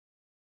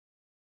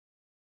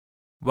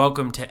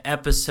Welcome to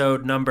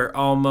episode number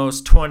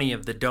almost 20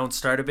 of the Don't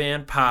Start a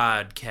Band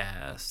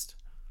podcast.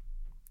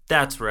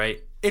 That's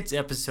right, it's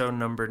episode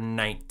number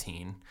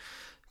 19.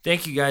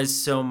 Thank you guys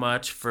so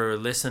much for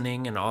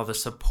listening and all the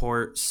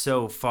support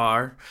so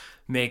far.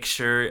 Make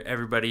sure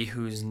everybody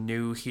who's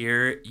new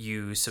here,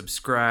 you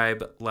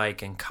subscribe,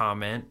 like, and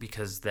comment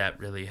because that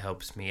really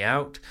helps me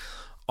out.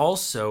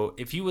 Also,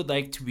 if you would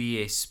like to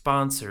be a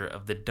sponsor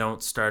of the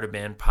Don't Start a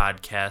Band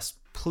podcast,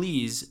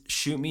 please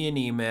shoot me an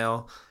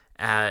email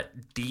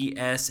at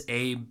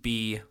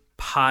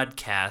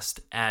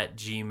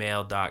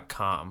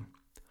dsabpodcast@gmail.com.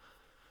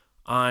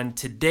 On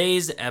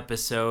today's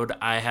episode,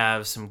 I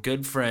have some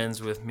good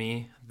friends with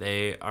me.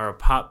 They are a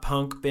pop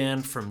punk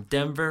band from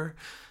Denver.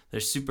 They're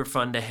super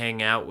fun to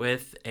hang out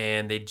with,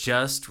 and they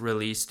just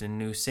released a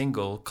new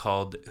single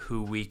called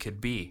Who We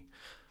Could Be.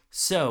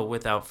 So,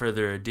 without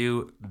further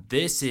ado,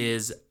 this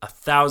is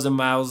 1,000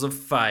 Miles of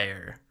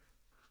Fire.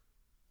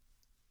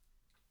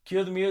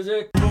 Cue the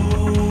music.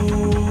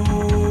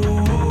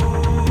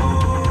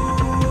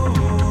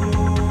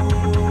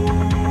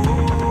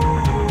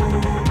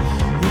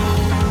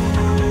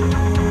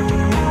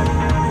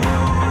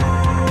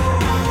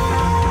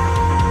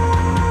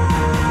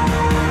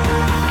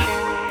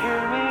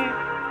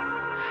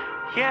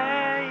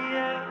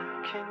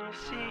 Can you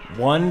see?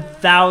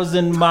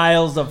 1,000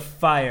 Miles of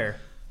Fire.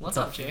 What's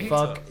up, Jay?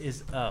 Fuck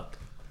is up?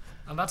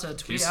 I'm about to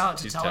tweet He's out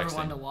to tell texting.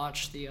 everyone to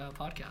watch the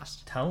podcast.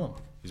 Tell him.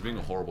 He's being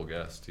a horrible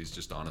guest. He's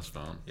just on his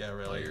phone. Yeah,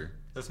 really. Player.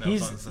 That's no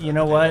He's, fun stuff you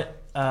know to what?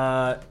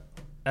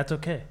 That's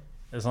okay.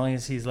 As long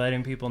as he's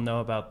letting people know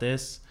about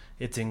this,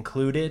 it's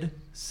included.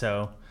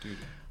 So, Dude.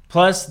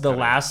 plus the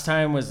last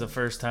time was the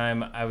first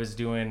time I was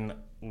doing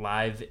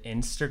live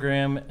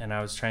Instagram, and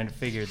I was trying to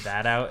figure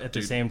that out at the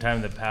Dude. same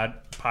time the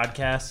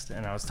podcast.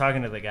 And I was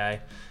talking to the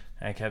guy,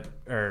 and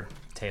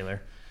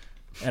Taylor,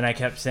 and I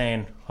kept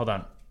saying, "Hold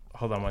on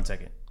 1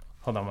 second."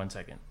 Hold on 1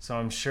 second. So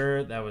I'm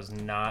sure that was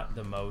not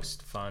the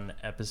most fun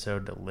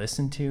episode to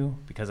listen to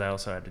because I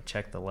also had to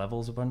check the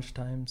levels a bunch of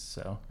times.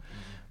 So,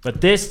 but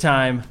this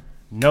time,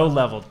 no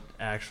level.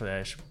 Actually,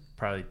 I should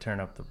probably turn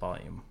up the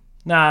volume.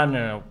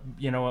 No.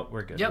 You know what?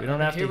 We're good. Yep, We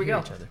don't have to here we hear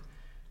go. each other.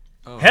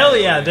 Oh, Hell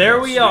yeah, there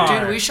we are.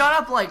 Dude, we shot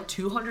up like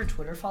 200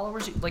 Twitter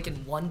followers like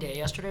in one day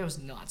yesterday. It was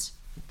nuts.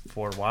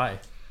 For why?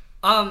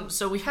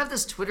 So we have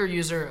this Twitter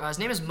user. His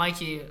name is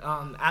Mikey.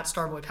 At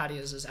Starboy Patty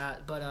is his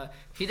at. But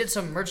he did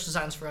some merch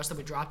designs for us that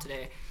we dropped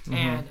today.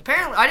 And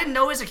apparently, I didn't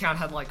know his account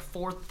had like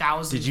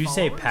 4,000. Did you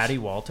say followers. Patty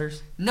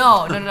Walters?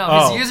 No.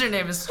 Oh. His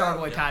username is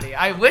Starboy Patty.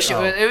 I wish it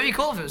would be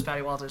cool if it was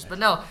Patty Walters, but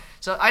no.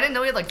 So I didn't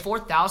know he had like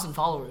 4,000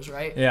 followers,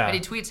 right? Yeah. And he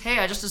tweets, "Hey,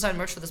 I just designed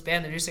merch for this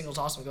band. The new single's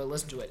awesome. Go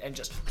listen to it." And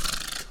just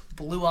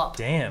blew up.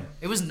 Damn.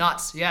 It was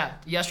nuts. Yeah.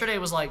 Yesterday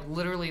was like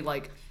literally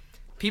like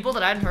people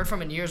that I hadn't heard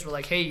from in years were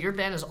like, "Hey, your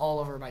band is all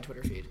over my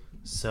Twitter feed."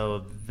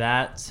 So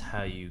that's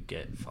how you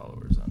get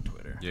followers on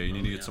Twitter. Yeah, you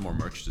need to get some more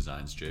merch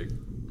designs, Jake.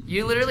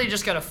 You literally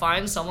just gotta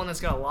find someone that's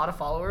got a lot of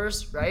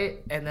followers, right?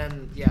 And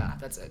then yeah,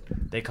 that's it.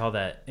 They call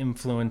that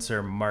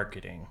influencer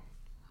marketing,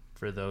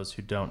 for those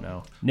who don't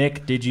know.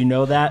 Nick, did you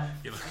know that?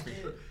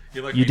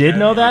 You did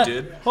know that?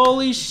 did?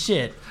 Holy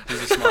shit.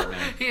 He's a smart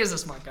man. He is a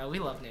smart guy. We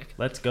love Nick.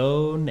 Let's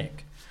go,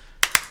 Nick.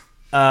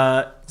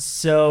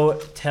 So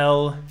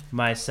tell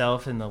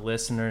myself and the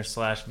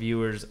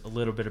listeners/viewers a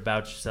little bit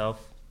about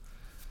yourself.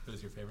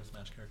 Who's your favorite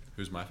Smash character?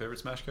 Who's my favorite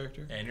Smash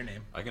character? And your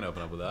name. I can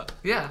open up with that.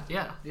 Yeah,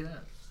 do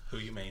that. Who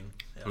you main.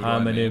 Yeah. Who do Hi, I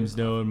my name? name's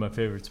Noah and my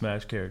favorite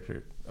Smash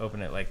character.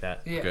 Open it like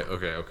that. Yeah.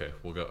 Okay.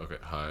 We'll go. Okay.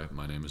 Hi,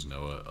 my name is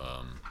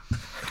Noah.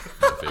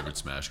 My favorite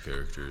Smash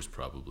character is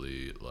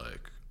probably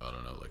like, I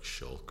don't know, like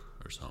Shulk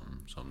or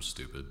something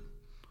stupid.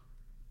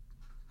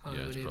 Hi, Yeah,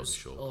 my it's name probably is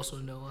Shulk. also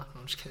Noah. No,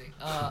 I'm just kidding.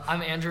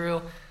 I'm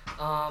Andrew.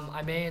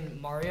 I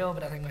main Mario,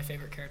 but I think my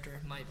favorite character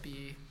might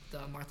be the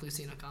Marth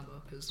Lucina combo,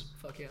 because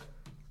fuck yeah.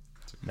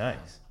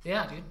 Nice.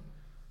 Yeah, dude.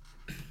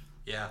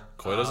 Yeah.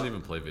 Koi doesn't even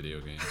play video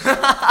games.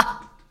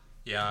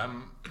 Yeah,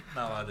 I'm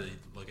not allowed to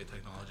look at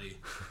technology.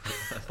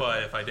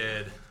 But if I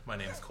did, my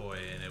name's Koi,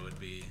 and it would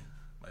be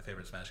my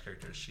favorite Smash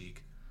character is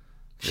Sheik.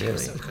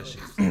 Really? Because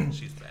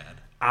she's bad.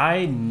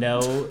 I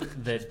know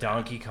that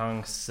Donkey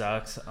Kong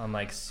sucks on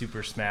like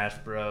Super Smash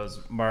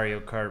Bros, Mario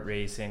Kart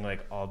Racing,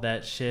 like all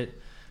that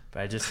shit,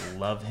 but I just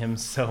love him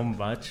so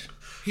much.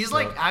 He's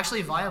like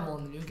actually viable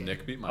in the new game.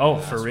 Nick beat my Oh,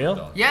 ass for with real?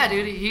 Donkey Yeah,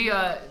 Kong.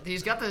 dude.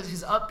 He's got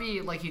his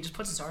upbeat, like he just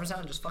puts his arms out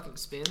and just fucking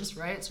spins,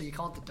 right? So you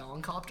call it the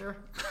Dong Copter.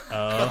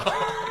 I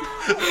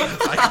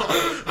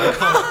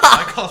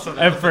call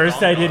something At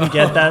first I didn't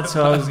get that,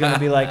 so I was gonna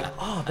be like,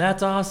 oh,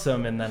 that's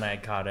awesome, and then I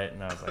caught it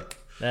and I was like,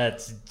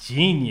 that's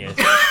genius.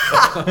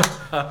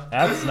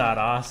 That's not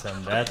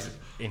awesome, that's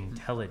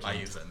intelligent. I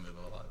use that move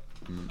a lot.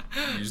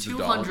 Use the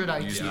 200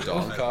 dong, IQ. use the Yeah.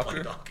 dong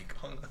copter. Donkey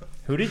Kong.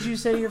 Who did you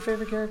say your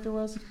favorite character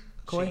was?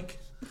 Koi? Sheik.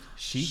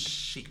 Sheik?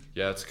 Sheik.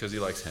 Yeah, it's because he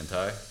likes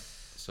hentai.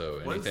 So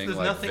anything There's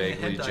like nothing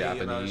vaguely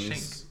hentai about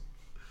Japanese.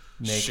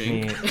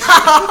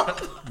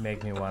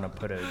 Make me want to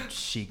put a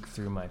Sheik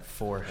through my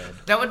forehead.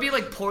 That would be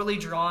like poorly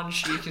drawn.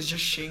 Sheik is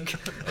just Shink.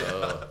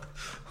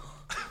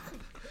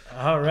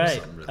 All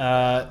right.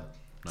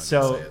 Not gonna say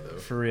So, it, though.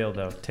 for real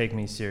though, take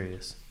me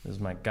serious. This is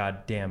my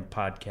goddamn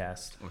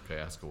podcast. Okay,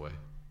 ask away.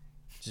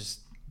 Just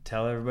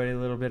tell everybody a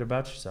little bit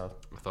about yourself.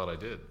 I thought I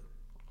did.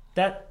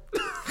 That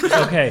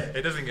okay.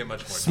 It doesn't get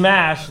much more.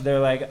 Smash, they're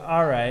like,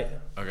 all right,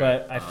 Okay,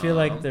 but I feel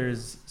like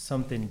there's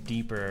something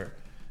deeper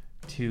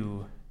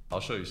to. I'll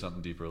show you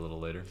something deeper a little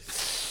later.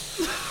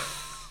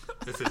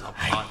 This is a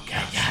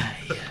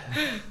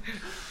podcast.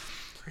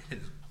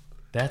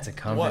 That's a me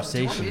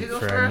conversation to go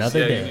for first? another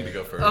Yeah, day. you need to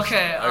go first.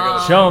 Okay. I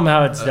gotta Show them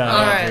how it's done.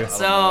 All Andrew. right,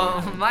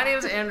 so my name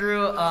is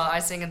Andrew. I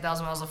sing in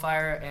 1,000 Miles of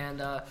Fire,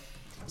 and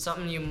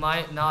something you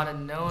might not have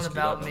known Scoot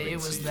about up, me nobody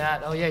was see you.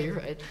 that. Oh yeah, you're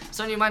right.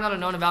 Something you might not have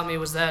known about me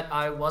was that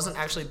I wasn't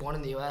actually born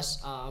in the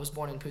U.S. I was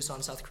born in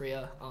Busan, South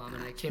Korea,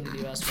 and I came to the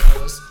U.S. when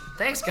I was.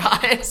 Thanks,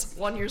 guys.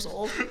 1 year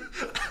old.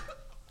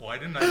 Why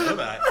didn't I know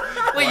that?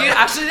 Wait, you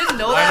actually didn't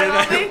know that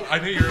about me? I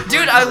knew you were.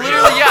 Dude, I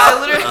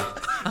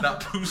literally.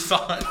 Not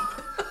Busan.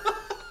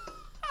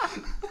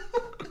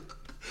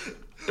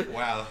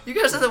 Wow. You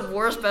guys are the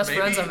worst best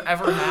friends I've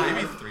ever had.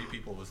 Maybe 3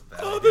 people was bad.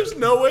 Oh, there's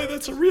no way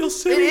that's a real It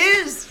city.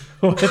 is.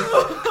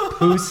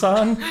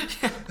 Busan?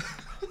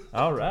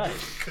 All right.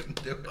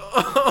 Couldn't do it.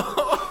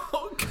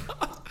 Oh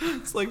god,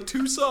 it's like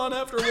Tucson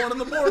after 1 in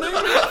the morning.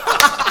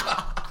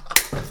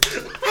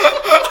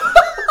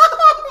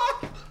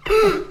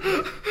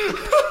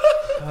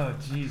 Oh,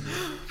 Jesus.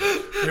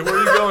 Hey, where are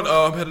you going?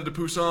 Oh, I'm headed to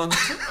Tucson.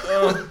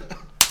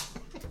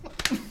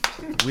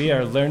 We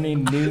are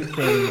learning new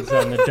things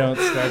on the Don't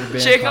Start a Band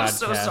Jake, podcast. I'm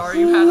so sorry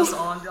you had us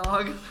on,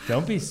 dog.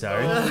 Don't be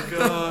sorry. Oh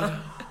god.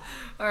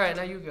 All right,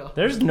 now you go.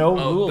 There's no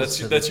rules. That's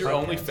to that's this your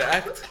only podcast.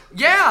 fact.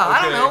 Yeah,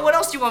 I don't Okay. know. What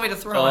else do you want me to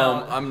throw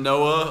out? I'm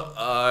Noah.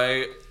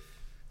 I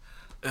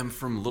am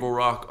from Little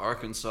Rock,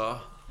 Arkansas.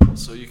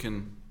 So you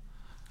can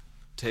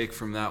take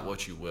from that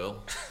what you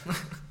will.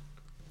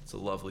 It's a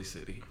lovely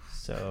city.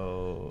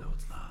 So,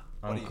 It's not.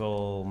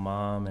 Uncle,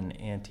 Mom, and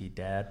Auntie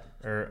Dad?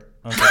 Or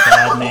Uncle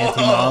Dad and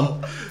Auntie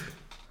Mom?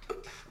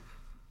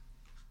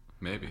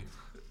 Maybe.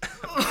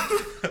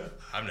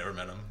 I've never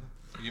met him.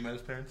 You met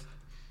his parents?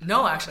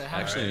 No, actually, I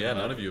haven't. Actually, yeah,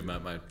 none of you have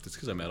met my. It's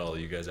because I met all of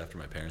you guys after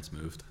my parents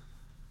moved.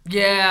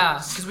 Yeah,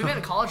 because we met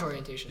in college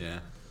orientation. Yeah,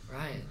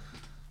 Right.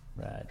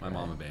 Right. my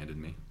mom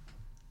abandoned me.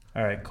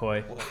 All right,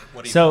 Coy.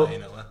 What do you So- play,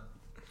 Noah?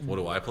 What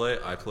do I play?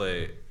 I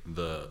play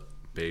the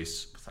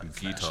bass, Besides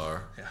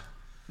guitar, Yeah.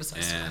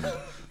 Besides and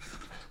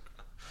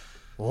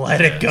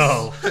Let it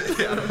go.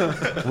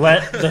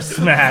 Let the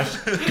smash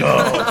go.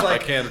 I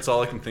can't. It's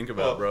all I can think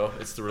about, bro.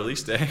 It's the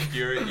release day.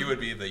 You would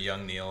be the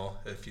young Neil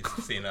if you've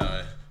seen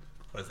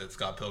what is it,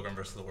 Scott Pilgrim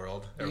versus the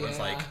World? Everyone's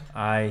Yeah. like,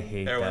 I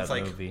hate everyone's that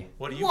like, movie.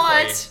 what do you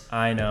What?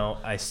 I know.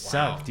 I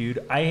suck, Wow.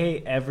 dude. I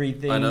hate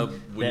everything I know when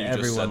that you just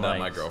everyone said that, likes.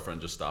 my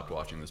girlfriend just stopped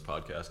watching this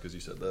podcast because you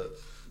said that.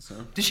 So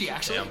Did she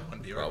actually? play?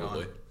 When you were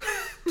probably.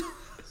 gone.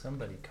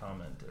 Somebody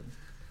commented.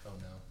 Oh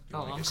no. You Oh,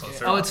 wanna I'm get scared.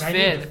 closer? Oh, it's I need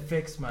to Finn.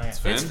 fix my. It's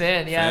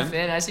Finn. Yeah, Finn?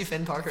 Finn. I see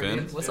Finn Parker. Finn?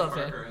 Dude. What's up,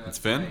 Finn? It's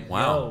Finn.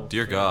 Wow, No,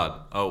 dear Finn.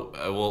 God. Oh,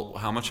 well,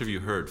 how much have you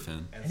heard,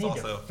 Finn? And I it's need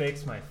also to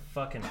fix my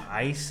fucking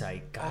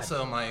eyesight. God,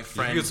 also my You can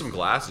friend. get some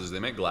glasses. They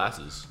make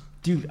glasses.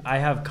 dude, I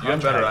have You have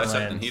contact better lens.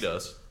 eyesight than he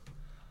does.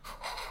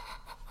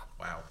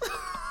 Wow.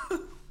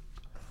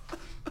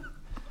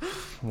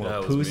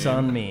 Well, That was poos mean.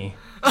 on me.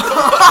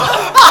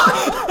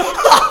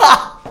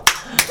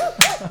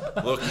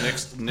 Look,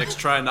 Nick's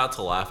trying not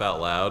to laugh out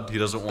loud. He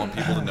doesn't want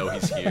people to know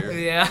he's here.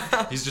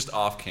 Yeah. He's just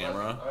off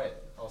camera. All right.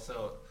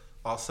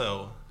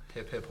 Also,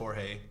 hip hip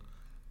Jorge.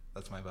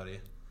 That's my buddy.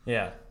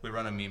 Yeah. We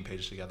run a meme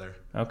page together.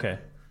 Okay.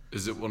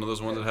 Is it one of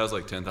those ones that has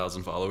like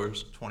 10,000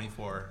 followers?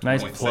 24.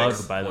 Nice 0.6.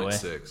 plug, by the way.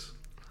 0.6.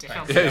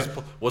 Damn. Yeah,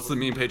 what's the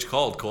meme page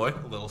called, Coy?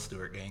 Little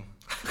Stewart gang.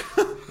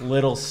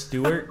 Little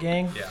Stewart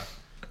gang. Yeah.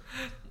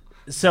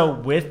 So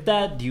with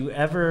that, do you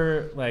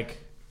ever like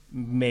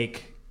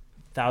make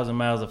 1,000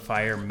 Miles of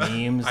Fire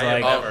memes? I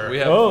have like, never. We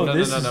have Oh, no,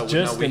 this no, no, no, is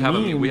just we a have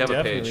meme, we have a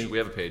definitely. page. We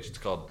have a page. It's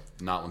called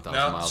Not 1,000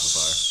 No. Miles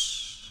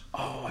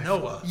of Fire.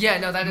 Noah. Yeah,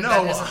 no, that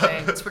is a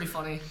thing. It's pretty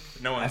funny.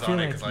 No one's I feel on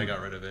it like because I got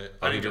rid of it.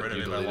 Oh, I didn't you get rid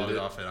you of it. I deleted logged it?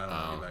 off it. I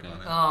don't want to be back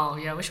on it. Oh,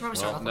 yeah, we should probably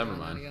start Well, off never on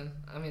that mind. again.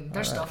 I mean,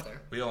 there's stuff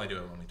there. We only do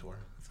it when we tour.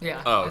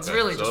 Yeah. Oh, It's okay.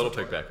 really so just. it'll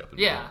pick back up.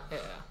 Yeah, yeah.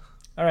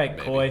 All right,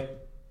 Maybe. Coy.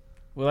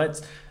 Well,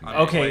 let's. I'm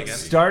Coy Okay, again.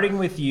 starting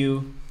with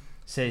you.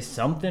 Say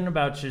something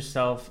about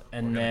yourself,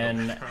 and We're gonna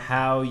then go from-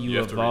 how you You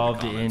have to read the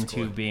evolved comments,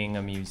 into Coy. being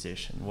a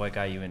musician. What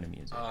got you into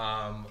music?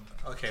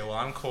 Okay, well,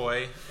 I'm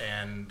Coy,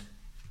 and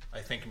I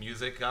think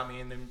music got me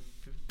into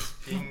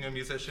being a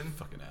musician.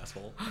 Fucking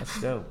asshole.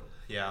 That's dope.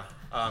 Yeah.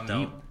 Deep.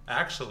 No,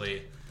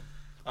 actually,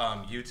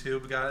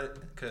 YouTube got it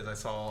because I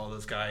saw all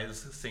those guys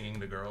singing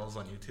to girls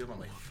on YouTube. I'm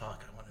like,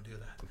 fuck, I want to do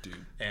that. Dude,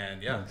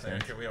 And yeah, Makes there,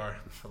 sense. here we are.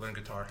 I learned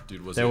guitar.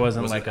 dude, There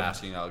wasn't was like it a-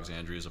 Asking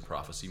Alexandria as a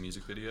prophecy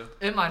music video?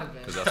 It might have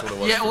been. Because that's what it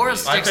was. Yeah, for or a me.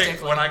 stick. I think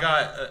stick when like- I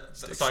got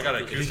so I got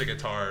an stick. acoustic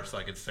guitar so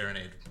I could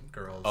serenade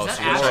girls. Oh, Is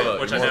so that you're more, of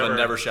Which a, I more of a never-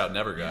 never shout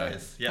never guy.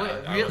 Yes, yeah. Wait,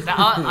 I really? was-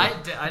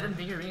 I didn't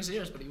think you were being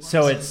serious, but you was.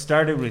 So it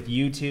started with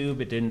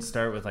YouTube. It didn't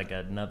start with like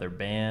another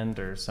band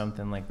or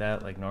something like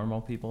that, like normal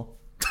people.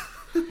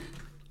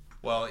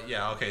 Well,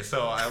 yeah, okay.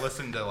 So I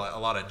listened to a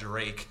lot of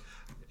Drake,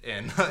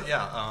 in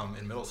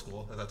in middle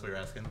school, if that's what you're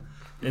asking.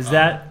 Is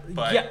that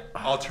But yeah?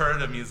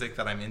 alternative music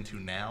that I'm into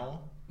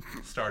now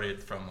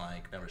started from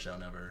like Never Show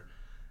Never,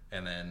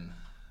 and then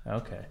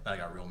Okay. I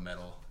got real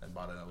metal and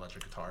bought an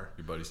electric guitar.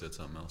 Your buddy said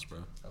something else, bro.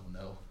 Oh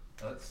no,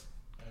 that's.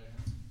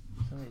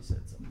 Somebody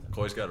said something.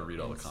 Coy's got to read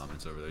all the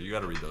comments over there. You got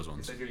to read those You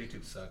ones. said your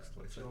YouTube sucks.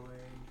 What you said?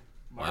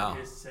 Wow,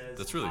 Marcus says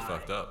that's really hi.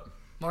 fucked up.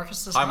 Marcus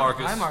says Hi,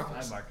 Marcus. Hi, Hi,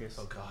 Marcus. Marcus.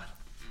 Oh God,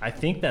 I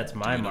think that's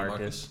my you know Marcus.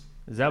 Marcus?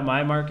 Is that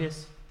my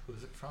Marcus?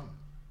 who's it from?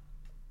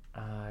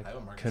 I have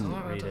a Marcus. couldn't I'm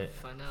about read to it.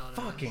 find out.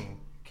 Fucking.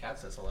 Cat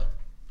says hello.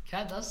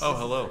 Cat does. Oh,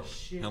 hello.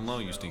 shit Hello,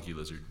 you show. stinky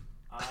lizard.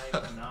 I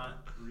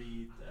cannot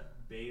read that.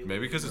 Bailey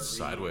Maybe 'cause it's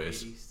Marie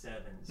sideways.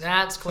 87's.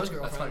 That's Coy's That's my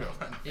girlfriend.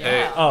 girlfriend. Yeah.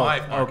 Hey. Oh,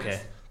 My Marcus.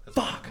 okay. That's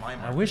Fuck. my I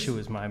Marcus. wish it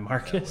was my Yeah,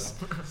 Marcus.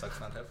 well, sucks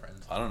not to have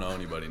friends. I don't know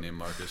anybody named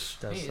Marcus.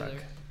 Does Me suck.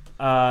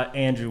 either.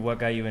 Andrew, what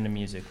got you into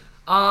music?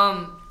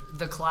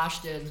 The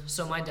Clash did.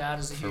 So my dad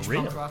is a huge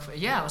real? punk rock fan.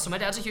 Yeah, so my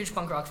dad's a huge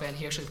punk rock fan.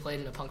 He actually played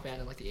in a punk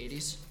band in like the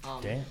 80s.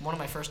 Damn. One of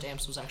my first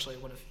amps was actually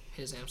one of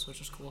his amps, which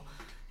was cool.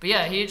 But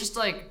yeah, he just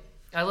like,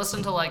 I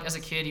listened to like, as a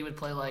kid, he would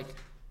play like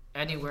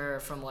anywhere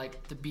from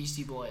like the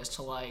Beastie Boys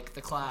to like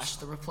the Clash,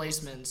 the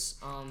Replacements.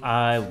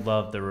 I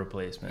love the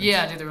Replacements.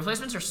 Yeah, dude, the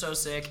Replacements are so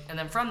sick. And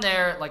then from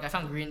there, like I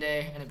found Green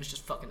Day, and it was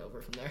just fucking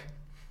over from there.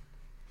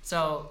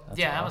 So That's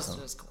yeah, awesome.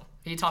 that was cool.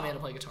 He taught me how to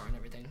play guitar and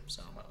everything.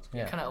 So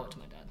Yeah. I kind of owe it to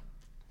my dad.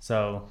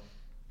 So,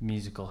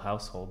 musical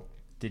household.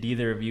 Did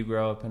either of you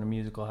grow up in a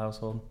musical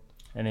household?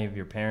 Any of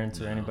your parents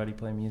or No. anybody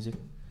play music?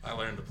 I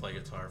learned to play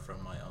guitar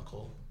from my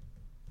uncle,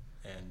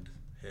 and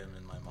him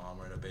and my mom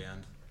were in a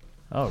band.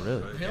 Oh,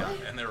 really? But, yeah,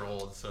 and they're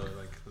old, so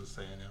like I was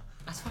saying, yeah.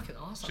 That's fucking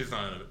awesome. She's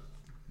not in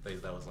a.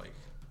 That was like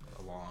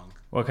a long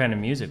What kind of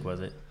music was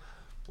it?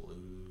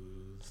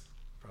 blues,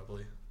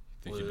 probably.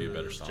 Think you'd be a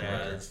better Blues,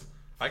 songwriter? jazz.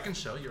 I can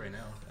show you right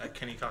now at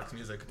Kenny Cox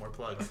Music. More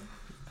plugs.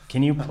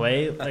 Can you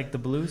play like the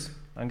blues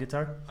on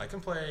guitar? I can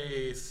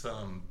play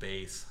some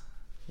bass.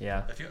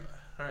 Yeah. If you,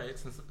 all right,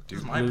 since this Dude,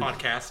 is my blues-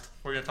 podcast,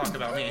 we're gonna talk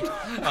about me.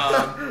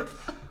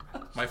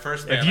 My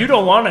first band. If you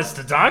don't want us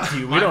to talk to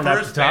you, we my don't have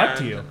to first talk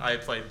to band you. I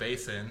played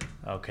bass in,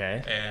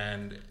 Okay.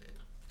 and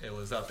it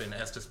was up in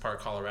Estes Park,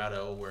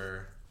 Colorado,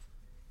 where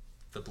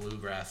the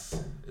bluegrass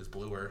is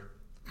bluer.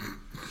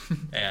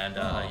 And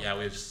yeah,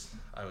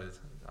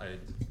 I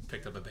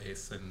picked up a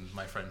bass, and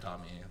my friend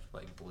taught me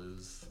like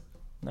blues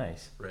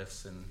Nice.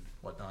 riffs and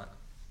whatnot.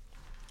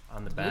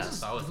 On the Blues bass.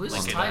 is, I was blues is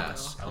on the tight,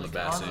 bass, though. on the Like,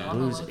 bass end. on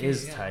the Blues low key,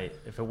 is yeah. tight.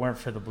 If it weren't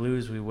for the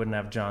blues, we wouldn't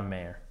have John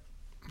Mayer.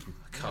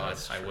 God,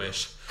 I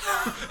wish.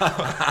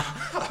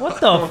 What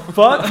the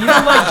fuck? You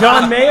don't like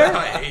John Mayer?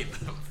 I hate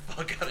the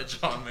fuck out of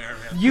John Mayer,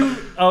 man. You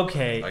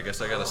okay? I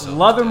guess I gotta sell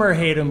Love this him or damn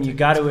hate him, you tickets,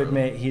 got to bro.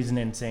 admit he's an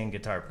insane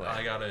guitar I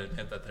player. gotta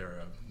admit that they're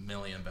a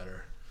million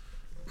better.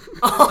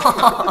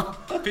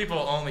 People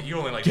you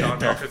only like John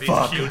Mayer because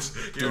he's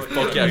cute. Dude, You're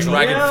fuck yeah, like,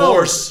 Dragon No.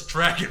 Force.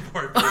 Dragon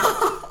Board.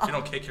 If you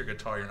don't kick your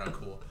guitar, you're not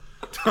cool.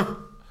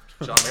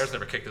 John Mayer's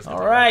never kicked his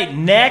guitar. All right,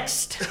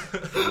 next.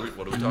 What are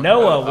we talking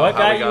Noah, about? what How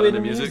got we you into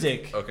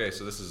music? Okay,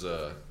 so this is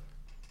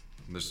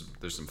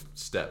there's some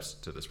steps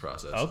to this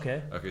process.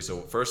 Okay. Okay, so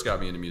what first got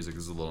me into music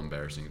is a little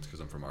embarrassing. It's because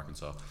I'm from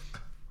Arkansas.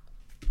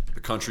 The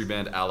country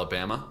band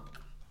Alabama.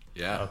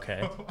 Yeah.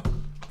 Okay.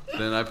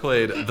 Then I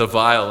played the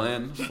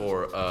violin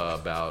for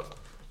about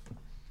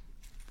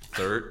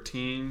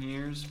 13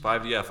 years.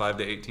 5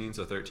 to 18,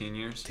 so 13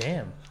 years.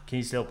 Damn. Can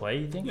you still play,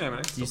 you think? Yeah, man,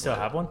 I can Do you still still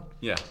play have one?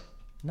 Yeah.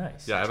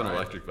 Nice. Yeah, I have an Try it.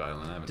 electric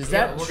violin. I haven't Does tried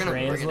Yeah, that we're gonna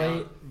bring it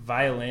translate out.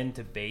 violin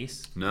to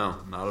bass? it. No,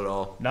 not at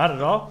all. Not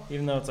at all,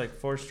 even though it's like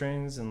 4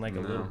 strings and like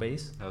a No, little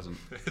bass. Hasn't.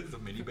 It's a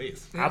mini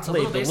bass. Yeah, I it's a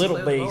played the bass little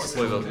and play bass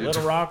the in lower.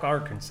 Little Rock,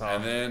 Arkansas.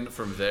 And then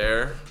from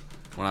there,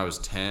 when I was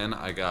 10,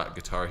 I got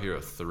Guitar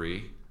Hero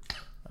 3.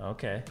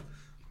 Okay.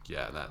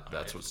 Yeah,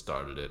 that's what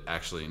started it.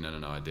 Actually, no.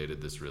 I dated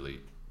this really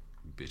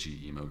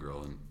bitchy emo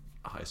girl in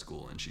high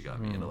school, and she got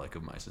me into like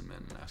Of Mice and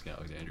Men and Asking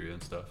Alexandria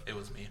and stuff. It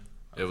was me.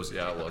 It was.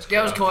 Yeah, it was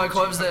Coy.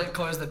 Coy was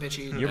the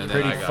bitchy. You're And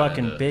then pretty I got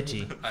fucking into-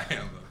 bitchy. I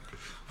am.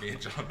 Me and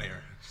John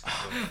Mayer.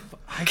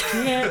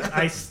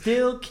 I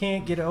still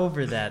can't get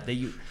over that.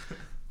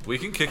 We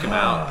can kick him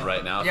out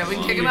right now. Yeah, if we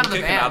you can want. kick him out of the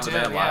kick him out band, to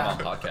band too, live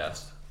yeah. on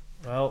podcast.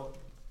 Well,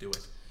 Do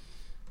it.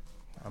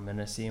 I'm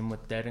gonna see him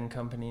with Dead and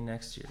Company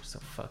next year, so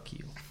fuck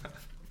you.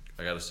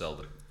 I gotta sell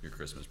your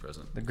Christmas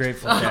present. The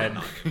Grateful Dead.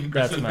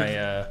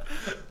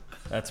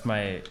 That's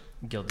my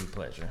guilty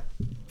pleasure.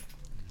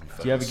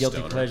 Do you have a guilty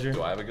Stoner. pleasure?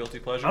 Do I have a guilty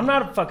pleasure? I'm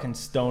not a fucking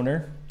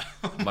stoner.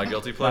 My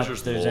guilty Not pleasure that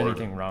is there's Lord.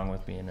 anything wrong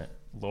with being a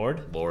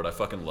Lord. Lord, I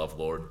fucking love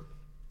Lord.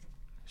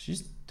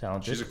 She's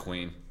talented. She's a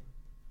queen.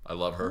 I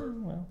love her.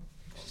 Well,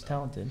 she's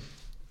talented.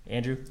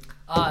 Andrew.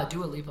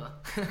 Dua Lipa.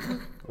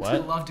 What? I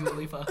love Dua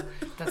Lipa.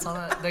 That's all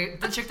that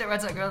the chick that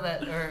writes that girl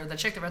that or the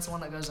chick that writes the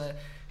one that goes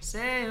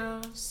say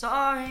you're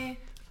sorry,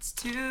 it's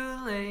too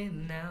late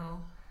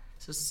now.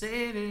 So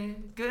save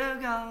it,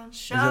 good God,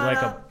 shut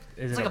up.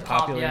 Is It's it like a a pop,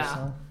 popular yeah.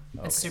 song?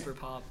 It's Okay. super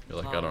pop.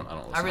 You're like, I don't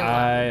listen I really to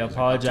I music. I'm too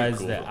apologize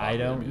cool that for I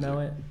popular don't music. know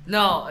it.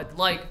 No,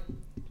 like,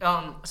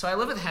 so I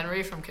live with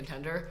Henry from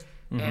Contender,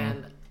 Mm-hmm.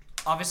 and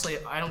obviously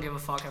I don't give a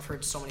fuck. I've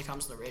heard so many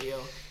times on the radio,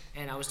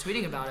 And I was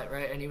tweeting about it,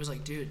 right? And he was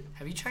like, dude,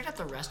 have you checked out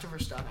the rest of her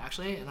stuff,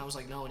 actually? And I was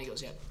like, no. And he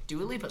goes, yeah,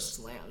 Dua Lipa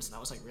slams. And I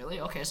was like, really?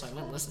 Okay, so I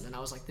went and listened. And I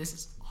was like, this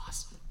is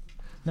awesome.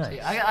 Nice. So,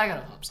 yeah, I got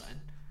a pop side.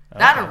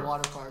 That or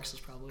Water Parks is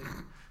probably.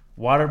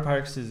 Water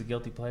Parks is a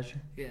guilty pleasure.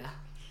 Yeah.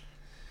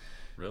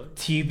 Really?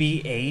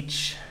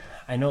 TBH.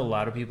 I know a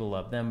lot of people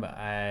love them, but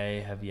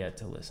I have yet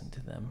to listen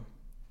to them.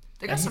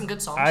 They got some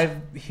good songs. I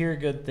hear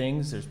good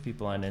things. There's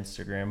people on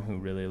Instagram who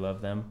really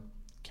love them.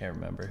 Can't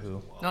remember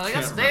who. No, they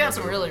got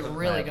some really,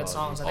 really good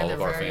songs. I think All they're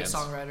of our very good fans.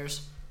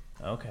 songwriters.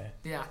 Okay.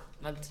 Yeah,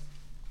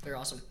 they're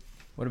awesome.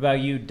 What about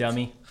you,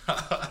 dummy?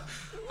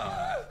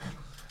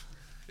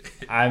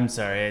 I'm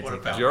sorry. I What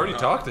take about You already me?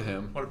 talked to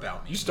him. What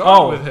about me? You started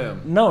Oh, with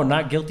him. no,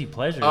 not guilty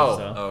pleasures, Oh,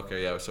 though.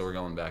 okay, yeah. So we're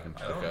going back and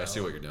don't okay. I know. see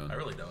what you're doing. I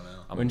really don't know.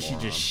 I'm a Wouldn't she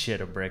moron. just shit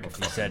a brick if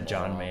you said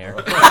John Mayer?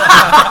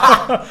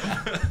 moron.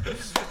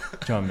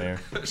 John Mayer.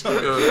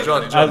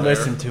 John I Mayer.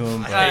 listened to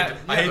him, but I hate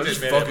I to just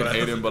admit fucking it, but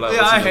hate him, but I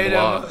Yeah, listen I to hate him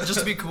a lot. him just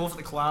to be cool for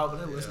the cloud,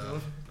 but I listen to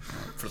him.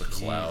 For the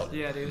cloud.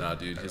 Yeah, dude. Nah,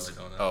 dude. I His,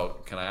 really don't know. oh,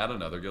 can I add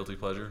another guilty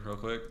pleasure real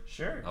quick?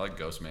 sure. I like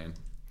Ghostman.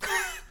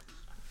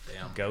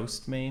 Damn.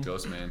 Ghost Main.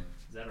 Ghostman.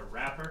 Is that a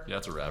rapper? Yeah,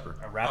 it's a rapper.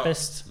 A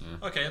rapist?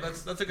 Okay,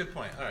 that's a good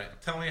point. All right,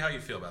 tell me how you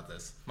feel about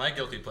this. My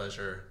guilty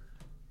pleasure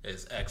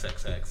is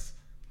XXX.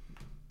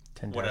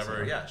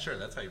 Whatever. Yeah, sure.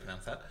 That's how you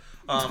pronounce that.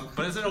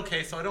 But is it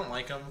okay? So I don't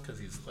like him because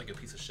he's like a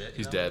piece of shit.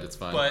 He's dead. It's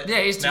fine. But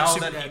Yeah, he's now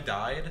super that he dead.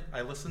 died,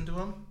 I listen to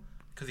him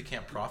because he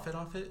can't profit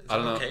off it. Is I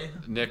don't that know. okay?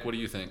 Nick, what do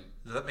you think?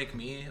 Does that make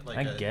me like?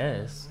 I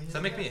guess. Does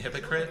that make me a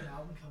hypocrite?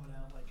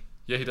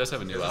 Yeah, he does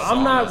have a new There's a album. I'm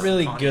song not that's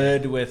really Kanye.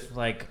 good with,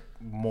 like,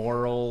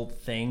 moral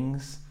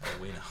things. Oh,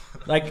 we know.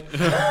 Like,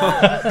 Listen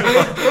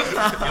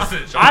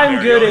to John I'm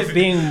Mayer, good you at always-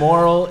 being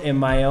moral in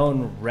my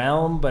own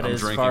realm, but I'm as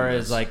drinking far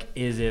this. as, like,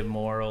 is it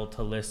moral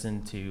to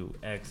listen to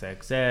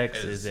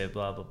XXX? Is it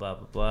blah, blah, blah,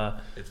 blah, blah?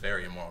 It's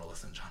very immoral to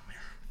listen to John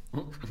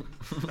Mayer.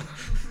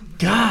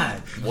 God,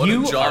 What did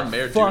you John are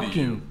Mayer do to fucking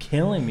you?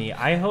 killing me.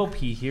 I hope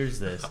he hears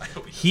this.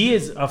 hope He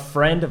is a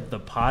friend of the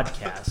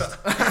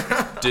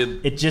podcast.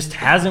 Did It just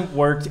hasn't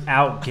worked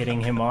out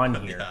getting him on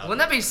here. Wouldn't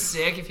that be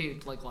sick if you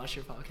like watched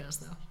your podcast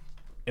though?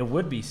 It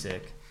would be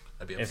sick.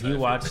 I'd be If upset he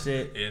watched you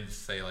it, didn't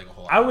say like a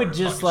whole. I hour would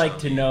just talking like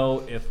shit to on me.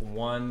 know if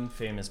one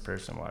famous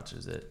person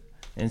watches it.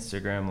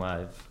 Instagram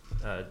Live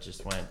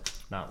just went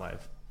not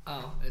live.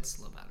 Oh, it's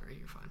low battery.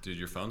 You're fine. dude,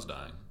 your phone's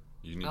dying.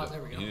 You need Oh, to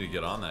there we you go. need to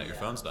get on that. Your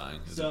phone's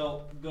dying. Is it-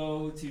 So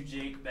go to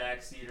Jake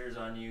Backseaters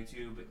on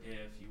YouTube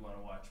if you want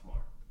to watch more.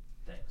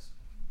 Thanks.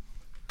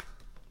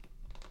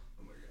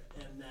 We're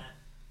gonna end that.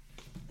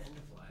 End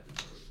of live.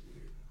 Is always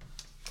weird.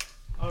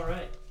 All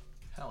right.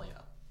 Hell yeah.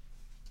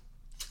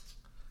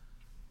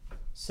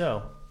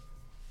 So,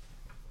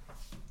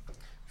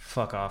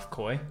 fuck off,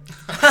 Koi.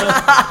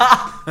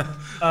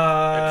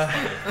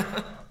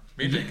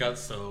 Me and Jake got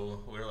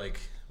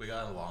we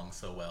got along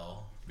so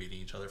well meeting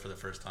each other for the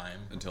first time.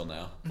 Until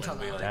now. Until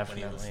When now. when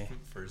he was Definitely.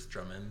 first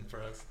drumming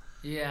for us.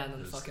 Yeah, and then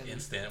It was fucking.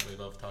 instant. We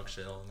both talk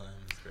shit all the time.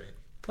 It's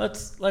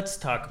great. Let's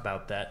talk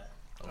about that.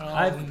 Oh,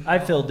 I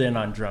filled in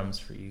on drums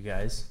for you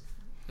guys.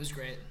 It was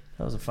great,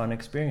 That was a fun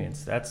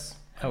experience. That's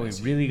how we miss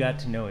you. really got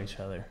to know each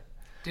other.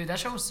 dude. That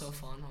show was so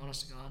fun.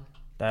 Honest to God.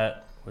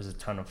 That was a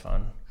ton of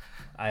fun.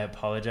 I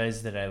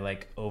apologize that I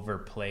like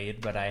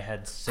overplayed, but I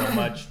had so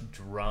much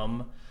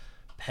drum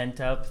pent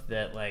up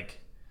that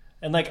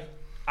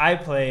I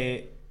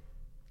play.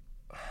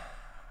 I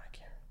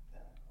can't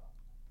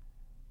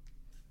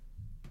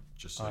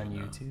Just so on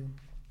you know. YouTube.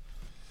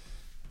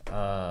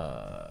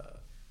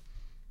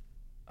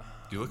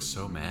 You look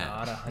so Not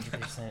mad.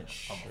 100%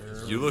 sure.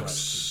 You look what to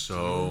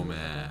so do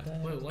mad. about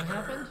that. Wait, what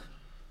happened?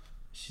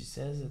 She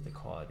says that the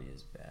quality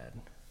is bad.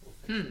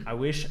 I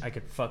wish I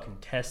could fucking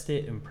test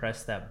it and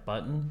press that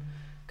button,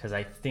 because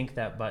I think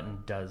that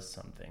button does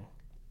something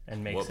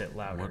and makes it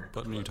louder. What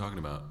button are you talking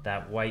about?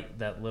 That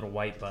little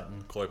white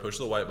button. Chloe, push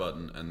the white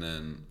button, and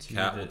then To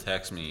Kat the- will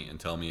text me and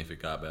tell me if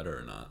it got better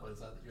or not. What is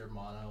that? Your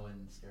mono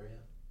and stereo?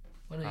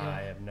 What did you?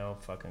 I have no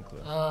fucking clue.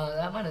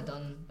 That might have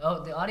done.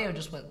 Oh, the audio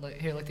just went like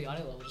here. Like the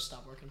audio level just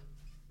stopped working.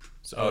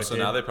 So, Oh, it so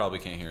did? now they probably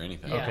can't hear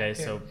anything. Yeah, Okay, here,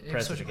 so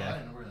press switch it again. I back.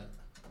 didn't know where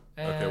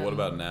that. Okay, what And-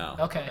 about now?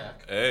 Okay.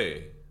 Back.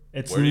 Hey.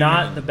 It's Where do you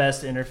not mean? the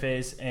best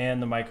interface,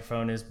 and the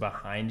microphone is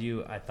behind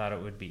you. I thought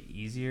it would be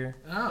easier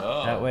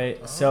Oh. that way.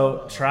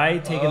 So try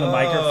taking the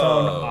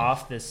microphone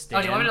off this stand.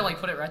 Oh, do you want me to like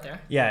put it right there?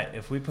 Yeah,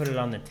 if we put it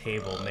on the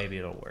table, maybe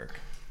it'll work.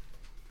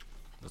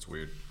 That's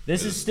weird.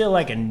 This is still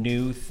like a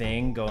new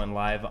thing going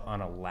live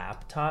on a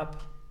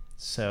laptop,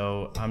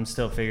 so I'm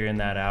still figuring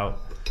that out.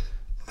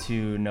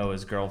 To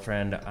Noah's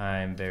girlfriend,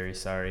 I'm very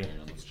sorry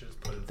Let's just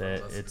put it in front that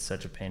of us. it's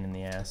such a pain in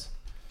the ass.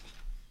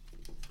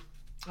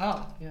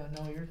 Oh, yeah.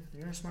 No,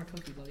 you're a smart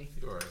cookie, buddy.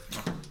 You are.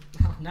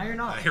 Now you're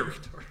not. You're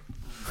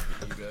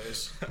retarded. You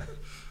guys.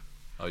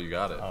 Oh, you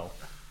got it. Oh,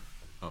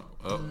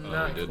 Oh,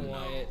 Not we didn't.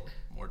 quite.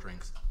 More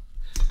drinks.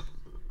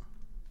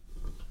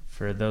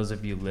 for those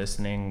of you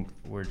listening,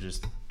 we're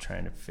just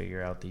trying to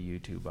figure out the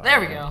YouTube audio. There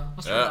we go.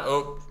 Let's put Yeah. that.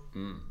 Oh.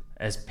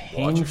 As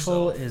painful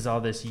yourself. as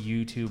all this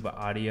YouTube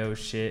audio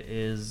shit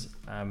is,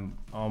 I'm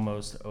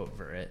almost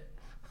over it.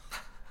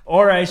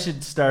 Or I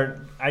should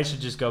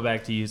just go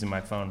back to using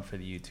my phone for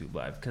the YouTube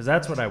live, because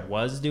that's what I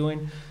was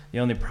doing. The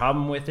only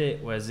problem with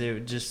it was it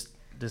would just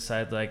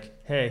decide like,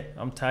 hey,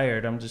 I'm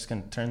tired. I'm just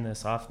going to turn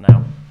this off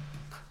now.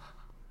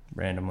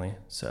 Randomly.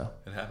 So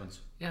It happens.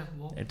 Yeah,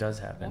 well, it does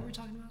what happen. were we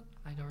talking about?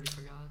 I already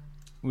forgot.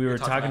 We were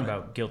talking talking about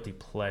about guilty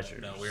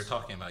pleasures. No, we were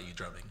talking about you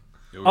drumming.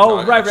 Yeah,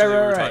 Right. We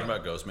were talking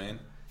about Ghostman.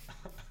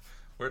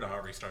 We're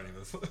not restarting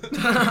this.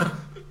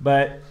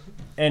 But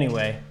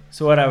anyway,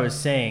 so what I was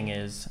saying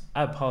is,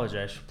 I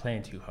apologize for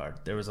playing too hard.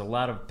 There was a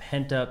lot of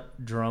pent-up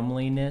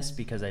drumliness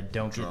because I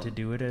don't get to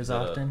do it as Is that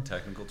often. a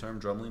technical term,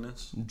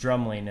 drumliness?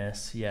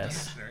 Drumliness,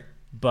 yes.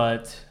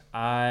 But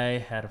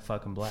I had a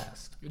fucking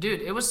blast.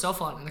 Dude, it was so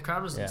fun, and the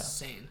crowd was Yeah.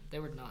 insane. They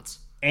were nuts.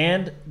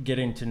 And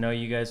getting to know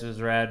you guys was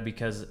rad,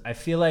 because I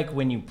feel like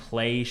when you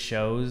play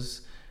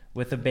shows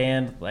with a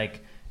band,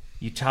 like,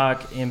 you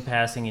talk in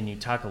passing and you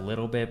talk a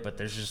little bit, but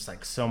there's just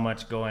like so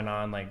much going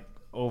on, like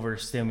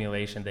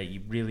overstimulation, that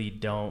you really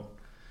don't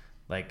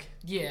like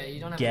Yeah, you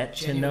don't have get a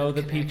to genuine know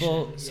the connection.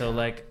 people. So Yeah.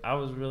 like I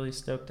was really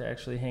stoked to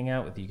actually hang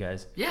out with you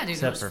guys. Yeah, dude,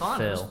 except it was for fun.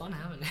 Phil. It was fun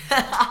having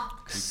it.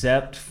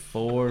 Except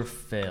for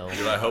Phil.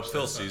 Dude, I hope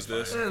Phil sees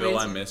this. Yeah, Phil,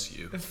 it's- I miss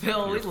you.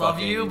 Phil, we You're love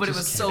you, fucking- but it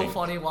was just so kidding.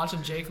 funny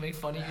watching Jake make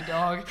fun of you,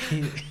 dog.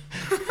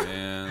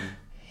 Man.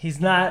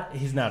 He's not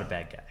a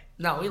bad guy.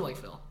 No, we like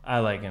Phil. I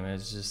like him.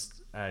 It's just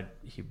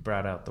he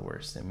brought out the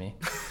worst in me.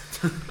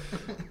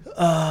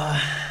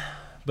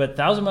 But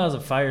 1,000 Miles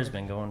of Fire's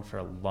been going for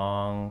a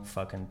long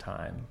fucking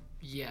time.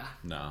 Yeah.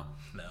 No.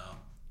 No.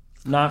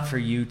 Not for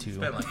you two. It's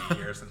been like a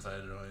year since I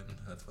joined.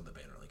 That's when the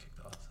band really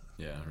kicked off.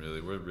 Yeah,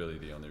 really. We're really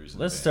the only reason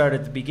Let's the band start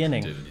at the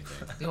beginning. did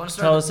anything. You want to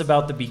start? Tell us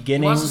about the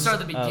beginning. He wants to start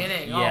at the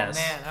beginning. Yes.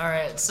 Oh man! All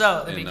right.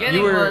 So the And, beginning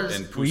You were. was.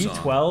 in Were you Busan.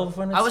 12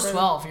 when it I was started?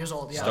 12 years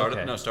old. Yeah.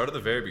 Okay. Start at the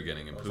very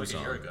beginning in It was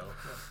like a year Busan. ago.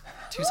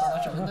 Tucson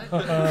after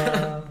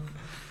midnight.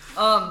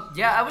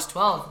 Yeah, I was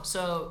 12.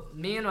 So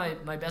me and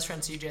my best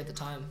friend CJ at the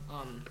time,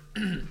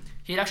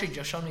 he had actually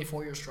just shown me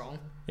 4 Years Strong,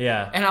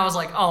 Yeah. and I was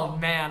like, oh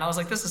man, I was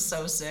like, this is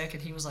so sick.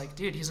 And he was like,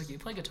 dude, he's like, you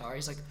play guitar?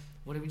 He's like,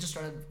 what if we just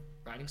started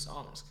writing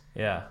songs?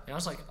 Yeah. And I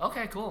was like,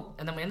 okay, cool.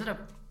 And then we ended up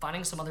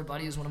finding some other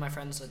buddies. One of my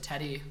friends,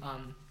 Teddy,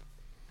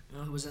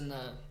 who was in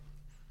the...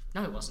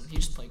 No, he wasn't. He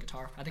just played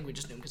guitar. I think we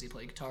just knew him because he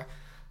played guitar.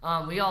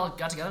 We all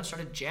got together and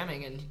started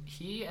jamming, and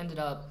he ended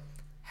up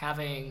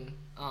having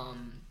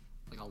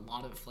like a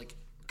lot of like...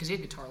 Because he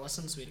had guitar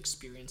lessons, so he had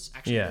experience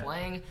actually Yeah.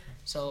 playing.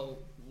 So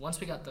once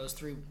we got those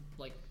three,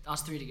 like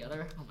us three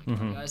together, oh my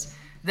god, guys,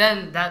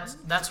 then that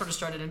sort of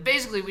started. And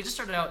basically, we just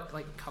started out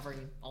like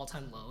covering All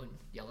Time Low and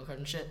Yellow Card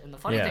and shit. And the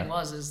funny Yeah.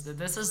 thing is that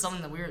this is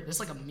something that this is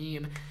like a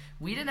meme.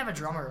 We didn't have a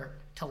drummer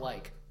till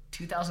like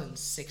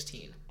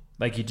 2016.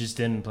 Like you just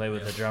didn't play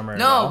with a drummer at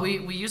No, all? we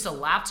used a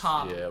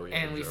laptop, Yeah, we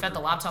had and a we fed the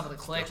drummer. laptop with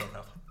a click, Still don't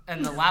have.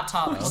 and the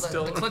laptop,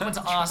 the click went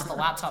to us, the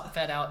laptop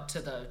fed out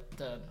to the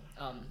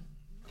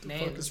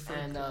names,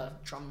 and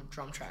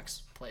drum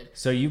tracks played.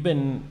 So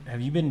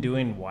have you been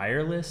doing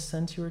wireless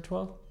since you were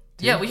 12?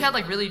 Yeah, we had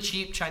like really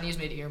cheap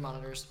Chinese-made ear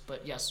monitors,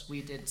 but yes,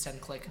 we did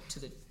send click to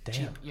the Damn.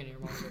 cheap ear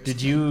monitors.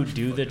 Did you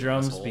do the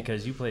drums asshole.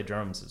 because you play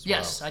drums as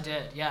Yes, well? I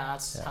did. Yeah,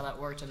 that's how that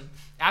worked. And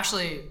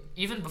actually,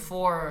 even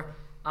before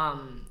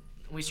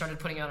we started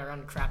putting out our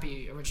own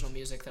crappy original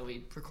music that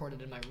we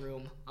recorded in my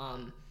room,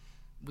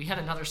 we had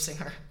another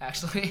singer,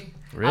 actually.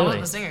 I Really?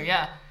 wasn't the singer,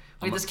 yeah.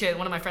 We had this kid,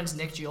 one of my friends,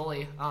 Nick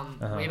Gioli,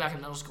 way back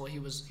in middle school, he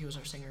was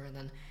our singer, and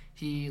then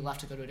he left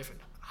to go to a different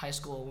high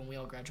school when we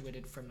all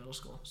graduated from middle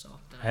school. So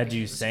then I Had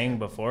became you the sang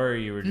before, or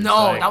you were just No,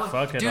 like, that was,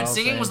 fuck it, dude, I'll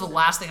singing sing? was the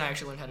last thing I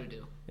actually learned how to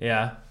do.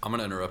 Yeah. I'm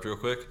gonna interrupt real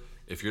quick.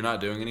 If you're not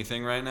doing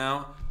anything right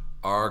now,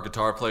 our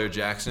guitar player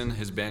Jackson,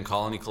 his band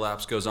Colony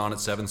Collapse goes on at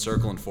 7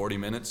 Circle in 40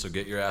 minutes. So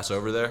get your ass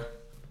over there.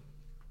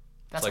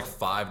 That's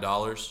It's like all.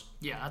 $5.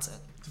 Yeah, that's it.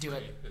 Do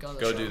it. Go to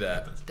the Go show. do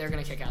that. They're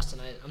gonna kick ass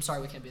tonight. I'm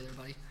sorry we can't be there,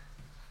 buddy.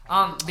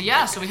 But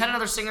yeah, so we had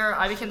another singer.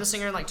 I became the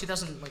singer in like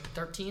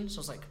 2013, so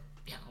it's like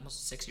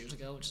almost 6 years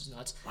ago, which is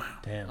nuts.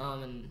 Damn.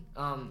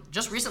 And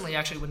just recently,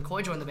 actually, when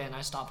Coy joined the band,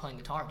 I stopped playing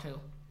guitar too.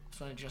 That's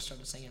when I just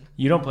started singing.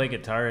 You don't play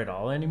guitar at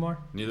all anymore?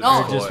 Neither No.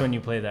 Or does just Coy. when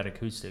you play that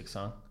acoustic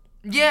song?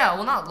 Yeah,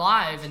 well, not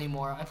live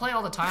anymore. I play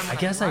all the time. I when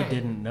guess I write.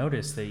 didn't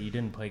notice that you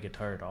didn't play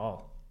guitar at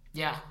all.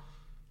 Yeah.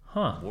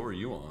 Huh. What were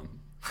you on?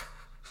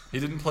 He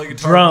didn't play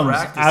guitar. Drums.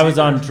 Practice I was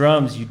either. on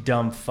drums, you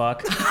dumb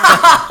fuck.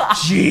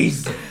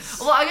 Jesus.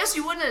 Well, I guess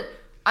you wouldn't have...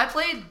 I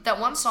played that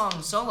one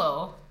song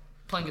solo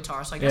playing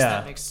guitar, so I guess Yeah.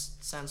 that makes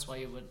sense why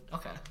you would...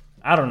 Okay.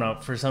 I don't know.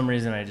 For some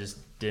reason, I just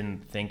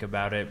didn't think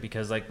about it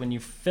because, like, when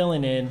you're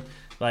filling in,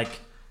 like,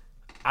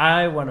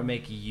 I want to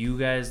make you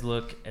guys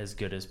look as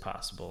good as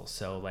possible.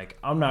 So, like,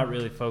 I'm not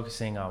really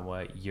focusing on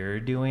what you're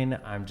doing.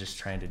 I'm just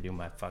trying to do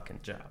my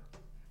fucking job.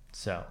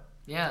 So,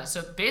 Yeah,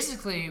 so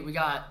basically we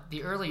got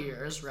the early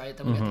years, right?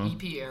 Then we got the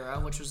EP era,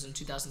 which was in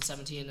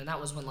 2017, and that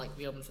was when like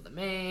we opened for the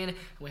Main, and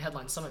we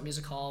headlined Summit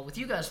Music Hall with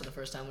you guys for the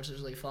first time, which was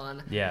really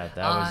fun. yeah,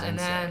 that was And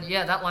insane. then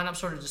yeah, that lineup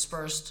sort of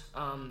dispersed.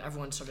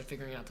 Everyone started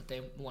figuring out that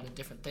they wanted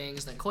different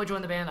things. Then Coy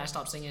joined the band, I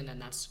stopped singing,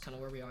 and that's kind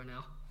of where we are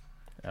now.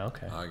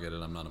 Okay. I get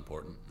it. I'm not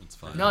important. It's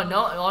fine. No,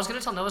 I was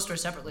gonna tell Noah's story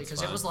separately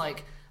because it fine. was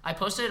like I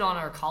posted it on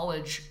our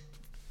college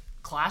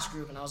class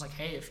group, and I was like,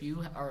 hey, if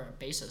you are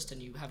a bassist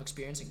and you have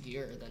experience in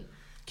gear, then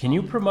Can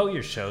you promote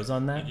your shows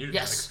on that? You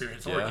Yes. have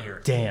experience Yeah. over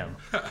here. Damn.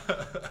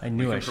 I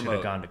knew can I should have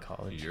promote gone to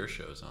college. Your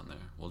show's on there.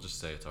 We'll just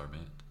say it's our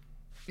band.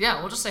 yeah,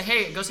 we'll just say,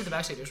 hey, go see the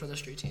Backstagers. We're the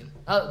street team.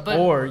 But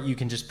Or you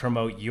can just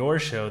promote your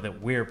show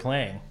that we're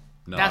playing.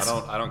 No, That's-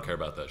 I don't care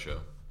about that show.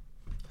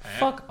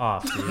 Fuck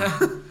off,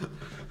 dude.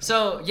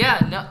 So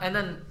yeah, no, and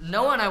then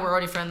Noah and I were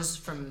already friends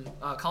from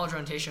college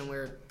orientation. We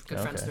were good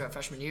friends Okay. throughout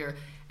freshman year.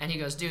 And he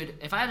goes, dude,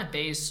 if I had a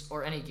bass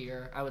or any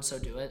gear, I would so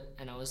do it.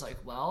 And I was like,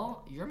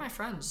 well, you're my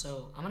friend,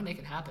 so I'm gonna make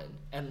it happen.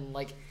 And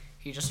like,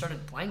 he just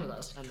started playing with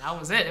us, and that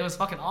was it. It was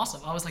fucking awesome.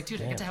 I was like, dude,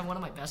 I get to have one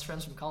of my best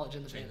friends from college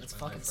in the band. That's my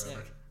fucking life sick.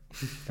 forever.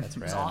 That's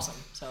It was rad. awesome.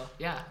 So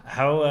yeah.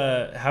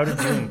 How did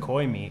you and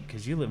Coy meet?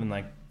 Because you live in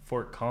like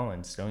Fort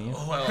Collins, don't you?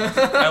 Well,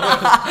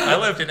 I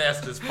lived in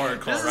Estes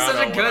Park, This Colorado. is such a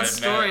when good I met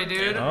story,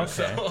 dude. Andrew,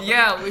 Okay. so-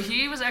 Yeah, well,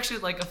 he was actually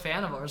like a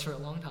fan of ours for a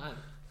long time.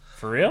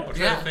 For real? I'm trying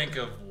Yeah. to think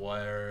of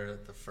where the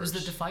It was first. the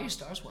Defy You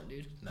Stars one,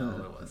 dude. No,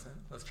 it wasn't.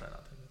 Let's try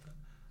not to do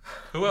that.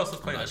 Who else was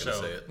playing the not gonna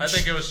show? say it. I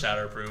think it was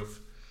Shatterproof.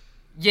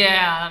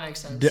 Yeah, that makes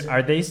sense.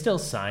 Are they still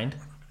signed?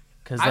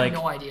 Because I have like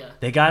no idea.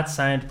 they got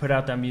signed, put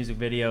out that music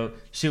video.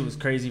 Shit was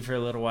crazy for a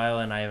little while,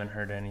 and I haven't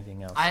heard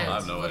anything else. I since.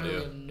 have no literally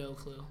idea. have no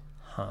clue.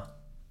 Huh?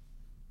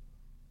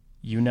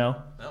 You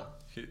know? No.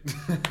 He's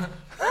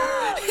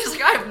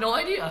like, I have no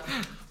idea.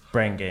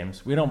 Brain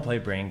games. We don't play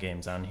brain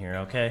games on here,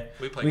 okay?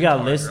 We play got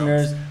guitar,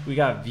 listeners. drums. We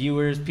got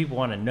viewers. People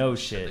want to know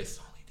They shit.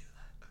 saw me do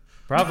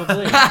that.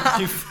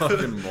 Probably. You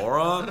fucking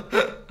moron. Back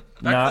to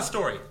the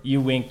story.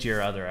 You winked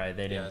your other eye.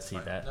 They Yeah, didn't it's see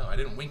fine. that. No, I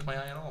didn't wink my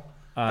eye at all.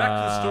 Back to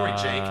the story,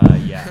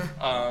 Jake.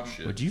 Yeah.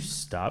 Shit. Would you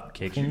stop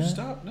kicking you that?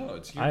 stop? No,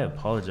 it's your, I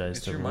apologize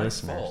it's to your the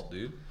mic's listeners. fault,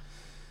 dude.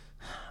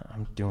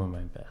 I'm doing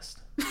my best.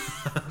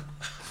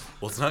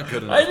 Well, it's not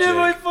good enough. I did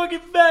my Jake.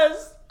 fucking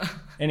best.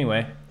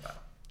 Anyway,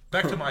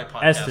 Back to my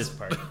podcast. Estes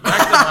part. Back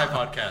to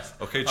my podcast.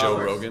 Okay, Joe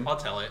Rogan. I'll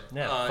tell it.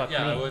 Yeah, fuck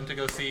I me. went to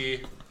go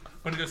see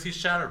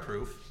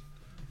Shatterproof,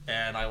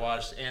 and I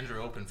watched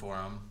Andrew open for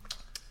him.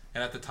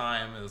 And at the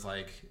time, it was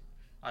like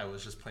I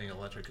was just playing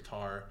electric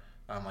guitar.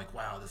 I'm like,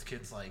 wow, this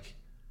kid's like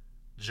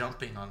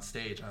jumping on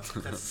stage. And I was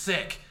like, that's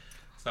sick.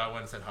 So I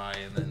went and said hi,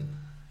 and then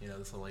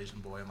this little Asian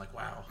boy. I'm like,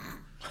 wow.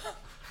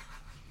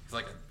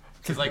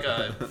 He's like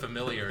a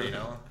familiar,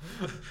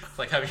 It's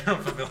like having your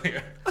own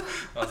familiar.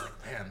 I was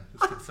like, man,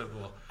 this kid's so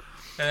cool.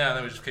 And yeah,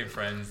 then we just became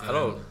friends. And I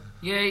don't.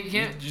 Yeah, you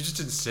can't. You just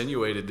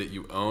insinuated that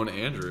you own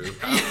Andrew.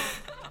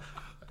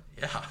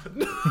 Yeah.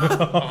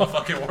 I'm a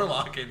fucking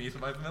warlock, and he's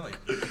my familiar.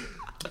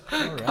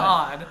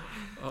 God.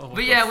 Oh, what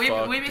But yeah, the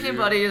fuck, we became dude?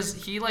 buddies.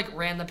 He like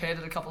ran the pit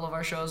at a couple of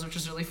our shows, which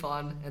was really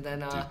fun. And then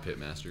Dude,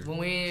 Pitmaster.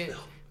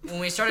 when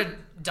we started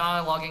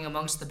dialoguing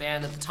amongst the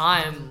band at the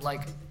time,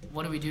 like,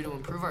 what do we do to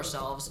improve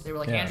ourselves? They were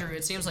like, Yeah. Andrew,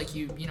 it seems like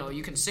you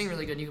can sing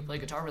really good and you can play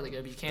guitar really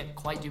good, but you can't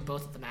quite do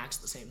both at the max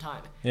at the same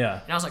time. Yeah.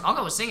 And I was like, I'll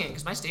go with singing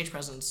because my stage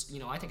presence,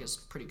 I think is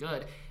pretty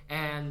good.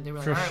 And they were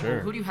like, For all right, sure. well,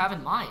 who do you have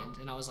in mind?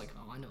 And I was like,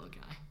 oh, I know a guy.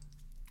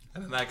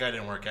 And then that guy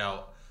didn't work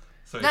out.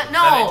 So No, then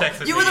he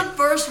texted you me, were the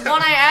first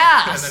one I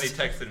and asked. then he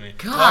texted me.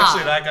 God. Well,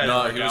 actually, that guy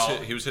No, didn't he work was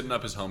out. he was hitting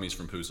up his homies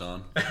from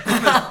Pusan.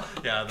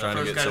 Yeah, the trying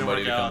to first get guy didn't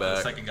somebody work to come out. The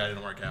back. second guy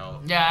didn't work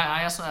out. Yeah,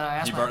 I asked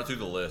He my, burned through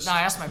the list. no,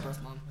 I asked my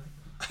birth mom.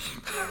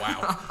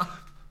 Wow.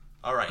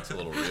 All right. It's a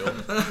little real.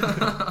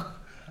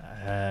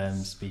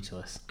 I'm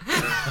speechless.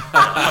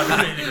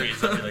 180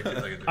 degrees. I'll be like 2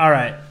 seconds. All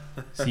right.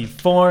 So you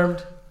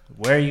formed.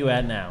 Where are you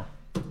at now?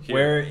 Here.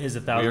 Where is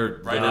 1,000? We're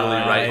literally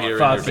right here in your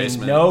fucking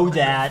basement. know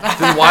that.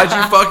 Then why'd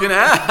you fucking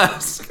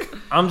ask?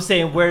 I'm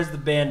saying, where's the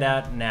band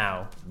at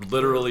now?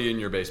 Literally in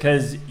your basement.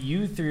 Because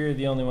you three are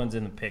the only ones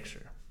in the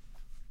picture.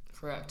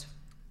 Correct.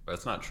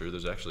 That's not true.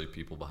 There's actually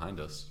people behind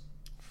us.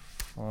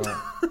 Well,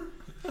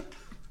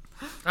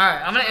 All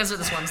right, I'm gonna answer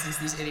this one since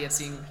these idiots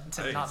seem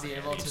to not be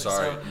able to.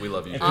 Sorry, So, we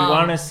love you. if you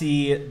want to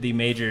see the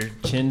major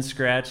chin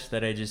scratch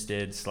that I just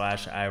did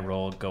 /eye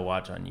roll, go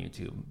watch on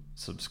YouTube.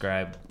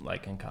 Subscribe,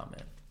 like, and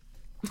comment.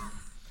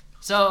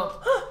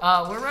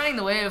 we're running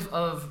the wave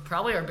of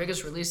probably our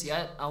biggest release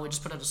yet. We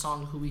just put out a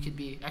song "Who We Could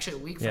Be" actually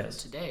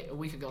a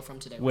week ago from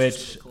today, which is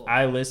Which really cool.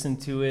 I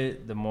listened to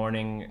it the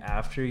morning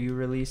after you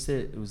released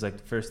it. It was like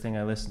the first thing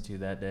I listened to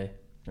that day.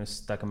 It was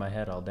stuck in my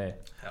head all day.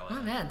 Hell Oh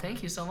yeah. man,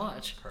 thank you so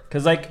much.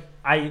 Because, like,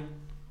 I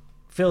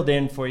filled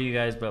in for you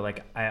guys, but,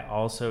 like, I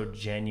also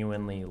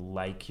genuinely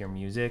like your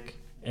music.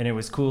 And it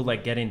was cool,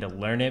 like, getting to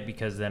learn it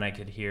because then I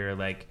could hear,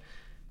 like,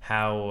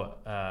 how,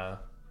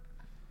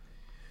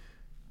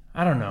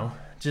 I don't know,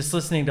 just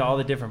listening to all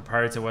the different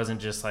parts. It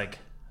wasn't just, like,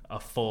 a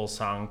full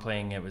song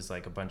playing. It was,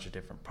 like, a bunch of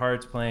different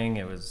parts playing.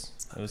 It was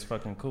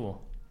fucking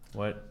cool.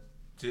 What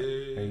are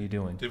you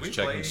doing? Did we Just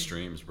checking play?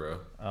 streams, bro.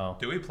 Oh,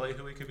 Did we play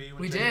Who We Could Be?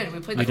 We did. We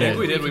played. We the did. whole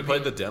We did. Who We Could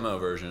played Be. the demo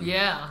version.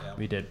 Yeah,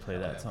 we did play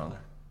that song.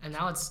 and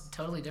now it's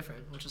totally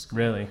different, which is cool.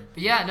 Really?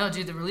 But yeah, no,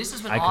 dude, the release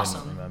has been I couldn't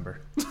awesome.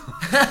 remember.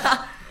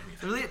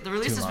 The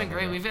release has Too been long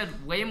great. ago. We've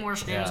had way more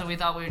streams Yeah. than we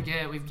thought we would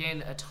get. We've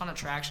gained a ton of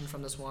traction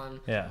from this one.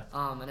 Yeah.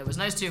 And it was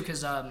nice too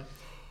because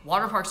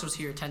Water Parks was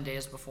here 10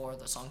 days before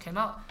the song came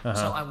out.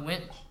 So I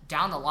went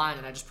down the line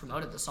and I just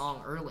promoted the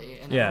song early.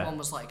 And everyone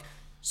was like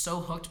so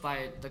hooked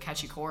by the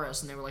catchy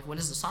chorus. And they were like, when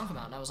does the song come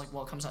out? And I was like,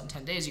 well, it comes out in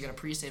 10 days. You got to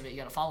pre-save it. You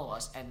got to follow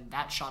us. And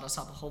that shot us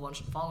up a whole bunch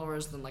of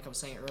followers. Then, like I was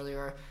saying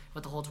earlier,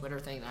 with the whole Twitter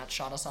thing, that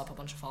shot us up a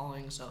bunch of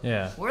following. So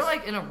we're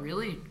like in a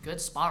really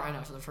good spot right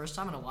now for the first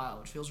time in a while,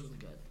 which feels really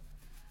good.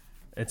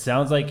 It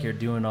sounds like you're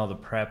doing all the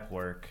prep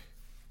work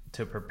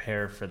to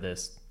prepare for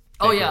this.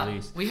 Oh yeah,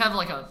 release. we have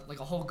like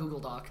a whole Google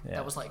Doc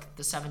that was like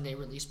the 7-day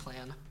release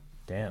plan.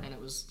 Damn. And it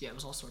was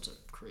all sorts of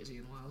crazy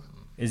and wild.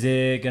 Is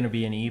it gonna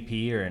be an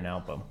EP or an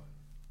album?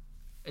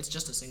 It's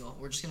just a single.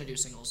 We're just gonna do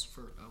singles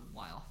for a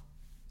while.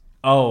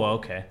 Oh,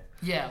 okay.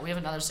 Yeah, we have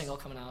another single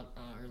coming out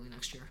early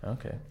next year.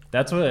 Okay,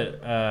 that's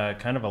what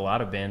kind of a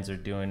lot of bands are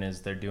doing.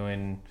 Is they're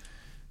doing,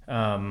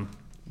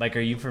 like, are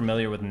you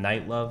familiar with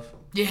Night Love?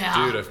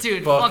 Yeah,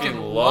 dude, fucking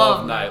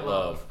love Night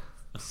Love.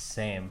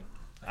 Same.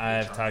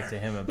 I've talked to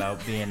him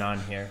about being on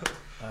here.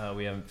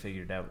 We haven't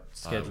figured out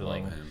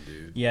scheduling I love him,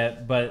 dude.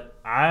 yet, but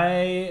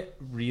I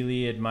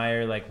really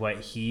admire like what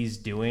he's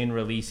doing,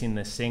 releasing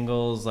the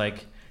singles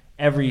like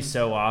every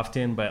so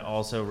often, but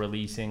also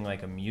releasing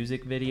like a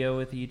music video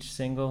with each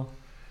single.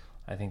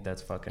 I think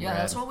that's fucking rad.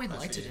 That's what we'd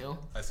like to do.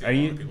 I see Are a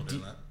lot you of people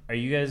doing that. Are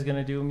you guys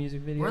gonna do a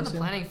music video? We're in the soon?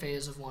 planning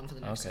phase of one for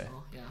the next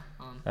single. Yeah.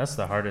 That's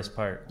the hardest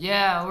part.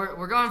 Yeah,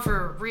 we're going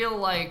for real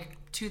like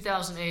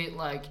 2008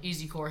 like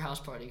easy core house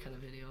party kind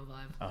of video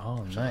vibe.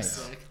 Oh, nice.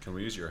 Sick. Can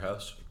we use your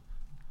house?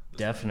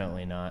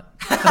 Definitely not.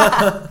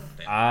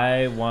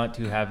 I want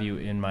to have you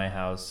in my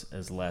house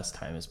as less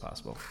time as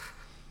possible.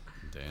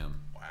 Damn.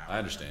 Wow. I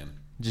understand.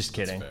 Just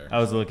kidding. fair. I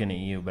was looking at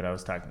you, but I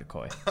was talking to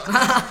Coy.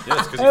 Yeah,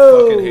 it's because he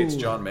fucking hates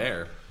John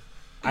Mayer.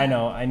 I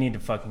know. I need to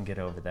fucking get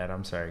over that.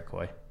 I'm sorry,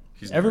 Coy.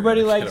 He's never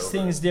Everybody gonna get likes over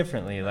things it.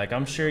 differently. Like,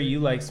 I'm sure you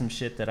like some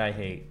shit that I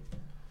hate.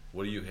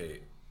 What do you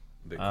hate?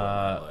 That Coy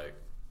might like.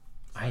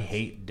 I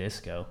hate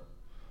disco.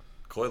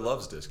 Coy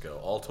loves disco.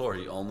 All tour,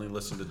 he only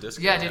listened to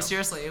disco. Yeah, now. dude,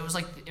 seriously, it was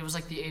like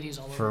the 80s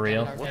all over. For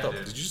real? again in our What town.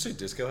 the? Did you say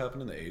disco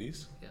happened in the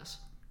 80s? Yes.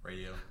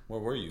 Radio. Where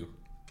were you?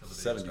 Killed the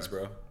video 70s, star.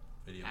 bro.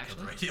 Video Actually?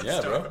 killed the radio Yeah,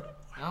 star. bro.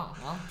 Oh,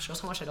 well, shows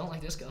how much I don't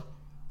like disco.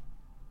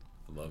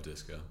 I love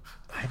disco.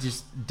 I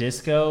just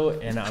disco,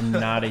 and I'm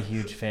not a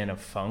huge fan of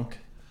funk.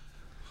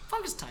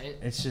 Funk is tight.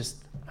 It's just,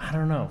 I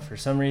don't know. For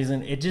some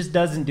reason, it just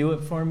doesn't do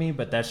it for me.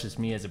 But that's just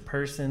me as a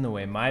person. The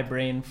way my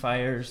brain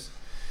fires,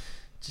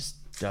 just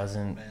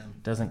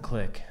doesn't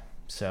click.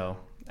 So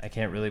I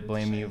can't really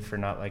blame you for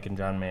not liking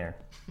John Mayer.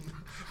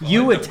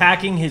 You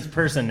attacking his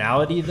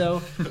personality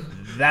though,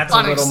 that's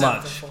a little much.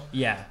 Unacceptable.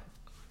 Yeah.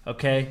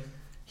 Okay.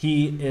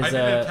 He is I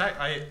didn't a. attack.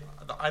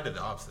 I did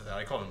the opposite of that.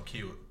 I called him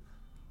cute,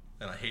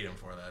 and I hate him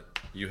for that.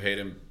 You hate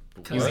him.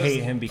 You What?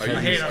 hate him because Are you-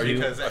 I hate he's him cute.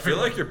 because I feel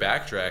like you're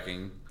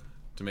backtracking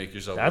to make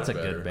yourself That's look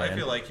a good better. band. I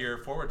feel like you're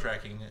forward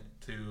tracking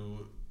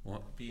to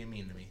What? being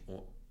mean to me.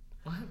 What?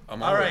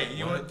 I'm All right,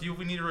 what? do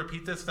we need to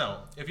repeat this? No.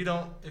 If you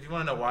want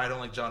to know why I don't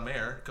like John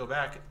Mayer, go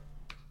back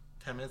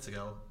 10 minutes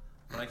ago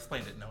when I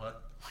explained it, Noah.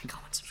 Like,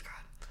 comment, subscribe.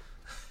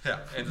 Yeah,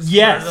 and just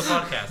Yes.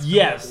 subscribe to the podcast.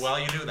 Yes. Well,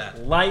 you knew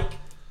that. Like,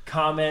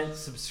 comment,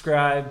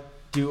 subscribe,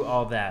 do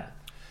all that.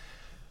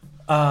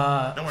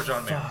 No more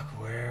John Mayer.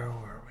 Fuck, where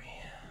were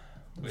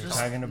we? We were Just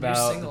talking new about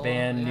the single,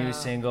 band, yeah. new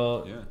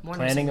single, Yeah. More new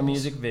planning a singles.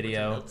 music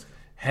video.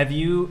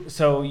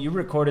 So you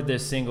recorded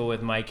this single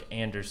with Mike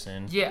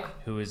Anderson, Yeah.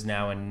 who is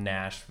now in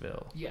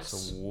Nashville. Yes.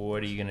 So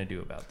what are you gonna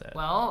do about that?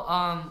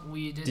 Well,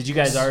 we did. Did you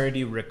guys this-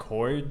 already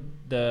record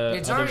the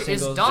It's other already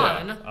it's singles?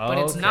 done, Yeah. but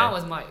Oh, it's okay. not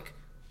with Mike.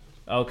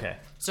 Okay.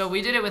 So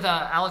we did it with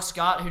Alex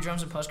Scott, who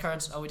drums and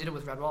postcards. We did it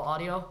with Redwall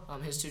Audio,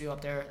 his studio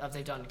up there.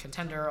 They've done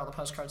Contender, all the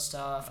postcard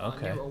stuff.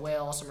 Okay. New A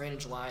Whale, some Rain in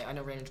July. I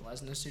know Rain in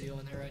July's in the studio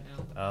in there right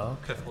now. Oh.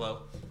 Fifth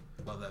Flow.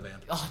 Love that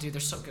band. Oh, dude, they're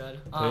so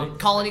good. Really?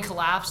 Colony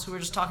Collapse, who we were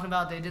just talking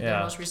about. They did their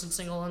Yeah. most recent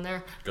single in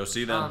there. Go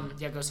see them.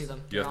 Yeah, go see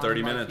them. You have They're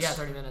 30 on, like- minutes. Yeah,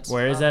 30 minutes.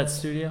 Where is that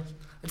studio?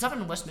 It's up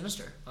in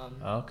Westminster. Oh,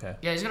 okay.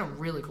 Yeah, he's got a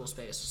really cool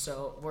space.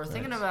 So we're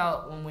thinking Nice.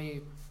 about when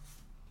we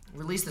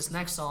release this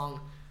next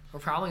song, we're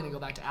probably gonna go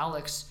back to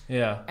Alex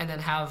Yeah. and then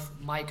have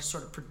Mike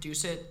sort of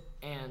produce it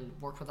and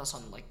work with us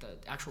on like the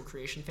actual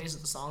creation phase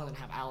of the song, and then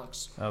have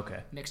Alex Okay.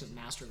 mix it,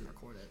 master, and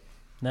record it.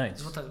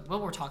 Nice. Is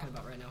what we're talking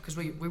about right now, because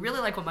we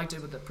really like what Mike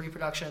did with the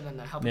pre-production and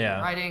the helping Yeah.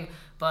 with writing.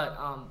 But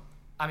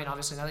I mean,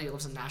 obviously now that he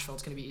lives in Nashville,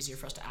 it's gonna be easier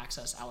for us to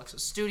access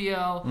Alex's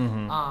studio.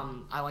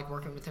 I like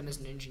working with him as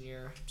an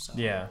engineer. So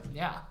Yeah. we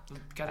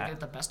gotta get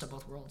the best of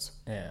both worlds.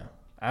 Yeah.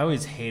 I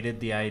always hated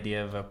the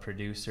idea of a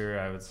producer.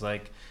 I was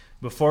like,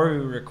 before we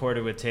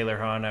recorded with Taylor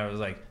Hahn, I was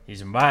like,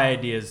 these are my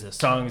ideas. The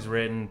song's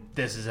written.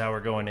 This is how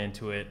we're going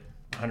into it.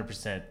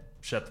 100%.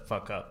 Shut the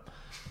fuck up.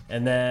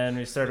 And then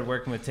we started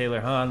working with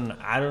Taylor Hahn.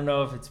 I don't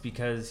know if it's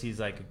because he's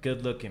like a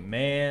good looking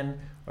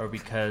man or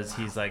because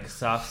he's like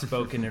soft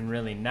spoken and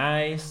really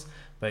nice,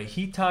 but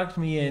he talked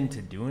me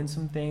into doing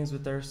some things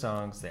with our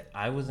songs that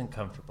I wasn't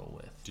comfortable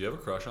with. Do you have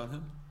a crush on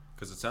him?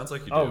 Because it sounds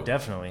like you do. Oh,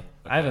 definitely.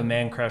 I have a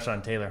man crush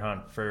on Taylor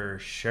Hahn for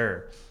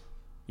sure.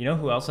 You know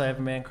who else I have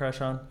a man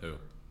crush on? Who?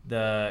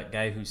 The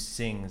guy who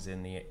sings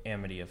in the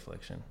Amity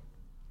Affliction.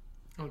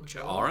 Oh,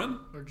 Joe. Aaron?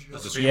 Or Joe. The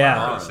That's screenwriter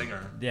Yeah. or the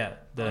singer. Yeah,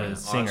 the Aaron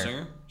singer.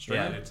 Singer? I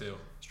Stringer? do too.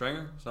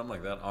 Stringer? Something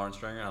like that. Aaron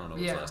Stringer? I don't know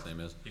what Yeah. his last name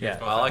is. You Yeah. guys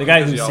both I like The him guy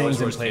 'cause who he always sings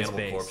and wears plays Cannibal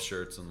bass. Corpse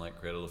shirts and like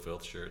Cradle of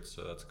Filth shirts,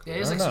 so that's cool. Yeah, I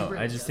he's don't like know. super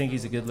I just into think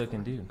he's a that.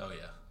 good-looking dude. Oh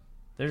yeah.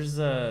 There's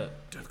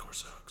Deathcore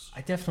sucks.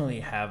 I definitely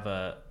have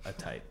a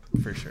type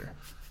for sure,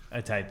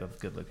 a type of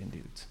good-looking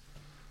dudes.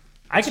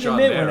 I It's can John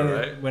admit Mayer, when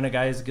right? when a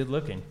guy is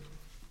good-looking.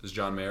 Is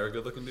John Mayer a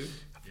good looking dude?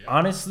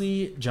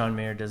 Honestly, John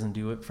Mayer doesn't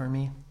do it for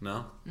me.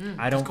 No?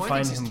 I don't Corey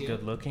find thinks he's him cute.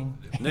 good-looking.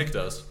 Nick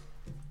does.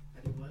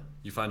 I do what?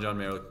 You find John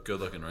Mayer good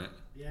looking, right?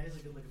 Yeah, he's a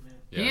good looking man.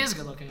 He Yeah. is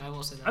good looking, I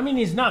will say that. I mean,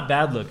 he's not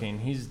bad-looking.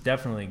 He's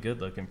definitely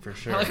good-looking for I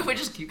sure. like if we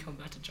just keep coming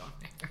back to John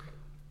Mayer.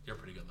 You're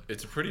pretty good looking.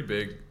 It's a pretty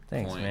big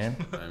Thanks, point.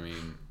 man. I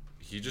mean,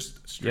 he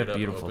just straight up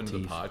beautiful opened the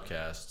teeth.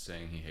 podcast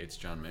saying he hates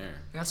John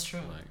Mayer. That's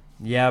true. Like,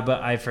 Yeah,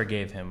 but I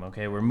forgave him.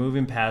 Okay, we're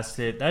moving past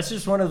it. That's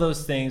just one of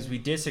those things we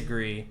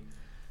disagree,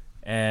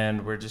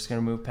 and we're just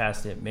gonna move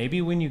past it.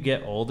 Maybe when you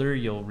get older,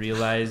 you'll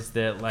realize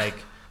that like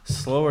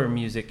slower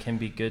music can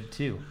be good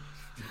too.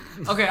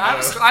 Okay, I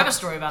have a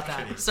story about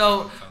that.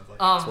 So,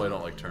 that's why I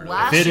don't like Turner.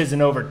 last If it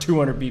isn't over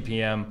 200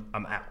 BPM,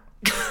 I'm out.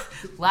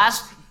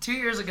 last 2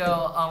 years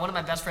ago, one of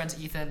my best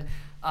friends, Ethan,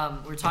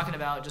 we were talking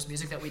about just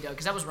music that we dug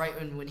because that was right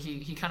when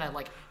he kind of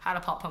like had a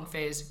pop punk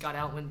phase, got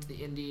out, went to the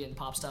indie and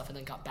pop stuff, and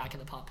then got back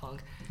into pop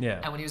punk. Yeah.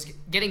 And when he was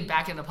getting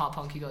back into pop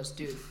punk, he goes,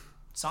 "Dude,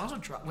 songs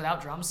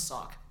without drums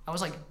suck." I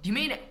was like, "Do you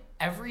mean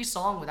every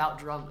song without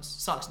drums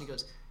sucks?" And he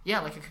goes, "Yeah,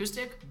 like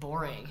acoustic,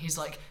 boring." He's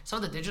like, "Some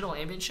of the digital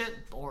ambient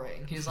shit,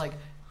 boring." He's like,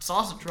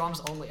 "Songs with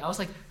drums only." I was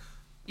like,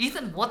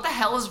 "Ethan, what the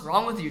hell is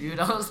wrong with you, dude?"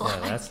 I was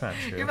like, that's not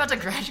true. You're about to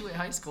graduate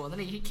high school." And then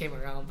he came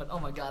around, but oh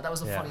my god, that was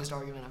the Yeah. funniest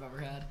argument I've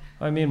ever had.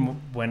 I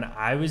mean, when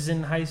I was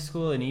in high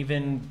school, and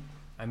even,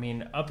 I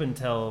mean, up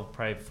until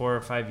probably 4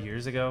 or 5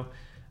 years ago,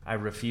 I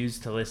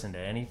refused to listen to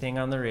anything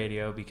on the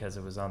radio because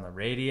it was on the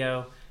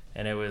radio,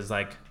 and it was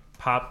like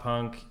pop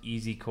punk,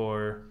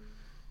 easycore,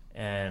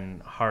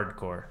 and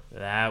hardcore.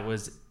 That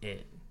was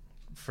it.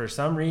 For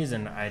some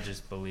reason, I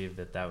just believed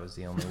that was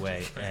the only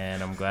way,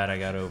 and I'm glad I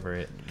got over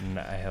it, and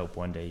I hope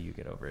one day you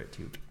get over it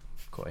too,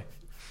 Coy.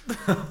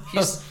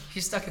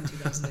 He's stuck in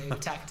 2008.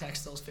 Attack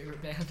still his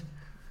favorite band.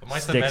 But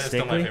Mice Stick and Men is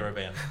still my Stickly? favorite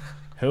band.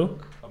 Who?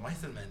 But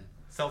Mice and Men,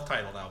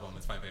 self-titled album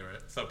is my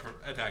favorite. So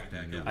Attack,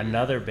 yeah.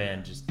 Another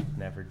band just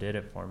never did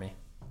it for me.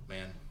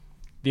 Man.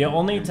 The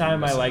only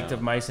time I missing liked out.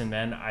 of Mice and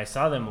Men, I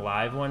saw them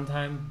live one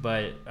time,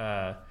 but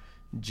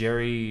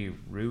Jerry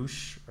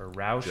Roush or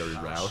Roush. Jerry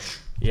Roush.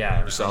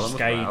 Yeah, You saw them with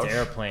Sky Eats Roush?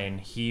 Airplane.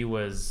 He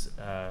was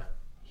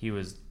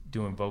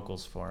doing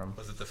vocals for him.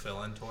 Was it the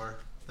fill-in tour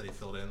that he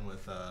filled in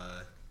with?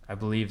 I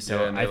believe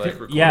so. Yeah, and they, like,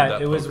 recorded yeah,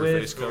 that it was Poker with.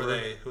 Face Who were cover.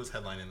 they? Who was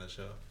headlining the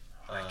show?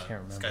 I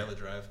can't remember. Skylit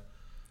Drive.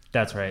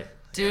 That's right.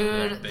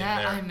 Dude, big that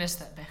there. I missed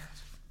that band.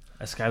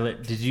 A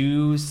Skylit. Did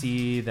you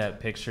see that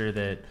picture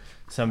that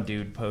some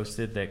dude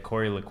posted that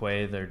Corey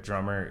LaQuay, their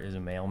drummer, is a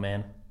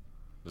mailman?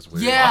 That's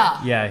weird.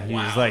 Yeah. Yeah, he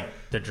was Wow. like,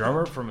 the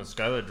drummer from a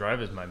Skylit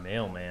Drive is my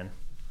mailman.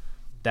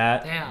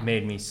 That Damn.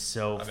 made me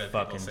so I bet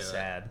fucking people say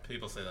sad. That.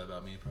 People say that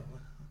about me, probably.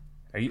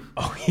 Are you?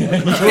 Oh yeah,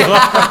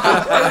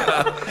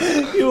 you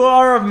are. You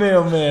are a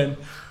mailman.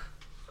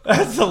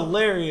 That's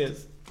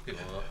hilarious.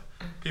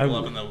 People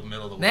up in the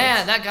middle of the woods.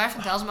 Man, that guy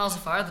from 1,000 Miles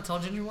of Fire, the tall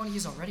ginger one,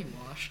 he's already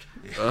washed.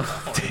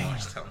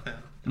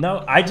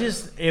 No,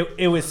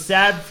 it was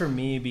sad for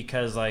me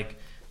because like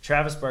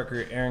Travis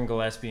Barker, Aaron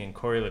Gillespie, and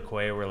Corey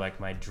LaQuay were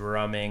like my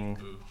drumming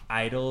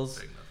idols.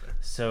 Big nut there.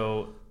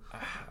 So,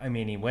 I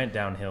mean, he went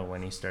downhill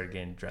when he started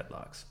getting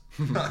dreadlocks.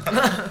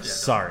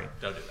 Sorry,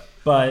 Don't do that.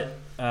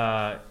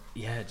 but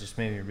yeah, it just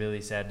made me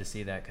really sad to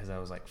see that because I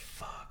was like,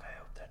 fuck, I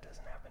hope that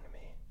doesn't happen to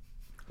me.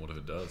 What if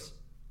it does?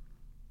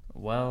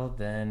 Well,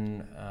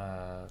 then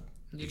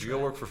Did you go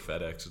work for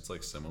FedEx? It's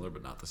like similar,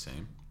 but not the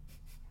same.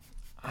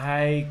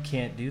 I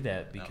can't do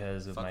that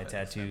because of fuck my FedEx,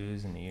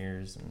 tattoos and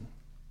ears and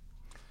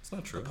It's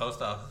not The true.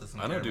 post office is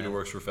I know a dude who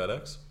works for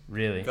FedEx.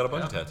 really. Got a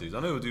bunch of tattoos.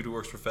 I know a dude who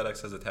works for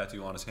FedEx has a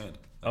tattoo on his hand.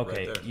 Like,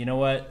 Okay, right there. you know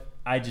what?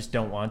 I just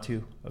don't want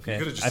to. Okay,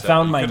 could've just I said-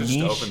 found you my could've just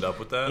niche opened up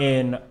with that.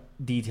 in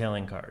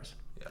detailing cars.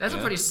 That's a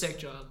Yeah. pretty sick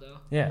job, though.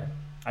 Yeah,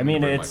 I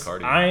mean, bring my it's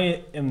cardio.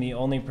 I am the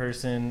only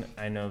person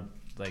I know.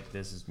 Like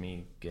this is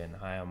me getting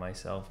high on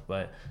myself,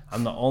 but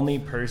I'm the only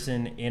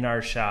person in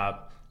our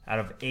shop out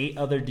of 8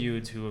 other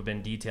dudes who have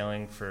been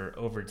detailing for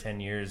over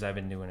 10 years. I've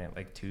been doing it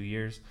like 2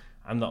 years.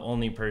 I'm the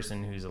only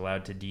person who's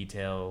allowed to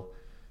detail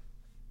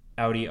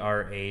Audi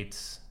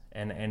R8s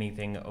and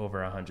anything over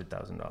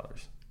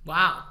 $100,000.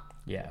 Wow.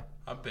 Yeah.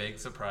 I'm big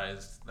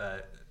surprised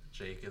that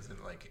Jake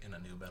isn't like in a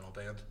new metal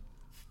band.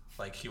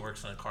 Like he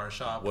works in a car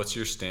shop. What's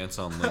your stance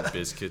on Limp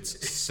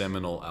Bizkit's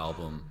seminal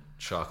album,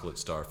 Chocolate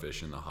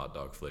Starfish in the Hot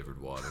Dog Flavored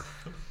Water?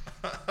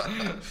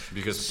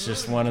 Because It's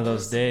just one of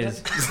those days.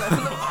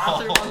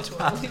 Bathroom on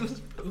 12, he was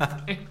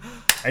pooping.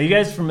 Are you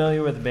guys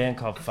familiar with a band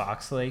called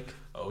Fox Lake?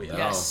 Oh yeah. no,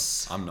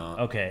 Yes. I'm not.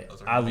 Okay,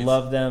 Those are I homies.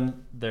 love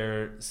them.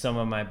 They're some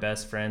of my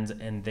best friends,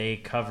 and they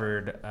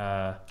covered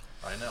I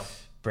know.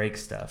 break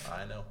stuff.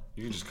 I know.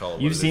 You can just call it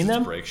what You've it is. seen It's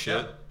them? break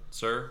shit, Yeah.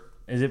 sir.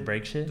 Is it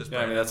break shit? Just Yeah,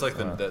 I mean that's like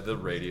Wow. the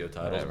radio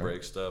titles Whatever.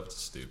 break stuff. It's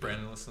stupid.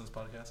 Brandon listens to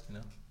this podcast, you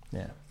know? Yeah.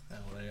 Yeah,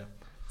 well, there you go.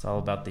 It's all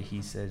about the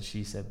he said,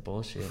 she said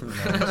bullshit. You know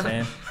what I'm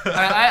saying? All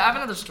right, I have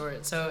another story.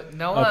 So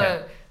Noah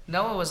Okay.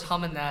 Noah was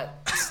humming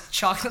that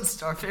Chocolate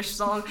Starfish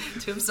song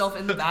to himself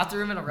in the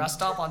bathroom in a rest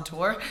stop on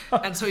tour.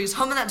 And so he's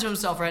humming that to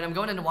himself, right? I'm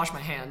going in to wash my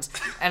hands.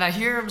 And I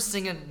hear him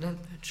singing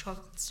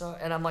Chocolate Star.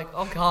 And I'm like,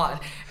 oh, God.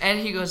 And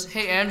he goes,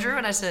 hey, Andrew.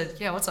 And I said,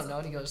 yeah, what's up, Noah?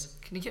 And he goes,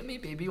 can you get me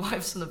baby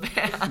wipes in the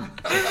van?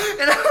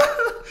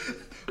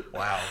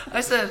 Wow.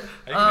 I said,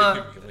 I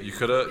think we can You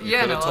could have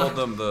Yeah, no, told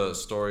them the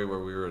story where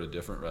we were at a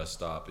different rest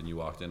stop and you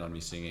walked in on me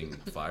singing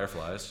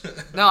Fireflies.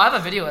 no, I have a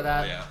video of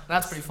that. Oh, yeah.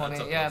 That's pretty funny.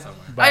 That's up Yeah. there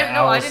somewhere. By I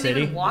Owl didn't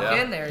City? even walk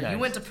Yeah. in there. Nice. You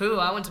went to poo,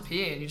 I went to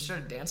pee, and you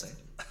started dancing.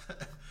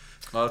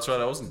 Oh, that's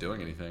right. I wasn't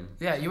doing anything.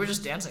 Yeah, you were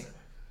just dancing.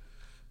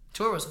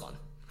 Tour was fun.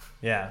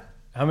 Yeah.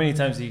 How many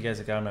times have you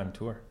guys gone on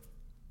tour?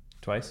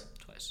 Twice?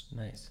 Twice.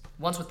 Nice.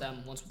 Once with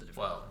them, once with the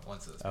different. Well,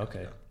 once this.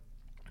 Okay.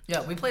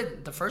 Yeah, we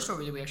played the first tour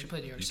we did. We actually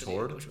played New York You City,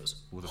 toured which was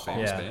with a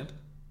famous Yeah. band.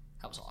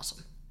 that was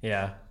awesome.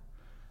 Yeah.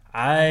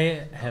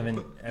 I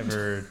haven't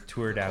ever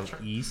toured out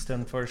east,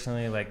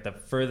 unfortunately. Like the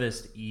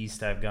furthest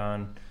east I've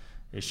gone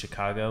is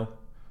Chicago,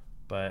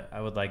 but I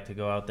would like to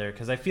go out there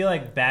because I feel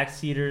like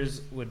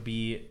Backseaters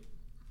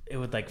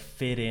would like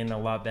fit in a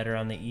lot better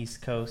on the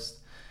East Coast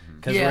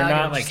because Yeah, I we're get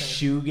not what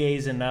like you're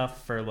shoegaze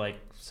enough for like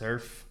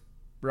surf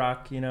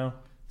rock, you know.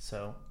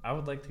 So I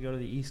would like to go to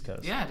the East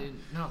Coast. Yeah, dude.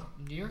 No,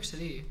 New York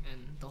City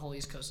and the whole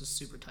East Coast is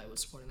super tight with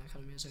supporting that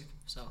kind of music.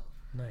 So,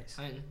 Nice.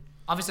 I mean,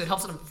 obviously it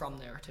helps that I'm from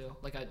there too.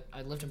 Like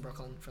I lived in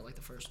Brooklyn for like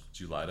the first. Did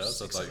you lie to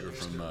us? I thought you were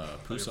from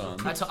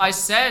Busan. I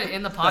said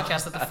in the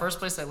podcast that the first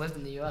place I lived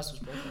in the U.S. was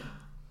Brooklyn.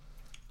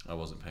 I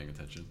wasn't paying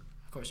attention.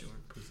 Of course you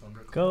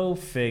weren't. Go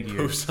figure.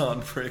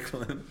 Busan,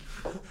 Brooklyn.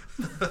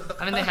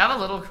 I mean, they have a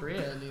little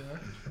Korea in New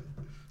York.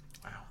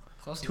 Wow.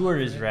 Close Tour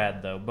enough, is right?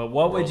 rad though, but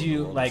what would The you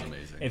world is like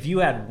amazing. if you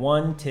had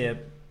one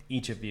tip,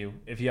 each of you,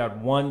 if you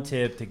had one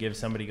tip to give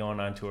somebody going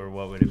on tour,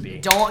 what would it be?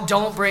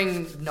 Don't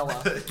bring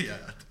Noah. Yeah.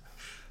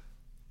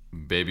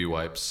 Baby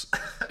wipes.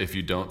 If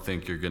you don't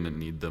think you're gonna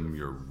need them,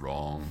 you're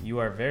wrong. You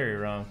are very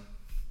wrong.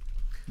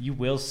 You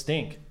will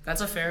stink.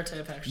 That's a fair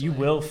tip, actually. You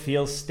will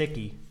feel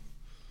sticky.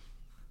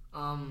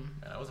 Yeah,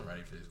 I wasn't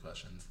ready for these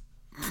questions.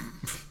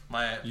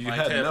 My You my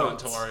had tip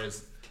notes. on tour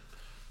is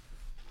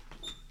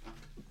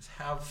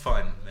have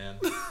fun, man.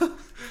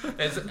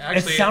 It's It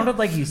actually sounded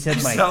like you said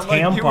my sound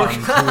like you were-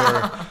 tampon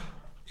tour.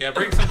 yeah.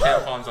 Bring some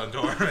tampons on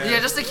tour, man. Yeah,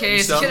 just in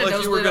case. sound Get a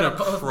like you were nosebleed gonna on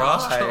a boat.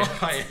 cry.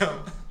 I am.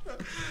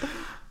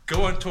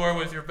 Go on tour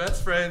with your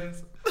best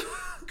friends.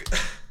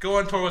 Go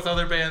on tour with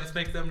other bands.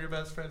 Make them your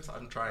best friends.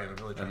 I'm trying. I'm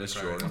really trying. miss to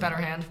try. Jordan. A better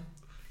hand.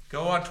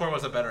 Go on tour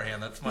with a better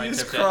hand. That's my He's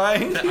tip.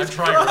 crying. I'm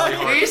trying really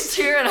hard. He's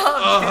tearing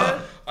up,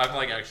 dude. I'm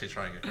like actually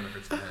trying. It kind of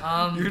hurts my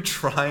head. You're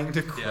trying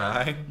to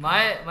cry.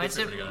 My It's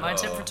tip pretty good. my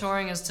tip for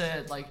touring is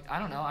to like I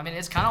don't know. I mean,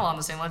 it's kind of along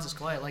the same lines as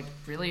Koi. Like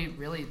really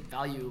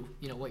value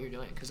what you're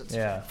doing because it's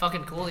Yeah.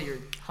 fucking cool that you're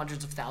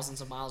hundreds of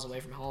thousands of miles away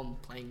from home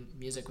playing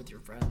music with your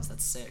friends.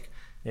 That's sick.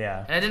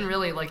 Yeah. And I didn't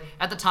really like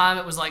at the time.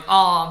 It was like,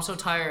 oh, I'm so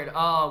tired.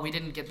 Oh, we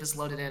didn't get this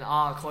loaded in.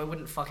 Oh, Koi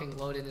wouldn't fucking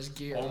load in his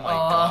gear. Oh my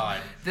God.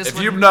 This If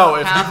you wouldn't know,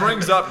 if he happen.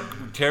 brings up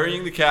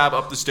carrying the cab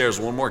up the stairs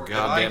one more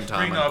goddamn I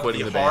time, bring I'm up quitting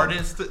the the band.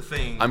 hardest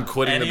thing I'm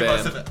quitting any the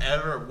of us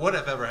band. would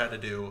have ever had to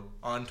do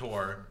on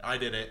tour. I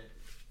did it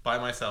by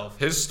myself.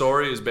 His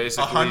story is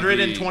basically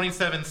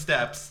 127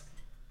 steps.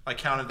 I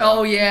counted them.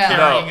 Oh, yeah.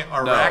 Carrying No,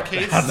 a no. rack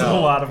case. That's a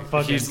lot of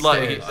fucking He's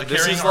like, stairs.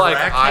 this Carrying is a like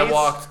rack I case?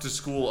 walked to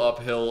school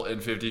uphill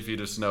in 50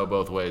 feet of snow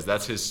both ways.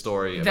 That's his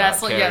story. About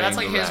That's like carrying that's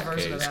like the his rack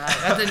version of case. that.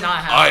 That did not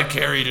I happen.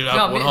 carried it No,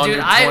 up dude,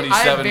 I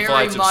 127 very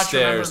flights of much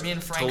remember stairs me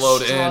and to Frank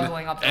load in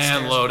struggling up the and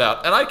stairs. load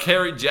out. And I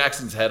carried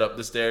Jackson's head up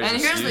the stairs. And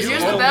as here's usual.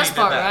 the only best did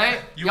part, that. right?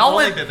 You Y'all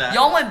only went did that.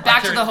 y'all went I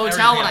back to the carried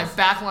hotel when I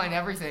everything backlined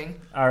everything.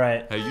 All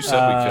right. Hey, you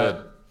said we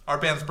could Our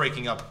band's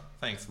breaking up.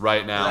 Thanks.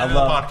 right now End on of the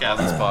love-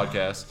 this podcast.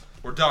 podcast.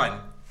 We're done.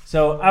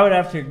 So I would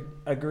have to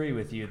agree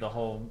with you. The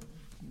whole,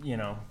 Yeah,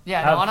 no,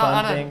 have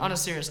fun thing. on a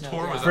serious note.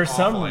 Tour yeah. was For an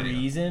some awful idea.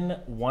 reason,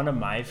 one of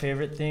my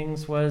favorite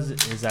things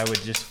is I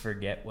would just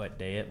forget what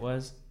day it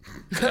was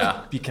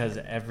Yeah, because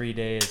every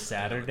day is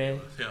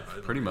Saturday. Yeah.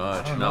 pretty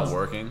much. Not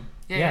working.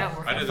 Yeah, Yeah.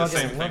 we're I did the fucking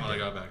same thing loved when I it.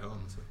 got back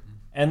home. So.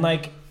 And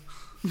like,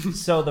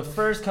 so the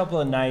first couple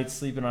of nights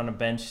sleeping on a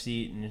bench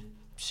seat and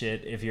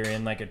shit, if you're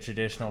in like a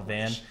traditional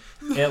van,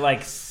 it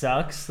like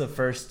sucks the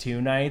first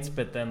 2 nights,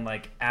 but then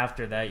like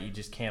after that, you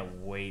just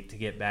can't wait to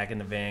get back in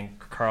the van,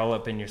 curl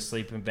up in your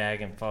sleeping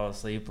bag and fall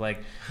asleep.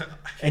 Like,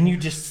 and you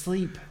just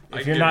sleep. I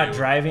If you're give not you-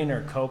 driving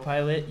or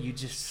co-pilot, you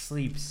just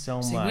sleep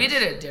so See, much. we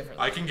did it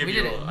differently. I can give we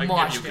you did it I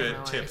much can give you good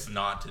differently. tips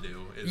not to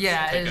do. Is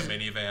Yeah, take is a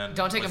minivan.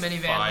 Don't take a with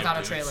minivan 5 without a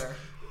dudes. trailer.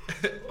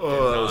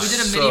 Oh, that was We did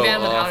a so minivan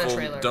without a awful.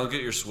 trailer. Don't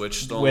get your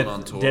Switch stolen on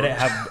With tour. did it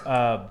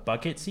have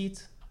bucket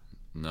seats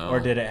No. or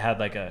did it had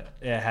like a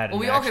it had Well, an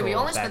we actual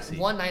only back spent seat?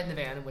 one night in the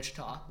van in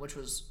Wichita, which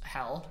was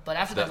hell. But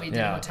after that, we did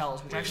Yeah.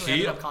 hotels, which actually He,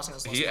 ended up costing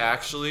us less. he money.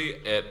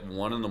 actually at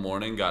 1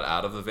 a.m. got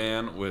out of the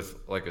van with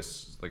like I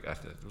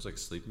think it was like a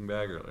sleeping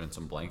bag and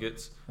some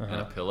blankets and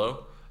a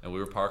pillow, and we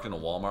were parked in a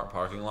Walmart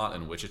parking lot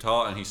in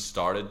Wichita, and he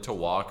started to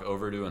walk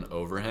over to an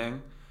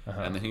overhang.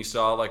 And then he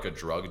saw like a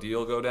drug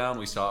deal go down.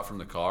 We saw it from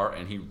the car,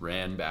 and he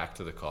ran back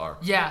to the car.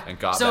 Yeah. And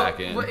got back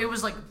in. It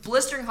was like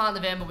blistering hot in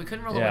the van, but we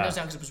couldn't roll the Yeah. windows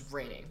down because it was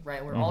raining,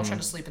 right? We were all trying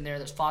to sleep in there.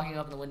 There's fogging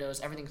up in the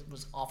windows. Everything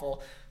was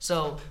awful.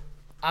 So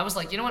I was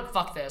like, you know what?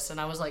 Fuck this. And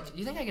I was like,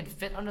 you think I could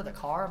fit under the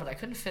car? But I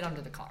couldn't fit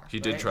under the car.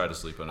 He did try to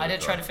sleep under I the did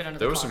car. try to fit under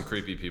There the was car. some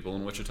creepy people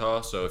in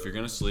Wichita, so if you're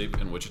going to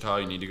sleep in Wichita,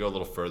 you need to go a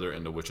little further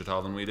into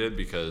Wichita than we did,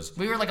 because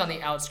We were like on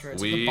the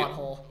outskirts, we the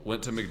butthole.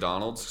 went to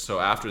McDonald's.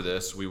 So after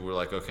this, we were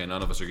like, okay,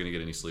 none of us are going to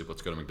get any sleep.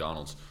 Let's go to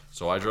McDonald's.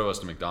 So I drove us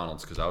to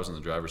McDonald's because I was in the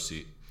driver's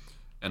seat.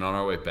 And on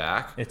our way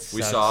back, It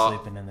we sucks saw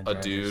sleeping in the a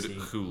driver's dude seat.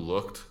 who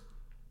looked,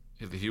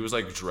 he was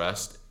like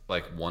dressed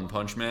like One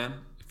Punch Man.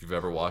 If you've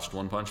ever watched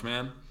One Punch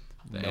Man,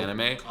 the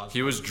anime,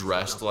 he was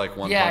dressed like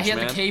One Yeah, Punch he had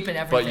Man. the cape and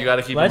But everything. you got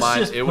to keep Let's in mind,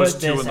 just it was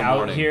put 2 in this the out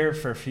morning. here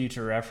for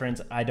future reference.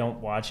 I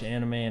don't watch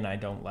anime and I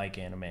don't like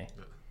anime.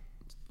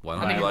 Why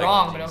don't I mean, you you're like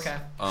wrong, but okay.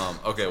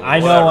 Okay, well, I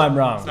know whatever. I'm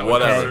wrong. not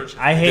Whatever. Okay?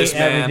 I hate This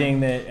man, everything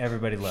that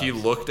everybody loves. He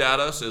looked at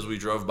us as we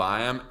drove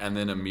by him, and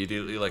then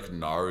immediately like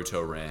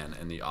Naruto ran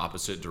in the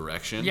opposite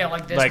direction. Yeah,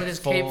 like this Like with his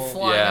cape full-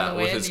 flying Yeah, in the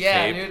with wind. his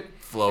Yeah, cape dude.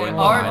 flowing And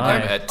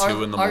behind him at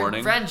 2 in the morning.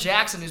 Our friend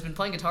Jackson, who's been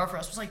playing guitar for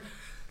us, was like,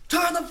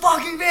 turn the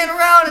fucking van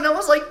around. And I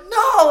was like,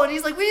 no. And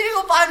he's like, we need to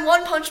go find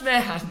One Punch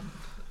Man.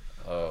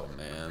 Oh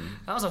man!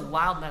 That was a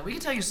wild night. We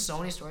can tell you so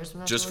many stories from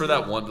that. Just story, for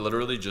that dude. one,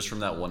 literally just from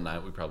that one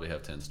night, we probably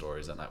have 10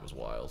 stories. That night was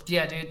wild.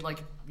 Yeah, dude.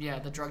 Like, yeah,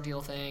 the drug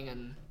deal thing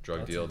and. Drug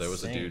That's deal. There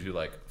was a insane. dude who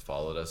like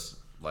followed us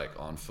like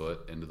on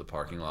foot into the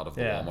parking lot of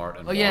the Yeah. Walmart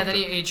and Oh, yeah, walked, then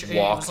he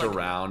walked was like-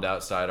 around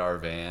outside our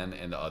van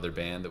and the other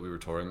band that we were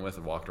touring with,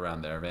 and walked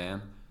around their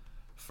van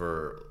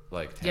for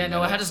like 10 Yeah, minutes.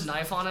 Noah had his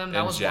knife on him. That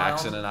And was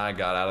Jackson wild. and I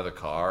got out of the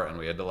car, and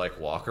we had to like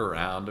walk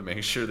around to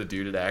make sure the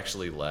dude had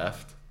actually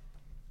left.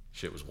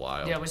 Shit was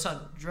wild. Yeah, we saw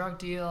a drug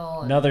deal.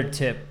 And Another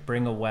tip: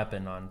 bring a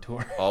weapon on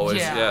tour. Always,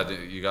 Yeah. yeah,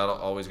 dude, you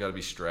always gotta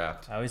be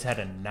strapped. I always had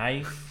a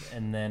knife,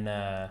 and then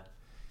And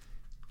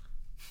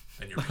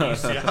your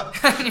piece, yeah.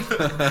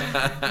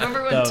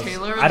 Remember when those-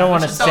 Taylor? I don't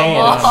want to was so say it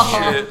long? on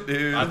here Shit,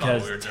 dude. I thought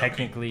because we were joking.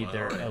 technically Well,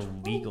 they're alright.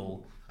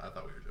 illegal, I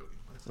thought we were joking.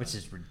 which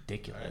is All right,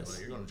 ridiculous. well,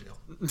 you're going to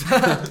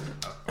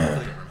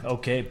jail.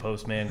 Okay,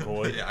 Postman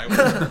Coy, Yeah, I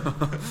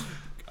will.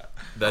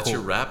 That's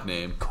your rap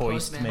name.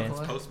 Coist Postman man,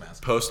 Coy.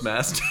 Postmaster.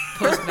 Postmaster.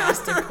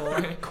 Postmaster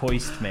Coy.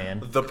 Coist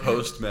man. The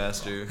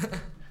Postmaster.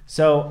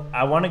 So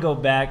I want to go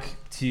back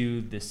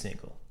to the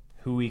single,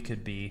 "Who We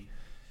Could Be,"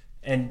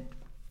 and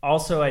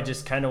also I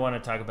just kind of want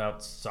to talk about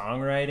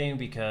songwriting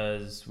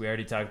because we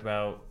already talked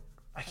about.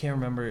 I can't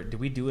remember. Did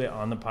we do it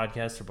on the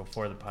podcast or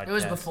before the podcast? It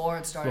was before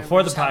it started. Before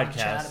We the just having a podcast.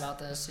 Chat about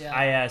this. Yeah.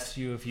 I asked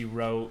you if you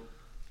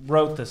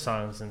wrote the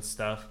songs and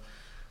stuff.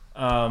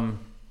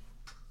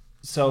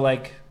 So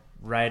like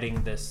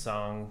writing this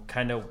song,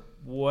 kind of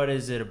what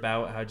is it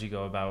about? How'd you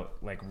go about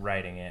like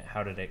writing it?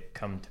 How did it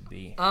come to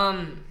be?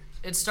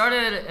 It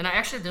started, and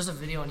there's a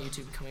video on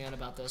YouTube coming out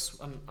about this.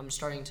 I'm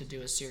starting to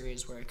do a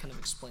series where I kind of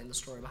explain the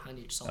story behind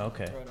each song.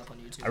 Okay. And throw it up on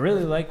YouTube. I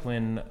really like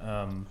when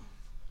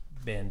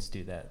bands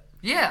do that.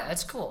 Yeah,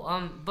 it's cool.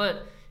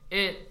 But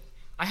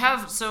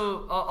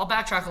I'll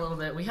backtrack a little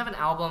bit. We have an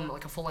album,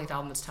 like a full-length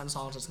album. It's 10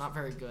 songs. It's not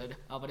very good,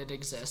 but it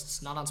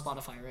exists. Not on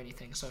Spotify or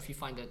anything. So if you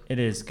find it, It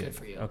is Good good.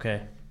 for you.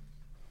 Okay.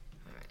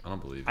 I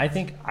don't believe you. I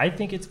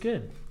think it's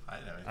good. I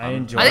know. I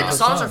enjoy. I think the the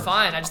songs are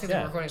fine. I just think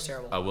Yeah. the recording's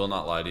terrible. I will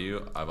not lie to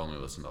you. I've only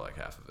listened to like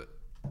half of it.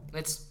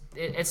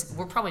 It's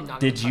we're probably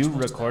not. Did gonna you touch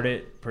much of record that.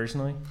 it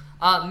personally?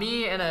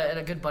 Me and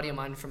a good buddy of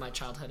mine from my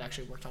childhood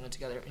actually worked on it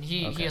together, and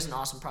he Okay. has an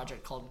awesome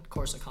project called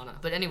Corsicana.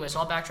 But anyway, so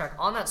I'll backtrack.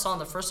 On that song,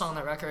 the first song on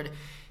that record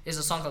is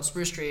a song called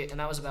Spruce Street, and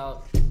that was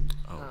about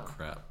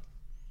Crap.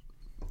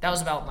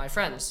 my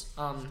friends.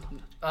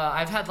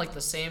 I've had like the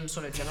same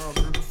sort of general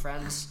group of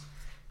friends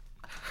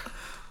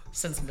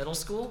since middle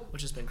school,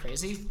 which has been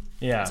crazy.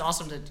 Yeah. It's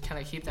awesome to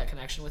kind of keep that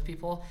connection with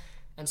people,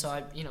 and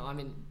so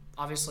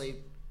obviously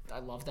I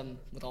love them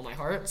with all my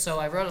heart. So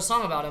I wrote a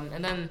song about them,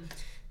 and then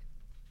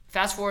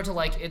fast forward to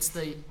like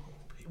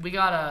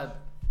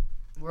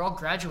we're all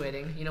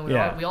graduating. You know,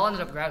 we all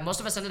ended up most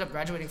of us ended up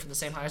graduating from the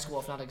same high school,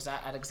 if not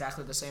at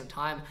exactly the same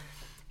time.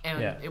 And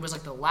Yeah. it was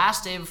like the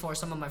last day before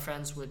some of my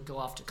friends would go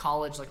off to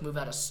college, like move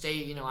out of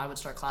state. You know, I would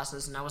start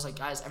classes, and I was like,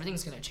 guys,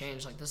 everything's gonna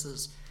change. Like this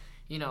is,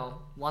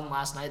 one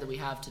last night that we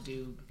have to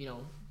do,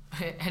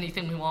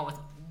 anything we want with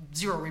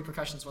zero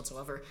repercussions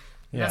whatsoever.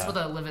 And that's Yeah.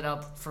 where the "Live It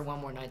Up for One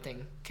More Night"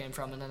 thing came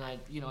from. And then I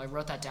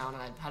wrote that down,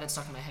 and I had it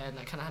stuck in my head, and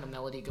I kind of had a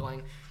melody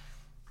going.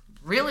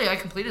 Really, I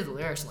completed the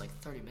lyrics in like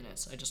 30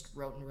 minutes. I just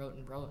wrote and wrote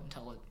and wrote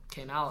until it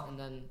came out, and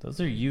then Those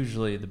are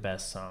usually the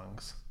best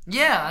songs.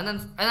 yeah,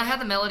 and I had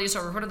the melody, so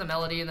I recorded the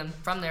melody, and then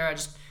from there I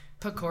just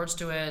put chords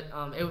to it.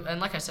 And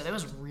like I said, it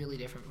was really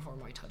different before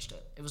Mike touched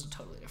it. It was a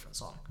totally different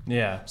song.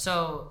 Yeah.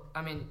 So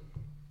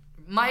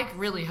Mike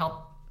really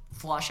helped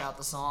flush out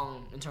the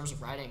song in terms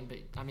of writing, but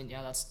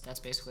that's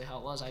basically how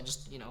it was. I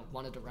just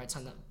wanted to write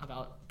something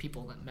about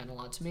people that meant a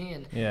lot to me,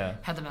 and Yeah.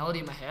 had the melody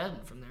in my head,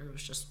 and from there it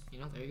was just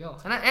there you go.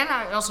 And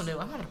I also knew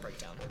I wanted to break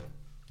down.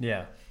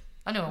 Yeah.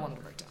 I knew I wanted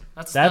to break down.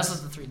 That's That's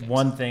the three things.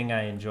 one thing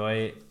I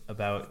enjoy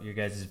about your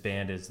guys'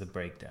 band is the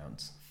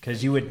breakdowns.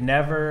 Because you would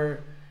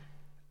never,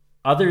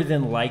 other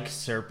than Like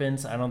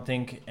Serpents, I don't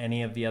think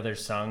any of the other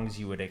songs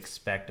you would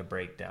expect a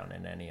breakdown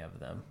in any of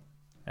them.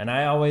 And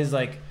I always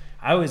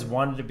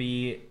wanted to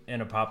be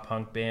in a pop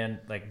punk band,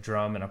 like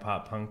drum in a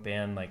pop punk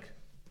band, like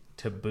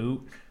to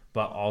boot,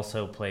 but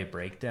also play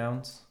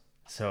breakdowns.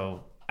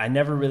 So I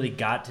never really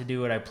got to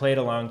do it. I played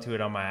along to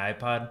it on my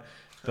iPod.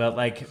 But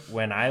like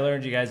when I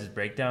learned you guys'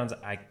 breakdowns,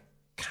 I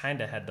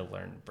kind of had to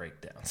learn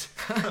breakdowns.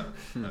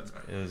 That's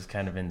right. It was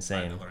kind of I had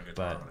insane, to learn guitar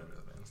but when I did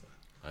the band, so.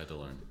 I had to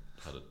learn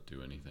how to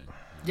do anything.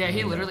 Yeah,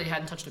 he literally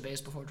hadn't touched a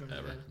bass before joining the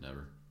Never, band.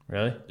 never.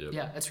 really, Yep.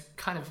 Yeah, it's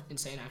kind of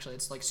insane actually.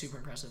 It's like super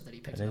impressive that he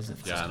picked It it up. is. the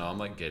first Yeah, I time. know. I'm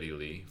like Geddy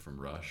Lee from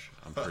Rush.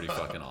 I'm pretty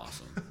fucking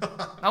awesome.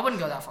 I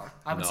wouldn't go that far.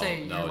 I would no,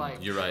 say no, you're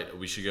like you're right.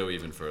 We should go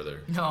even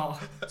further. no.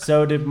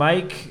 so did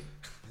Mike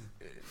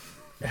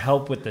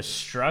help with the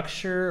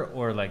structure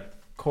or like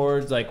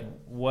chords? Like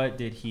what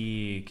did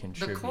he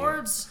contribute? The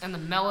chords and the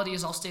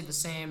melodies all stayed the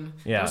same.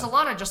 Yeah. There was a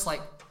lot of just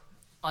like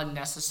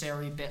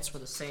unnecessary bits where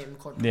the same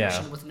chord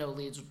progression Yeah. with no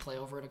leads would play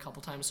over it a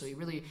couple times. So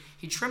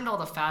he trimmed all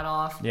the fat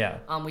off. Yeah.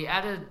 We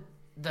added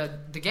the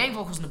gang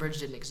vocals in the bridge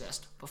didn't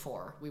exist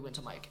before we went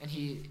to Mike, and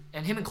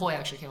him and Coy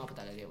actually came up with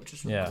that idea, which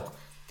was really Yeah. cool.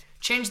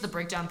 Changed the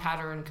breakdown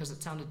pattern because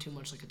it sounded too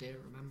much like A Day to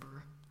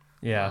Remember.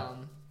 Yeah.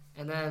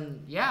 And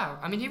then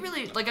I mean he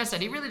really, like I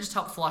said, he really just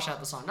helped flush out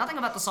the song. Nothing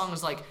about the song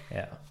was like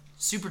Yeah.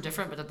 super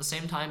different, but at the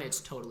same time it's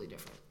totally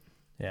different.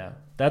 Yeah.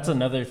 That's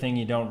another thing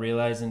you don't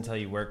realize until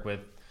you work with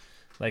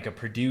like a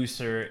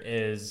producer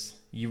is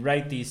you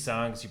write these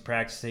songs, you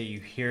practice it, you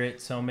hear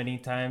it so many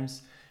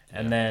times,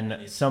 and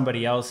then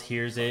somebody else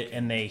hears it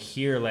and they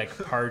hear like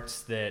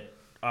parts that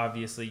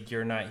obviously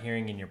you're not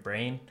hearing in your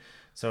brain.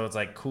 So it's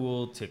like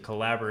cool to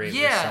collaborate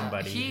with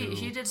somebody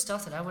he did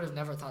stuff that I would have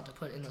never thought to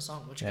put in the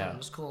song, which again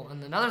was cool.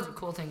 And another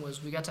cool thing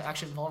was we got to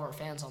actually involve our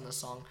fans on this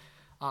song.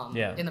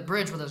 In the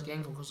bridge where those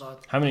gang vocals are.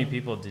 How many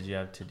people did you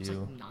have to It's do?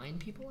 like 9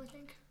 people, I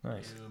think.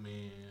 Nice. You,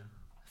 me,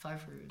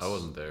 5 fruits. I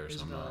wasn't there,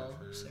 so I'm not.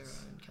 Isabel, Sarah,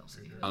 and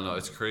Kelsey. I don't know.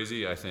 It's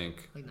crazy. I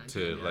think Like 9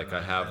 to like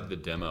I have the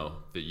demo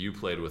that you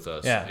played with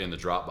us Yeah. in the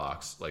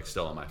Dropbox, like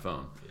still on my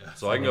phone. Yeah.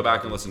 So I can go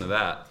back and listen to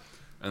that,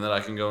 and then I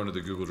can go into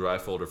the Google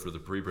Drive folder for the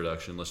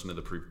pre-production, listen to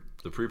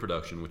the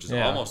pre-production, which is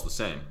Yeah. almost the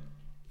same,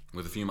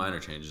 with a few minor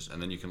changes,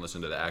 and then you can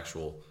listen to the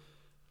actual,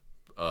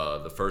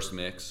 the first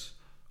mix,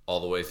 all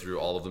the way through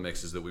all of the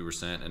mixes that we were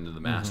sent into the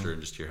master,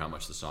 and just hear how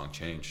much the song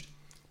changed.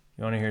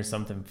 You want to hear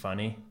something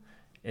funny?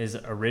 Is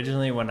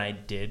originally when I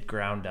did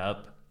Ground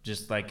Up,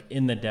 just like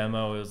in the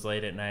demo, it was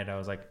late at night. I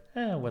was like,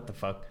 what the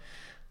fuck?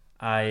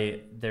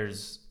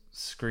 There's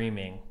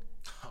screaming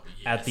Oh,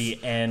 at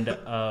the end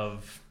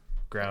of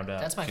Ground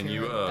Up. That's my Can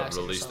favorite. you Backseater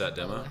release song, that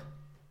by the demo? way.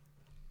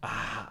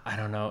 I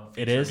don't know.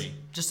 It Feature is? me.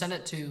 Just send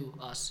it to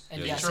us.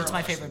 And Yeah, yes, sure. it's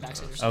my favorite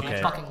Backseater song. Okay.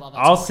 I fucking love it.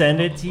 I'll song. send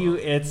it to you.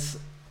 It's,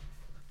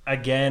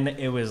 again,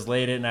 it was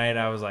late at night.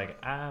 I was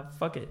like,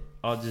 fuck it.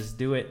 I'll just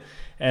do it.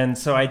 And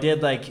so I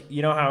did, like,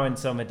 you know how in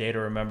some A Day to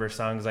Remember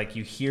songs, like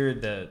you hear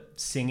the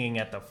singing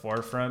at the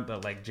forefront,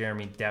 but like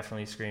Jeremy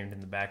definitely screamed in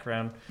the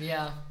background.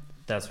 Yeah.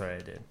 That's what I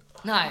did.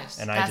 Nice.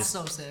 And I That's just-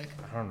 so sick.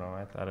 I don't know.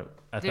 I thought it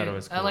Dude,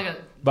 was cool. I like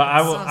it. But I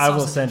It will. sounds- I will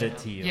sounds send like it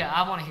a to you. Yeah,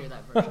 I want to hear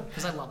that version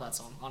because I love that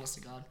song. Honest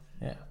to God.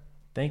 Yeah.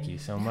 Thank you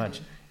so much.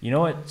 You know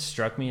what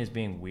struck me as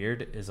being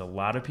weird is a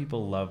lot of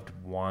people loved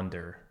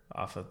Wander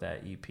off of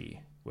that EP,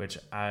 which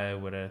I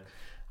would have.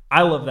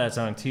 I love that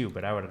song too,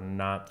 but I would have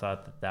not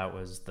thought that that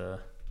was the.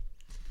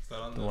 Is that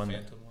on The the one-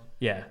 Phantom one?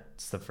 Yeah,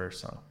 it's the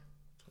first song.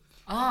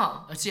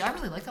 See, I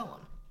really like that one.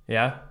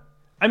 Yeah.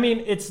 I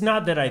mean, it's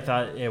not that I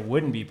thought it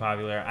wouldn't be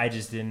popular. I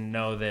just didn't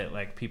know that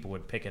like people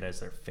would pick it as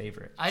their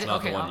favorite. It's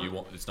not the one you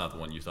want. It's not the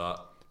one you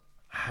thought.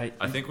 I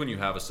I think when you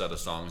have a set of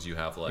songs, you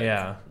have like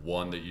Yeah.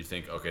 one that you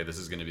think, okay, this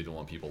is going to be the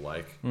one people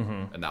like,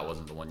 and that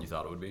wasn't the one you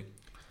thought it would be.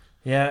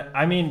 Yeah,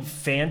 I mean,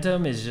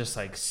 Phantom is just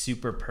like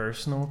super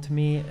personal to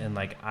me, and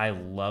like I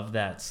love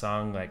that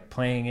song. Like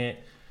playing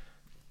it,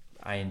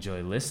 I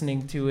enjoy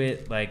listening to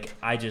it. Like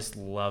I just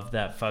love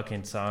that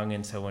fucking song,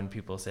 and so when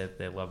people say that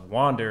they love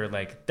Wander,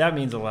 like that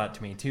means a lot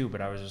to me too.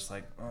 But I was just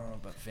like, oh,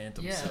 but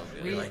Phantom's Yeah, so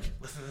good. we- Like,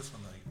 listen to this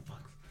one. Like, fuck.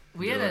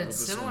 We Yeah, had with a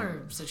this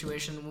similar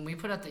situation when we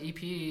put out the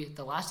EP,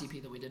 the last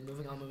EP that we did,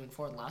 Moving On, Moving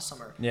Forward, last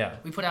summer. Yeah,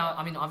 We put out,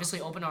 I mean, obviously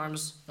Open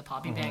Arms, the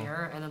poppy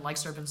banger, and then Like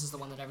Serpents is the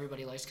one that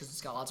everybody likes because it's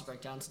got lots of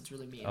breakdowns. It's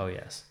really mean. oh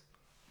yes,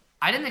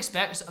 I didn't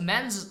expect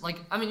Amends. Like,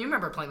 I mean, you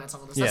remember playing that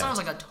song with us. That Yeah. song is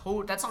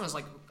like that song is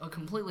like a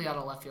completely out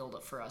of left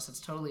field for us. It's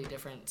totally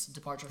different. It's a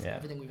departure from Yeah.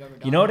 everything we've ever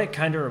done. You know what it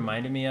kind of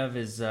reminded me of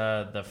is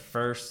the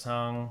first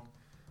song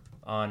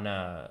on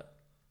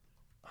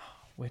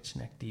which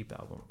Neck Deep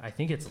album? I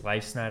think it's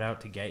Life's Not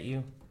Out to Get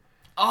You.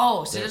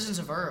 Oh, Citizens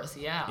of Earth.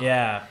 Yeah.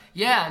 Yeah,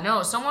 Yeah,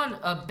 no, someone,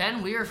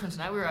 Ben Weir from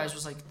Tonight We Rise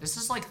was like, this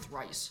is like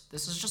Thrice.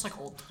 This is just like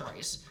old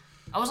Thrice.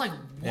 I was like,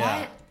 what?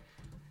 Yeah.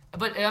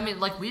 But I mean,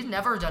 like, we've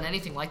never done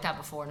anything like that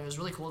before, and it was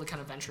really cool to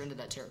kind of venture into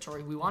that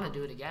territory. We want to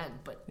do it again,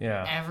 but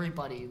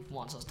everybody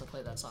wants us to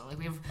play that song. Like,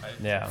 we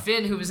have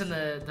Finn, who was in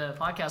the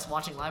podcast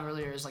watching live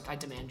earlier, is like, I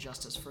demand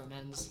justice for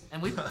amends,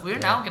 and we're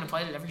now gonna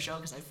play it at every show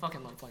because I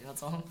fucking love playing that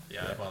song.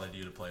 Yeah, I bothered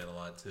you to play it a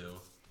lot too.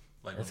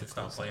 Like when we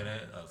stopped playing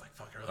it, I was like,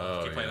 fuck, I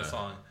really keep playing the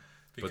song.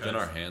 Because, but then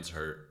our hands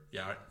hurt.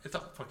 Yeah, it's a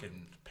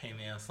fucking pain in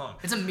the ass song.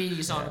 It's a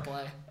meaty song to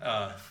play.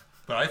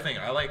 But I think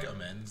I like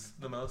Amends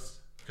the most.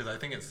 Because I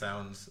think it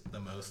sounds the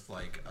most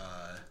like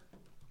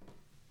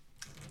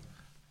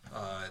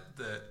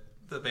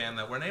the band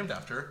that we're named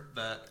after.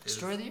 That is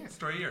Story of the Year.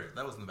 Story of the Year.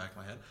 That was in the back of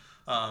my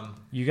head.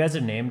 You guys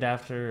are named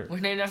after... We're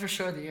named after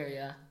Story of the Year,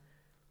 yeah.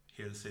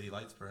 Hear the city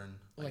lights burn.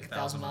 Like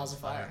 1,000 miles of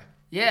fire.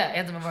 Yeah,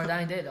 Anthem of Our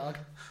Dying Day, dog.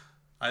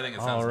 I think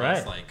it sounds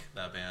most like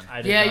that band.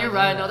 Yeah, you're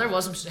right. No, there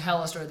was some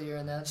hella Story of the Year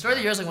in that. Story of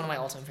the Year is like one of my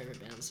all-time favorite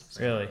bands.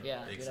 So, really? Yeah,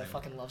 dude, I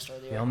fucking love Story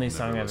of the Year. The only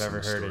song I've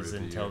ever heard is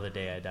Until the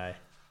Day I Die.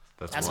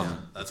 That's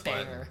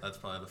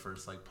probably the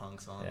first like punk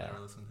song I ever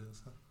listened to.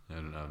 So.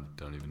 I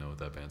don't even know what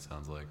that band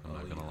sounds like. I'm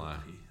not gonna lie.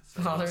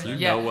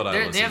 Know what I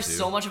listen to. They have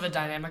so much of a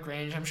dynamic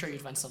range. I'm sure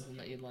you'd find something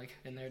that you'd like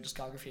in their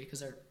discography because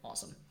they're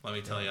awesome. Let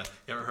me tell you.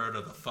 You ever heard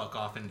of the Fuck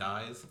Off and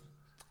Dies?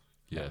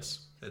 Yes.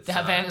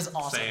 That band is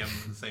awesome.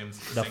 Same.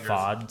 The singers.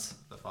 Fods.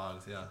 The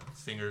Fogs, yeah.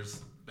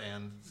 Singers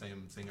band,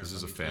 same singers. This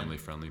is a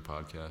family-friendly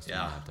podcast.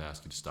 Yeah. I have to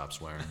ask you to stop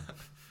swearing.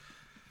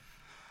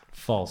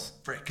 False.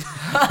 Frick.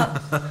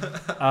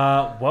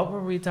 What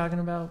were we talking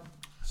about?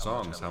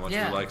 Songs. How much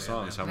you like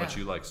songs. How much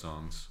you like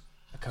songs.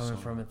 Coming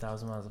from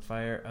 1,000 Miles of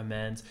Fire.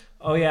 Amends.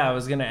 Oh, yeah. I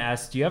was going to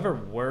ask, do you ever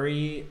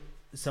worry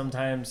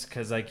sometimes?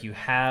 Because, like, you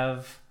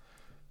have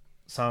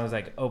songs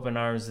like Open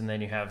Arms and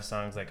then you have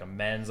songs like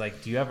Amends.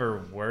 Like, do you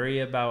ever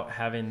worry about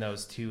having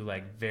those two,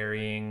 like,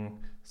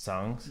 varying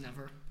songs?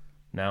 Never.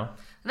 No?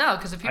 No,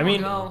 because if people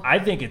go... I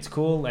think it's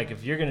cool. Like,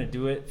 if you're going to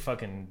do it,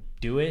 fucking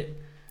do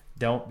it.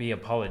 Don't be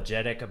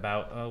apologetic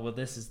about, oh, well,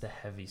 this is the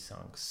heavy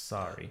song.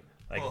 Sorry.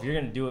 Like, if you're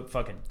going to do it,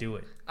 fucking do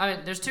it. I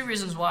mean, there's two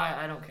reasons why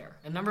I don't care.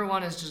 And number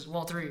one is just,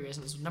 well, three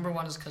reasons. Number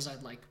one is because I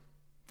like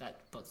that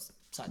both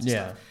sides of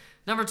stuff.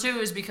 Number two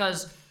is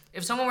because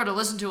if someone were to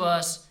listen to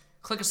us,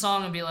 click a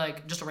song and be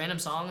like, just a random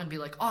song and be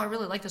like, oh, I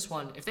really like this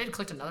one. If they'd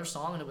clicked another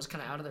song and it was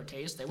kind of out of their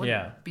taste, they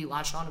wouldn't be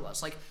latched onto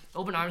us. Like,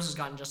 Open Arms has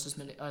gotten just as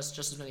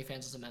many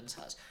fans as Amends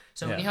has.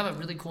 So when you have a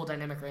really cool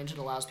dynamic range, it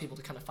allows people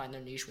to kind of find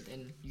their niche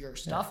within your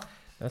stuff.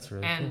 That's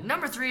really cool. And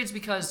number three, it's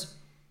because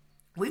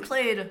we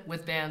played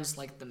with bands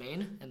like The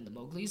Maine and the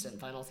Mowgli's and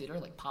Vinyl Theater,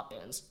 like pop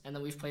bands. And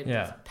then we've played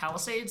with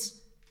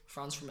Palisades,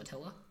 Franz from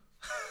Attila.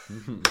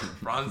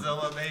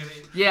 Franzilla,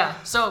 baby. Yeah,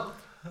 so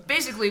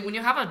basically when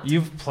you have a...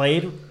 You've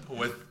played...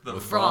 With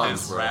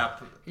Franz.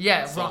 Rap.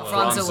 Yeah,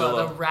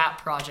 Franzilla, the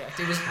rap project.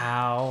 It was...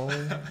 How?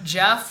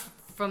 Jeff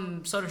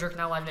from Soda Jerk,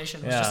 now Live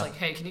Nation, was just like,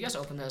 hey, can you guys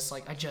open this?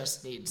 Like, I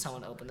just need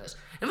someone to open this.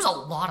 It was a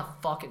lot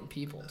of fucking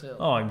people, too.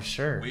 Oh, I'm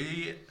sure.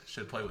 We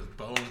should play with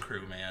Bone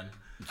Crew, man.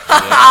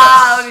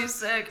 That would be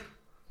sick.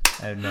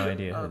 I have no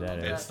idea who that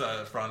is.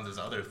 It's Franz's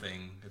other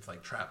thing. It's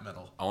like trap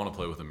metal. I want to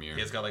play with Amir.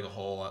 He's got like a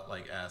whole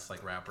like ass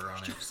like rapper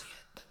on it. You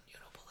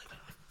don't believe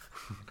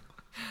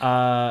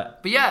it.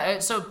 But yeah,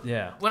 so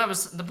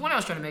the point I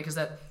was trying to make is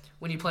that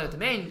when you play with The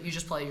Maine, you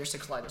just play your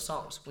 6 lightest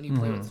songs. When you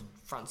play with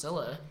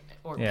Franzilla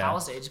or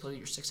Palisades, you play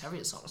your 6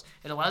 heaviest songs.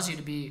 It allows you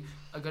to be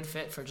a good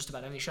fit for just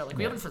about any show. Like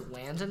we opened for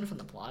Landon from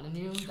The Blood in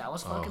You. That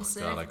was fucking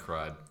sick. God, I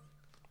cried.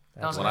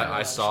 When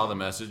I saw the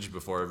message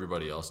before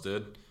everybody else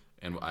did,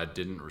 and I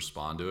didn't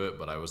respond to it,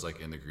 but I was like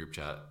in the group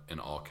chat in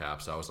all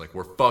caps. I was like,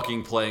 we're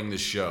fucking playing this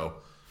show.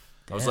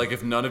 Damn. I was like,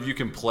 if none of you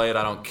can play it,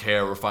 I don't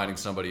care. We're finding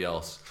somebody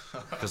else.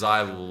 Because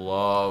I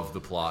love The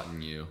Plot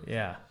in You.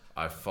 Yeah.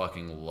 I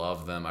fucking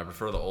love them. I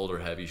prefer the older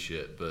heavy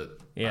shit, but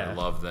I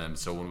love them.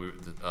 So when we,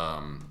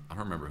 I don't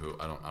remember who.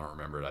 I don't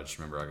remember it. I just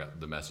remember I got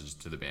the message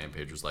to the band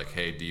page was like,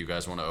 "Hey, do you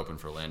guys want to open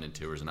for Landon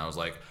Tours?" And I was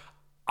like,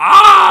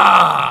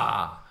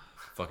 "Ah!"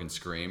 Fucking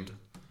screamed.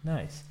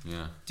 Nice.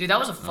 Yeah. Dude, that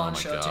was a fun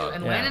show God. too.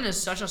 And Landon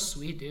is such a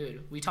sweet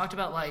dude. We talked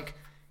about like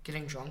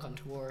getting drunk on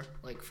tour,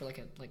 like for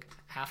like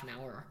half an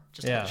hour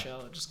just at the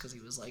show, just because he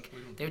was like,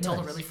 they would tell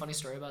a really funny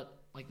story about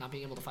like not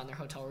being able to find their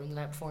hotel room the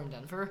night before in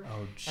Denver.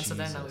 Oh, and so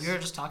then we were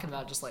just talking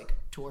about just like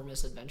tour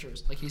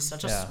misadventures. Like he's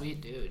such a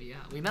sweet dude. Yeah,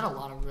 we met a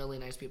lot of really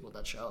nice people at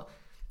that show.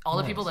 All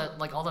the people that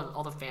like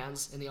all the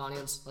fans in the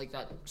audience like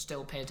that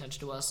still pay attention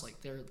to us. Like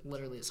they're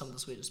literally some of the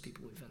sweetest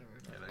people we've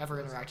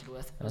ever interacted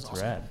with. That's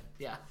awesome. rad.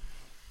 Yeah.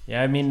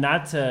 Yeah, I mean,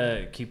 not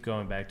to keep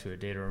going back to A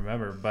Day to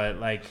Remember, but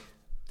like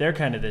they're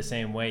kind of the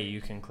same way.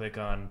 You can click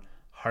on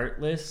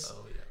Heartless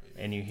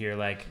and you hear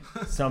like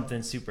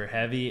something super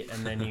heavy,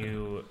 and then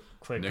you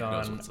click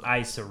on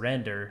I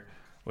Surrender,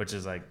 which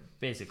is like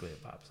basically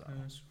a pop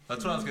song.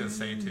 That's what I was gonna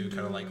say too,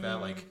 kind of like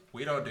that. Like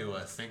we don't do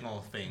a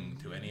single thing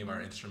to any of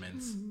our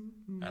instruments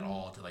at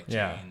all to like change.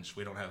 Yeah.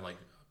 We don't have like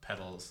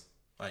pedals.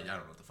 Like I don't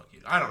know what the fuck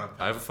you. I don't have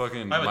pedals. I have a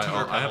fucking. I have a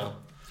tuner pedal.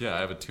 I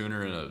have a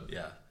tuner and a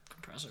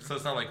compressor. So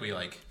it's not like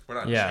we're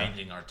not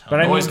changing our tone. But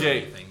I mean, noise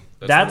gate.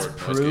 That's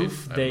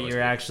proof that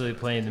you're actually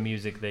playing the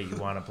music that you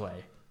want to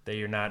play. That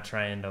you're not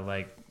trying to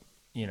like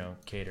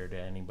cater to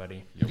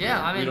anybody. We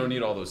don't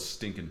need all those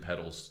stinking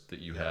pedals that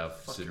you have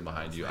sitting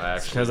behind you.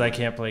 Because I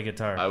can't play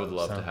guitar. I would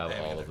love to have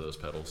all of those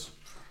pedals.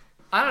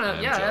 I don't know.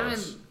 I'm Yeah,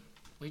 jealous.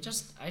 I mean,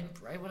 I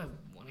write what I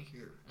want to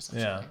hear,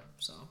 essentially. Yeah.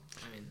 So,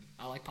 I mean,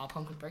 I like pop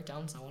punk with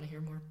breakdowns. I want to hear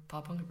more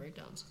pop punk with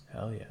breakdowns.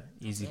 Hell yeah.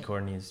 Easy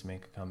Core needs to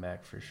make a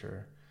comeback for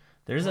sure.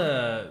 There's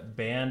a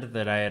band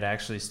that I had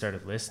actually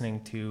started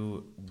listening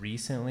to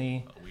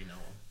recently. We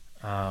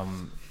know.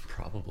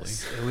 Probably.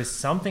 It was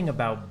something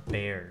about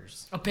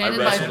bears. Abandoned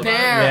by wrestled Bears.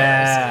 by-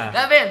 Yeah.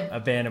 That band.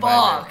 Abandoned by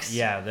Fox. Bears.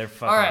 Yeah, they're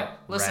fucking All right,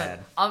 listen. rad.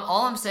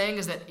 All I'm saying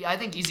is that I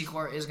think Easy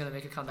Core is gonna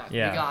make a comeback.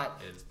 Yeah. We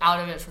got Out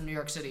of It from New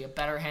York City, A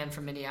Better Hand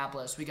from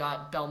Minneapolis. We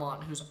got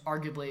Belmont, who's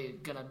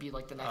arguably gonna be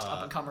like the next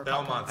up and comer.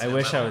 Belmont's I in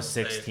wish I Belmont. was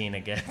 16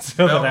 again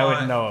so that I would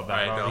Belmont- know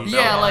about Alright, all no, these.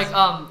 Yeah, Belmont.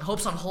 like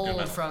Hopes on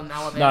Hold from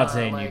Alabama. Not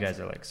saying like, you guys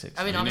are like 16.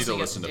 I mean, You need honestly, to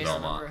you listen got to some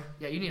Data Belmont. Remember.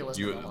 Yeah, you need to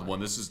listen to Belmont. When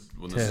this is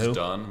To who?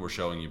 done, we're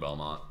showing you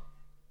Belmont.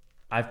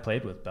 I've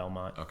played with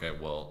Belmont. Okay,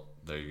 well,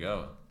 there you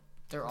go.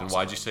 They're Then awesome.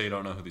 why'd you say you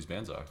don't know who these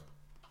bands are?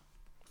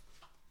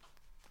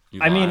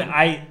 You I mean,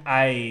 lying?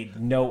 I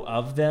know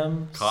of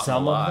them, Caught in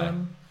some a of lie.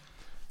 them.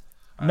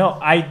 No,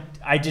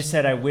 I just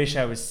said I wish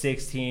I was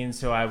 16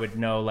 so I would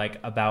know like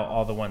about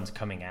all the ones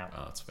coming out.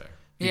 Oh, that's fair.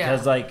 Yeah.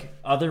 Because like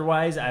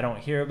otherwise I don't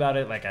hear about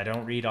it. Like I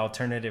don't read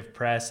alternative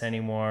press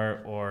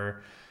anymore,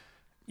 or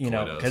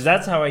does. because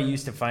that's how I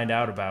used to find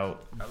out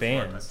about That was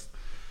bands. perfect.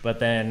 But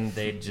then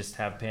they'd just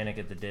have Panic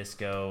at the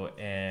Disco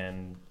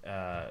and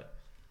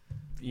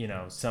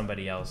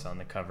somebody else on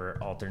the cover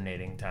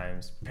alternating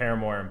times.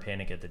 Paramore and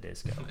Panic at the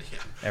Disco Yeah.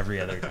 every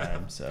other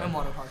time. So And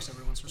water parks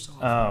every once in a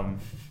while.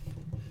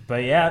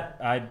 but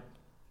yeah,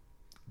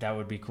 that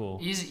would be cool.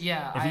 Easy,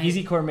 yeah. If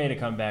Easy Core made a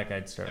comeback,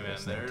 I'd start Hey, man,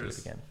 listening to it there's-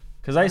 again.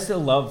 Because I still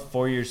love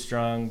 4 Years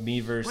Strong, Me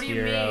vs. What do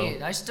you Hero.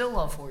 mean? I still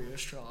love 4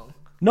 Years Strong.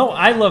 No,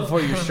 I love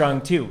 4 Years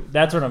Strong too.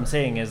 That's what I'm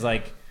saying is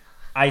like,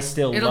 I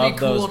still It'll be love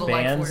cool those to like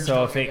 4 bands. Years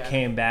So if Strong it again.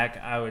 came back,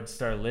 I would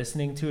start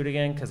listening to it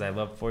again because I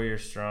love 4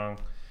 Years Strong.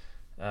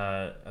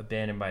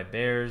 Abandoned by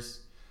Bears,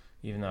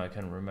 even though I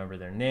couldn't remember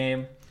their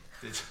name.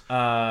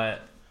 Data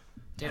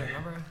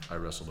Remember? I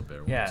wrestled a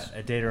bear Yeah, once.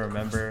 A Day to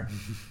Remember.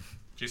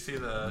 Did you see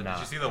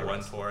the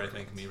one tour? I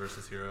think Me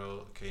vs.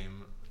 Hero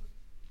came.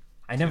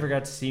 I never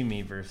got to see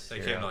Me vs. They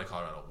Hero. came to like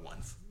Colorado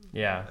once.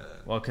 Yeah,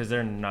 well, because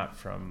they're not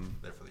from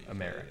They're from the UK,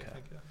 America. I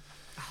think, yeah.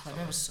 Oh, that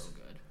band was so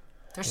good.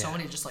 There's so Yeah.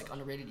 many just like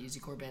underrated Easy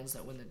Core bands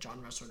that when the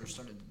genre sort of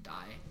started to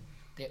die,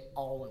 they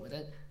all went with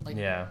it. Like,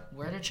 Yeah.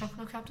 where did Chunk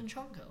No Captain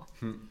Chunk go?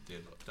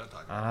 Dude, don't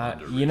talk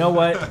about it. You know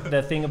what?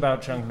 The thing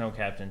about Chunk No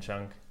Captain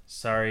Chunk,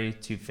 sorry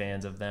to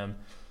fans of them,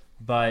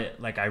 but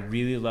like I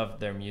really loved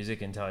their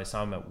music until I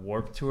saw them at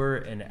Warped Tour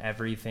and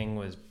everything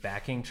was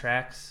backing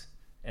tracks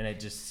and it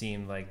just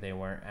seemed like they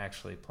weren't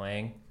actually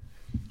playing.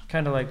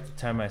 Kind of like the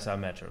time I saw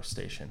Metro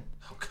Station.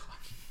 Oh god.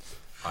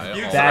 I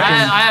You- also- I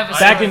have a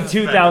Back story- in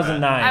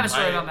 2009. I have a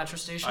story I- about Metro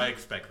Station. I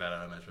expect that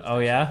out of Metro. Oh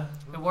yeah?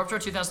 At Warped Tour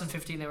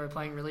 2015, they were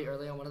playing really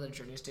early on one of the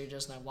Journey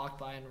stages, and I walked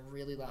by and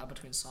really loud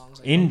between songs.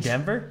 Like, In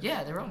Denver?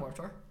 yeah, they were on Warped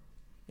Tour.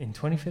 In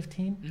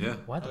 2015? Yeah.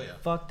 Why the Oh, yeah.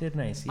 fuck didn't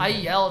I see I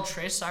that? yelled,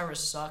 Trey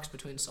Cyrus sucks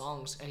between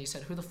songs, and he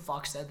said, who the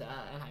fuck said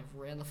that? And I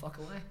ran the fuck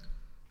away.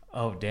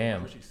 Oh Why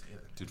damn. would you say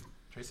that? Dude,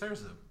 Trey Cyrus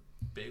is a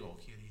big old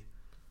cutie.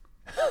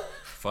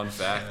 fun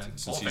fact, Yeah.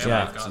 since Whole he's family's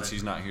not, got since it.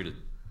 he's not here to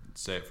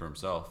say it for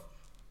himself,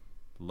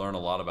 learn a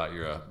lot about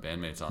your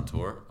bandmates on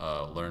tour.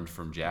 Learned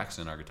from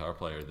Jackson, our guitar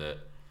player, that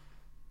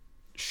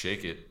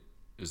 "Shake It"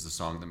 is the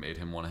song that made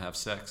him want to have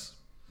sex.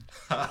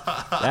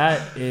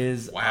 That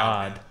is Wow.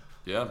 odd.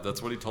 Yeah,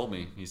 that's what he told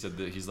me. He said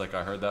that he's like,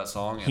 I heard that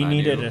song. And He I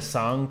needed knew, a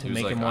song to he was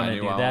make like, him want I to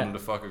knew do I that. wanted to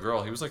fuck a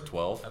girl. He was like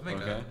 12. I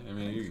think Okay, I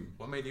mean, you,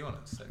 What made you want to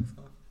have sex?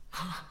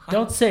 Huh?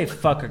 Don't say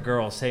fuck a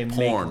girl, say make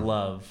Porn.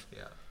 love.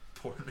 Yeah.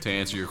 Porn. to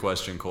answer your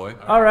question, Coy.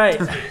 All right,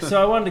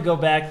 so I wanted to go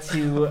back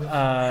to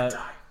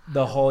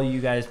the whole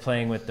you guys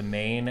playing with the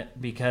main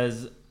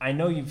because I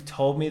know you've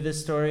told me this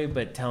story,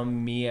 but tell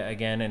me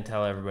again and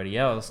tell everybody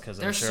else because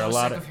They're I'm sure so a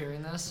lot sick of of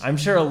hearing this. I'm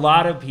sure a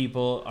lot of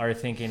people are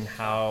thinking,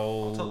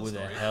 how tell the the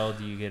story. hell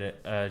do you get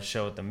a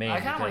show at the main? I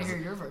kind of want to Because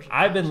hear your version.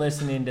 I've been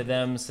listening to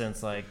them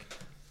since like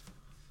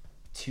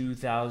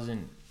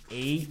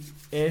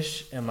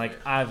 2008-ish, and like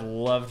I've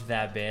loved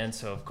that band.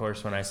 So of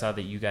course, when I saw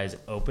that you guys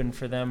opened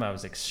for them, I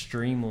was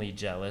extremely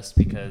jealous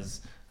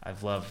because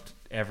I've loved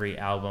every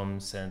album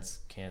since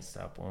Can't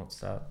Stop, Won't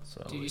Stop.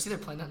 So Dude, you see they're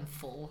playing that in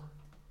full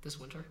this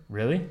winter?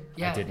 really,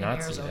 Yeah, I did in not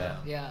see Arizona.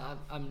 that. Yeah,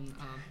 I'm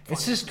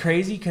It's flying just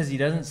crazy because he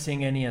doesn't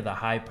sing any of the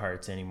high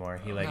parts anymore.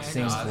 He like No, he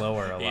sings doesn't.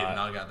 lower a He lot.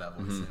 not got that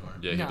voice anymore.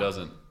 Yeah, he No.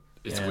 doesn't.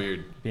 It's Yeah.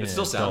 weird. Being It an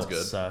still sounds adult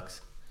good,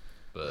 Sucks.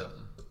 but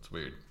it's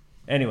weird.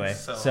 Anyway,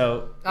 So- so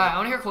All right, I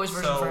want to hear Coy's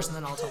version So- first, and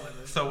then I'll tell my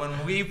version. So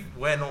when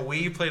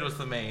we played with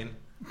the main,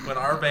 when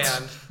our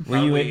band, Were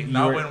not you- we, you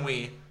not were-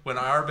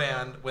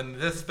 when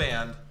this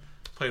band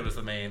played with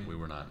the main, We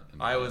were not.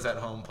 in I was at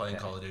home playing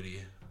Call of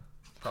Duty,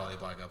 probably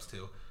Black Ops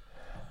 2.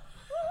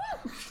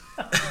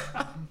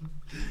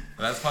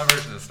 That's my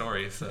version of the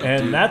story. So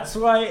and that's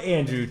why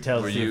Andrew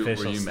tells Were the you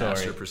official Master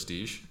story.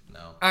 Prestige? No.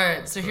 All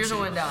right, so here's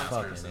what went down.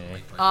 Masters and Fucking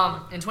Lake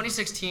Placid. In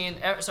 2016,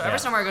 so Yeah. every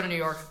summer I go to New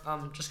York,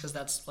 just because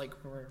that's like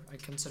where I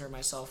consider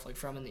myself like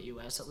from in the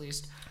U.S. at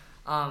least.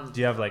 Do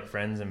you have like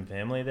friends and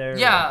family there?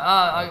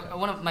 Yeah,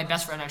 one of my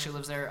best friend actually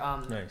lives there.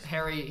 Nice.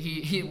 Harry.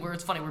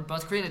 It's funny. We're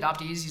both Korean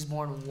adoptees. He's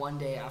born one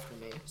day after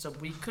me, so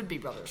we could be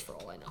brothers for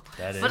all I know.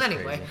 That is But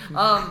anyway,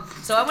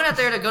 crazy. so I went out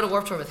there to go to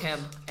Warped Tour with him,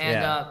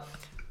 and Yeah.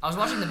 I was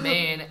watching the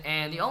main,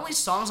 and the only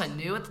songs I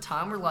knew at the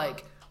time were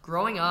like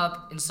 "Growing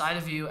Up," "Inside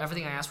of You,"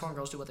 "Everything I Asked For," and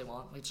 "Girls Do What They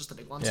Want," like just the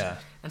big ones. Yeah.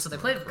 And so they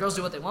played "Girls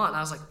Do What They Want," and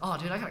I was like, "Oh,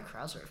 dude, I gotta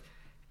crowd surf."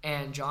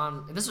 And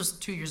John, and this was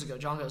 2 years ago.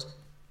 John goes,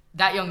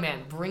 "That young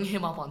man, bring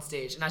him up on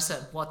stage." And I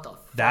said, "What the fuck?"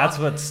 That's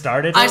what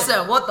started I it?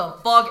 said, "What the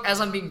fuck?"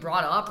 As I'm being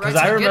brought up, right? Because So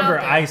I get remember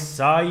up there. I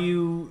saw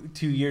you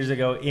 2 years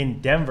ago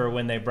in Denver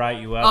when they brought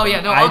you up. Oh, yeah,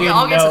 and no, I I'll get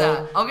didn't to know.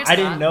 that. I'll get to I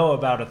didn't that. know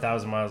about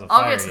 1,000 Miles of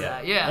I'll Fire get to yet.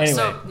 that, yeah. Anyway,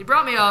 So he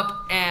brought me up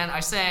and I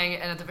sang,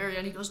 and at the very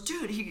end he goes,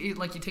 "Dude," he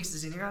takes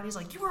his ear out. He's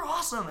like, "You were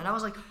awesome," and I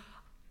was like,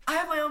 "I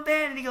have my own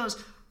band," and he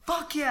goes,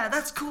 "Fuck yeah,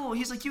 that's cool."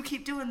 He's like, "You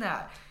keep doing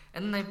that,"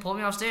 and then they pulled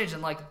me off stage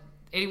and like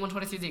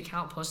 8123 the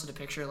account posted a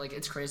picture. Like,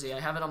 it's crazy. I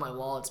have it on my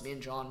wall. It's me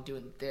and John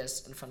doing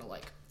this in front of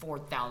like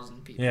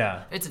 4,000 people.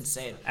 Yeah. It's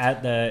insane.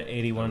 at the I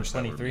wish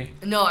that were 8123. me.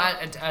 No,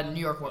 at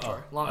New York Warped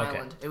Tour, Long okay.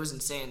 Island. It was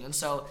insane. And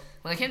so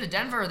when I came to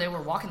Denver, they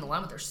were walking the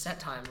line with their set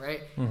time, right?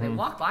 Mm-hmm. And they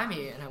walked by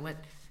me, and I went,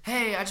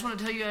 "Hey, I just want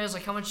to tell you guys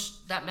like how much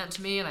that meant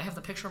to me." And I have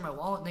the picture on my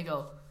wallet, and they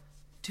go,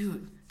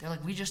 "Dude," they're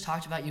like, "We just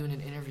talked about you in an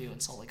interview in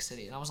Salt Lake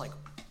City." And I was like,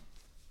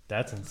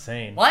 That's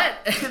insane. "What?"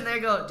 And they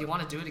go, "Do you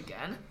want to do it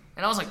again?"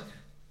 And I was like,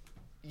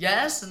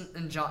 "Yes."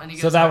 And John, and he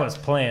goes, So that was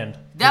planned.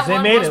 'Cause That they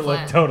one made was it look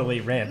planned.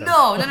 totally random.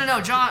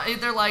 No. John,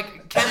 they're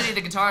like, Kennedy,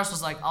 the guitarist,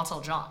 was like, "I'll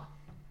tell John."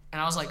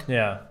 And I was like,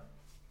 Yeah.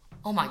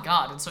 "Oh my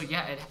god!" And so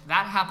yeah,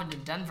 that happened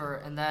in Denver,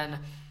 and then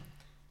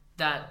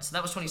that was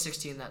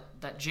 2016.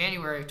 That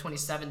January of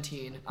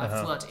 2017, I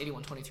flew out to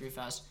 8123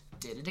 Fest,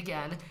 did it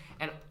again,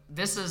 and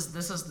this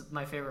is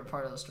my favorite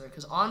part of the story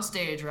because on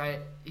stage, right?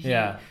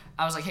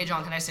 I was like, "Hey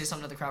John, can I say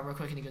something to the crowd real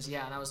quick?" And he goes,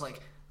 "Yeah," and I was like,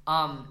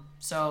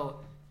 so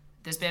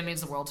this band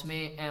means the world to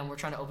me, and we're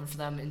trying to open for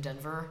them in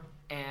Denver,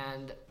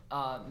 and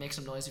make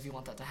some noise if you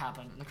want that to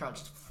happen." And the crowd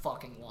just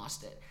fucking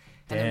lost it.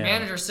 And the Damn.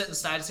 manager's sitting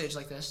side stage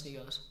like this, and he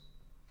goes,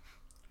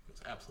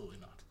 It's absolutely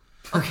not.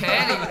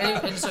 "Okay,"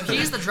 and so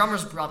he's the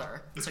drummer's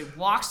brother. And so he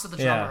walks to the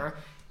Yeah. drummer,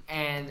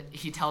 and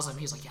he tells him,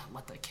 he's like, "Yeah,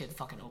 let the kid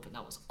fucking open.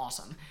 That was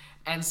awesome."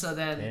 And so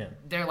then Damn.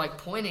 they're like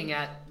pointing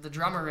at the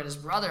drummer and his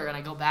brother, and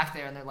I go back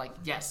there, and they're like,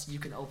 "Yes, you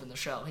can open the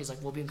show." He's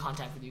like, "We'll be in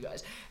contact with you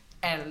guys."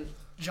 And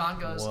John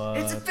goes, What?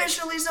 "It's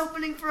official. He's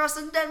opening for us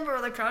in Denver."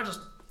 The crowd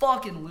just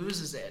fucking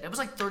loses it. It was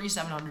like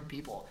 3,700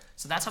 people.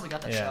 So that's how we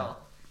got that Yeah. show.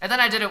 And then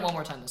I did it one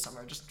more time this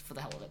summer, just for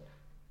the hell of it.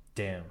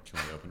 Damn. Can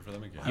we open for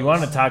them again? You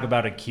want to talk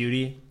about a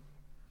cutie?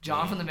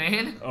 John from the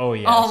Maine? Oh,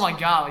 yes. Oh my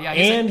god, yeah.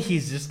 And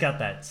he's just got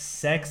that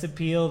sex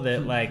appeal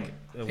that, like,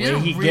 the He's way a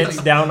he really, gets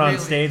down on really-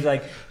 stage,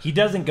 like, he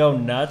doesn't go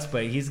nuts,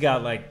 but he's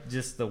got, like,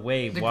 just the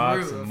way he The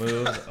walks groove. and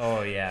moves.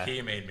 Oh, yeah.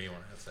 He made me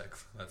want to have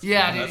sex. That's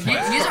Yeah, dude, that's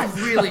my- he's a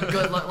really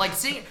good look. Like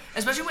seeing,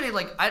 especially when he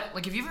like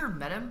have you ever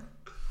met him?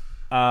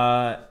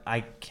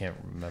 I can't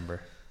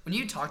remember. When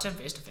you talk to him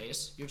face to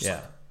face, you're just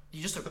Yeah.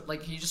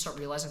 like, you just start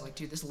realizing like,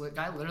 dude, this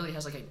guy literally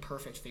has like a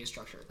perfect face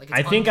structure. Like it's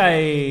I think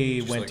uncanny. I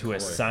Just went like to a Koi.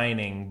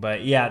 signing,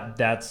 but yeah,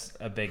 that's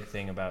a big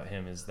thing about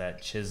him is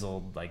that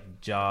chiseled,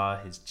 like, jaw,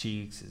 his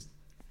cheeks,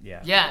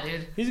 yeah. Yeah,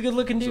 dude. He's a good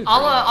looking dude.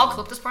 I'll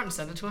clip this part and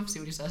send it to him. See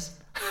what he says.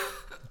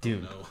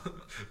 Dude, No.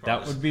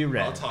 That would be We're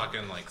all rad.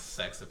 talking like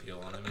sex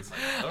appeal on him. He's like,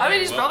 I mean,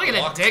 he's probably gonna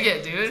blocked. dig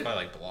it, He's dude.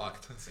 probably like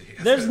blocked. So he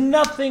has there's to-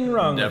 nothing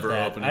wrong Never with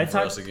that. opening for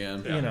us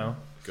again. You know,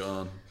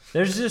 Gone.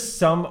 there's just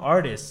some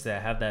artists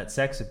that have that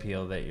sex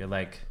appeal that you're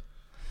like,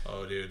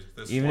 Oh, dude.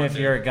 This even one if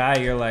dude- you're a guy,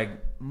 you're like,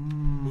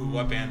 Ooh,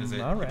 what band is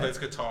it? all He right. plays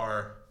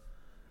guitar.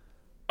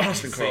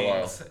 Austin he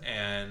Carlisle. sings,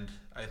 and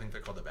I think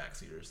they're called the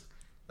Backseaters.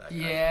 That guy.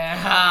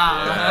 Yeah,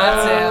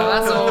 that's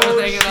it. That's what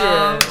we're thinking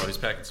of. Oh, he's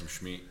packing some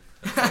schmeat.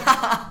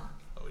 Oh,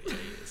 yeah, he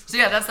is. So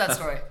yeah, that's that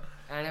story.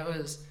 And it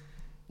was,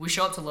 we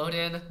show up to load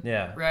in.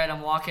 yeah. Right,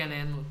 I'm walking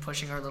in,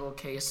 pushing our little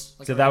case.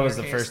 Like So our that beer was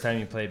the case. first time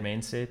you played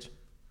main stage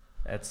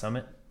at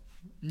Summit?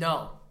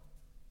 No.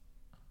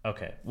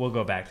 Okay, we'll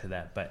go back to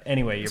that. But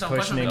anyway, you're So I'm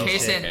pushing pushing the in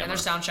case shit. in, and camera. they're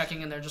sound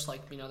checking, and they're just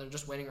like, they're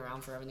just waiting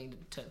around for everything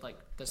to like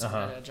this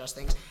Uh-huh. to adjust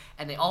things.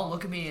 And they all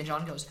look at me, and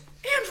John goes,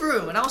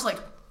 "Andrew," and I was like,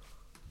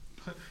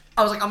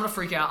 I'm gonna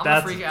freak out. I'm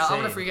That's gonna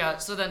insane. freak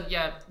out. So then,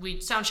 yeah,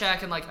 we sound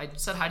check, and like I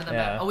said hi to them.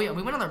 Yeah. Oh yeah,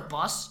 we went on their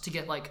bus to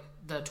get like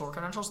the tour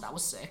credentials. That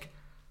was sick.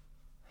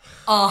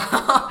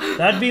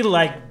 That'd be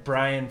like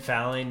Brian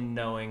Fallon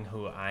knowing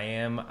who I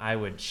am. I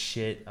would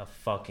shit a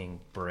fucking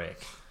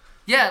brick.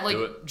 Yeah, like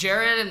Do it.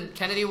 Jared and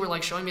Kennedy were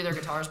like showing me their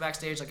guitars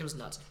backstage, like it was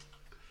nuts.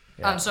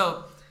 Yeah.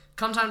 So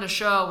come time to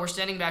show, we're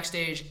standing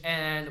backstage,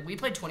 and we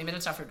played 20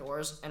 minutes after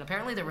doors, and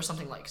apparently there was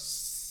something like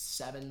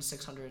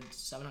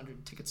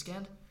 700 tickets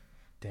scanned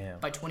Damn.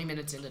 by 20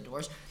 minutes into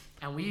doors,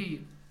 and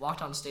we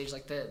walked on stage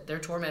like their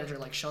tour manager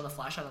like showing the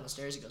flashlight on the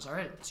stairs. He goes, "All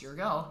right, it's your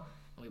go,"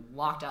 and we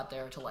walked out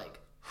there to like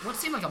what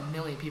seemed like 1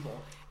 million people,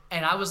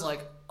 and I was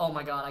like, "Oh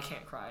my god, I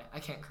can't cry.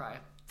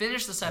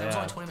 Finished the set. It was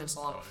Yeah. only 20 minutes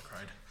long. Oh, I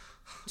cried.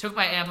 Took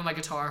my amp and my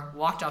guitar,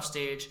 walked off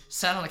stage,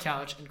 sat on the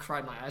couch, and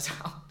cried my eyes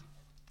out.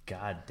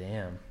 God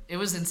damn. It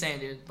was insane,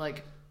 dude.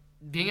 Like,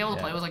 being able to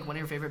Yeah. play with like one of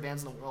your favorite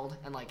bands in the world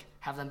and like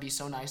have them be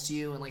so nice to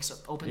you and like so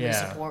openly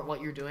Yeah. support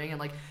what you're doing, and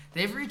like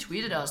they've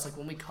retweeted us like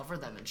when we cover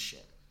them and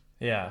shit.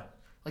 Yeah.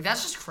 Like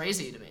that's just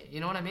crazy to me. You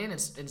know what I mean?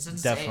 It's insane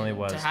Definitely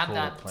was to have cool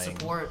that playing.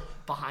 support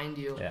behind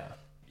you. Yeah.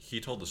 He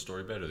told the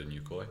story better than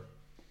you, Coy.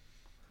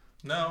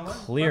 No, my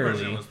Clearly.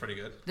 version was pretty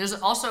good. There's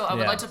also, I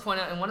would Yeah. like to point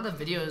out, in one of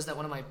the videos that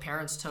one of my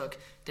parents took,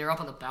 they're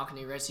up on the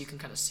balcony, right, so you can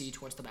kind of see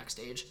towards the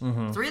backstage.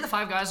 Mm-hmm. 3 of the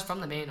 5 guys from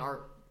the main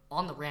are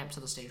on the ramp to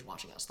the stage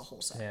watching us the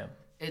whole set. Yeah.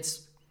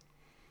 It's,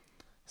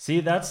 See,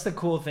 that's the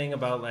cool thing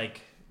about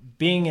like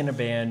being in a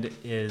band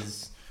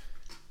is,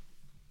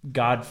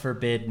 God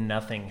forbid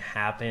nothing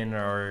happen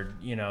or,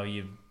 you know,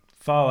 you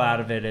fall out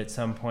of it at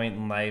some point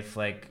in life,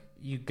 like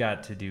you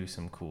got to do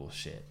some cool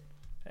shit.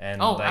 And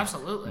Oh, like,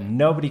 absolutely.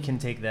 nobody can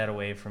take that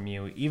away from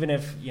you. Even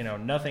if, you know,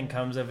 nothing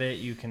comes of it,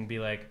 you can be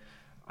like,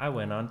 I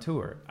went on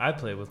tour. I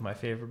played with my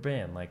favorite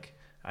band. Like,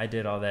 I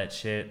did all that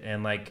shit.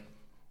 And like,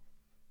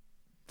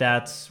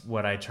 that's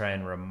what I try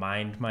and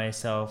remind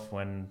myself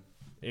when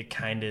it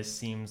kind of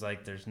seems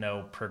like there's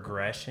no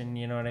progression.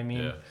 You know what I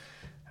mean? Yeah.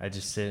 I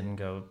just sit and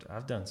go,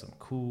 I've done some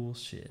cool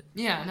shit.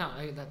 yeah, no,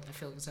 I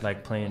feel exactly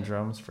Like playing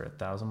drums for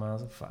 1,000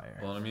 Miles of Fire.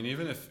 Well, I mean,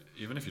 even if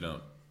you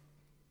don't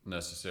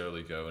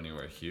necessarily go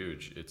anywhere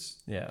huge,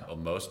 it's Yeah.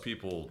 most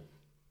people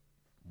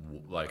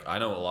like I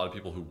know a lot of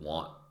people who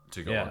want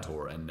to go Yeah. on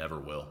tour and never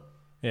will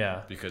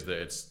Yeah. because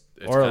it's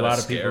Or a kinda lot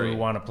of people scary who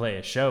want to play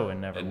a show and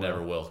never and will.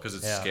 never will because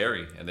it's Yeah.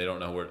 scary and they don't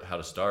know how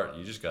to start.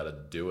 You just got to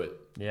do it.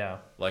 Yeah.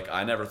 Like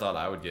I never thought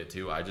I would get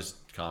to. I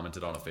just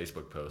commented on a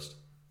Facebook post,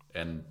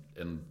 and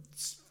in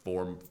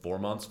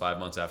 5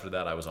 months after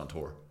that, I was on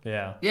tour.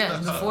 Yeah. Yeah,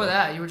 and before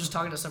that, you were just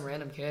talking to some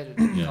random kid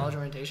at college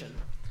orientation.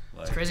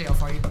 Like, It's crazy how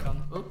far you can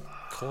come. Oop,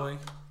 Coy.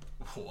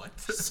 What?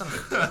 son of a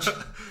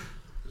bitch.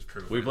 It's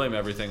true. We blame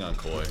everything on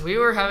Coy. We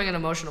were having an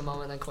emotional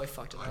moment, and then Coy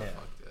fucked it up. I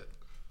fucked it.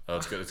 Oh,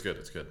 it's good. It's good.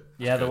 It's good.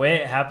 Yeah, the way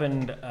it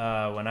happened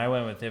when I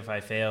went with If I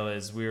Fail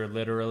is we were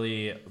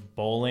literally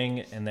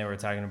bowling and they were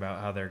talking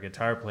about how their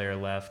guitar player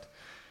left.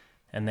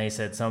 And they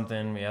said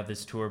something, we have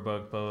this tour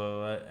book, blah, blah,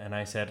 blah. And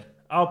I said,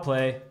 I'll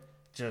play.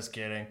 Just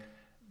kidding.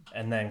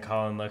 And then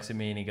Colin looks at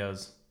me and he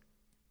goes,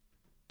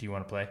 do you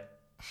want to play?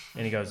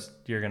 And he goes,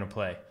 you're going to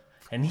play.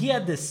 And he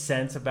had this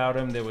sense about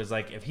him that was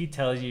like, if he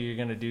tells you you're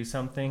going to do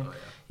something,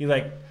 you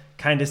like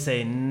kind of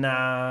say,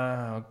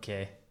 nah,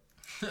 okay.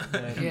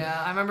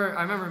 Yeah, I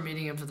remember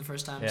meeting him for the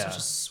first time. Yeah. Such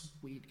a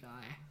sweet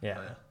guy. Yeah.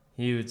 Oh, yeah.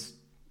 He was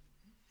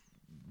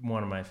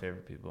one of my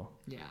favorite people.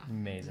 Yeah.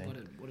 Amazing. What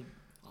an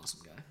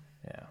awesome guy.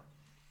 Yeah.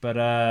 But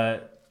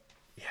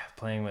yeah,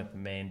 playing with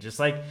Maine, just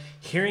like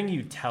hearing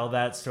you tell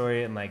that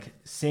story and like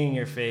seeing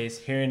your face,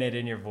 hearing it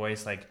in your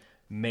voice, like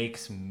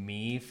makes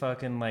me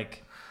fucking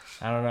like,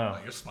 I don't know.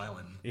 Oh, you're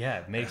smiling. Yeah,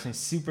 it makes me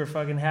super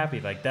fucking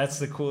happy. Like that's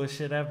the coolest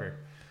shit ever.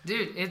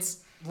 Dude,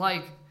 it's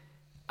like,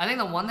 I think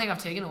the one thing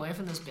I've taken away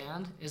from this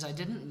band is I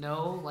didn't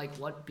know like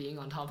what being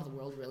on top of the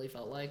world really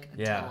felt like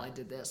until Yeah. I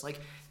did this. Like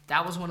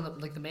that was one of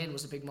the, like the main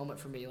was a big moment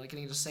for me. Like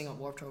getting to sing on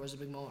Warped Tour was a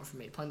big moment for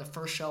me. Playing the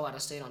first show out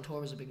of state on tour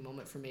was a big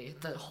moment for me.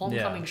 The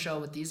homecoming Yeah. show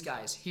with these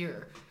guys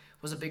here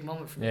was a big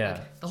moment for me. Yeah.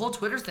 Like the whole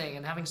Twitter thing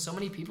and having so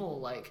many people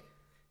like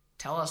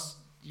tell us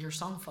your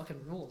song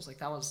fucking rules. Like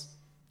that was,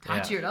 I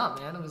Yeah. teared up,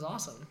 man. It was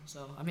awesome.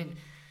 So, I mean,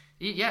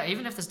 yeah,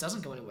 even if this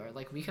doesn't go anywhere,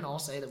 like we can all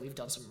say that we've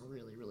done some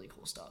really, really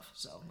cool stuff.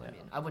 So, I mean,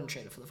 I wouldn't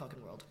trade it for the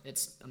fucking world.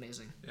 It's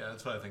amazing. Yeah,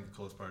 that's what I think the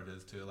coolest part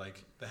is too.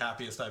 Like the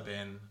happiest I've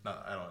been,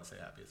 not I don't want to say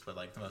happiest, but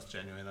like the most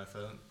genuine I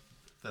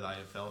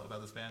have felt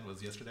about this band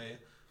was yesterday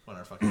when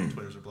our fucking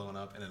Twitters are blowing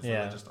up and it's Yeah.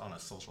 literally just on a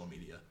social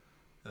media.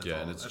 That's Yeah,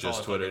 all- and it's that's all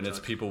just I Twitter, fucking and it's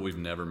took. people we've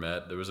never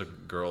met. There was a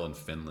girl in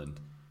Finland.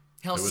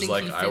 It Helsinki, was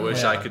like, I wish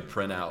Finland. I could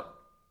print out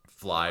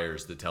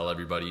flyers that tell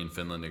everybody in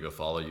Finland to go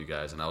follow you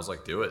guys, and I was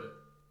like, do it.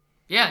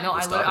 Yeah, no,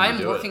 What's stopping you I'm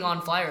to do working it?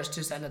 on flyers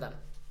to send to them.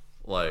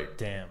 Like,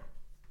 Damn.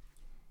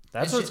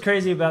 That's It's what's just-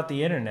 crazy about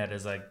the internet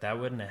is like that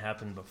wouldn't have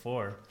happened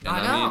before. and I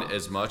I know. mean,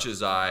 as much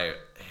as I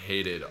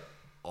hated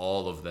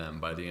all of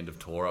them by the end of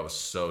tour, I was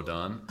so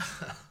done.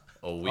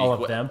 A week, All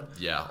of them?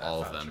 Yeah,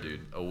 all of them,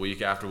 dude. A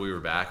week after we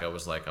were back, I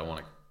was like, I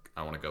want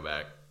to go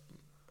back.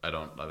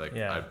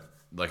 Yeah.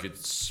 Like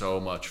it's so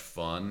much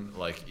fun.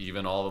 Like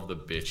even all of the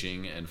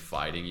bitching and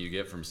fighting you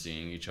get from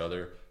seeing each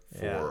other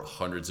for Yeah.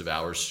 hundreds of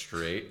hours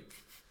straight,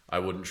 I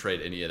wouldn't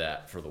trade any of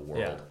that for the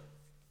world. Yeah.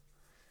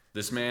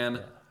 This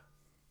man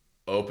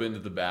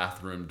opened the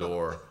bathroom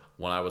door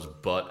when I was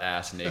butt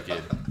ass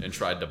naked and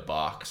tried to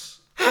box.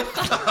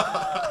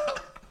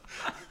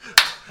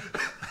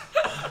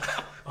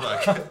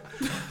 Look,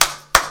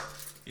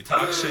 you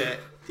talk shit,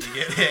 you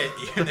get hit,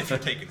 even if you're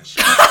taking a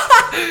shit.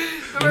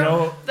 You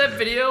know, That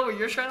video where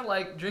you're trying to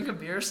like drink a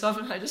beer or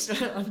something, I just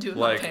started undoing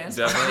Like my pants.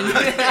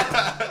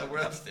 definitely. We're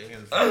up staying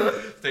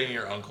in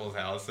your uncle's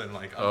house, and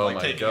like I'm Oh like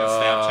my taking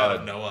God. a Snapchat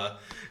of Noah,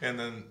 and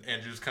then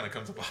Andrew just kind of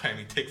comes up behind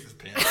me, takes his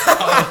pants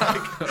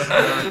off.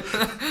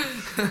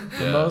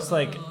 the most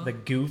like the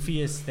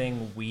goofiest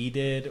thing we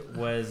did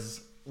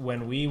was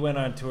when we went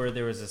on tour,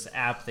 there was this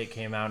app that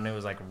came out and it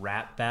was like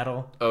Rap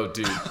Battle. Oh,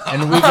 dude.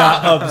 And we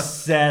got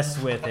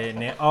obsessed with it.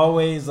 And it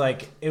always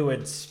it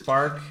would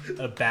spark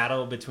a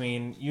battle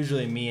between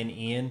usually me and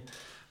Ian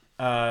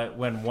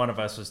when one of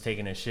us was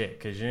taking a shit.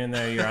 Because you're in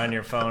there, you're on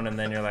your phone, and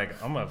then you're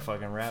like, I'm going to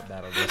fucking rap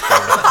battle this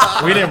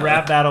guy. We didn't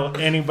rap battle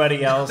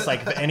anybody else.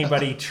 Like, if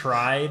anybody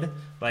tried,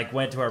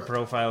 went to our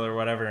profile or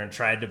whatever and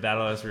tried to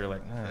battle us, we were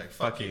like,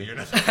 fuck you. You're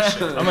not taking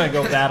shit. I'm going to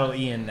go battle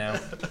Ian now.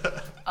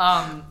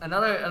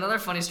 Another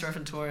funny story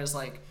from tour is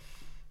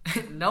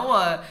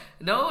Noah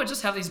would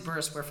just have these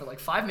bursts where for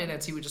 5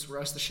 minutes he would just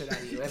roast the shit out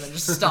of you and then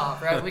just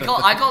stop, right?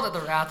 I called it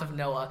the wrath of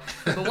Noah.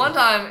 But one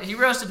time he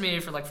roasted me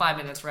for 5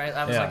 minutes, right?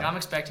 I was I'm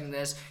expecting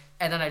this,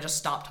 and then I just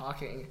stopped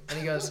talking. And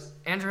he goes,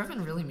 Andrew, I've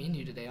been really mean to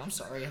you today. I'm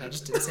sorry. And I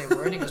just didn't say a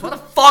word. And he goes, why the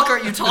fuck are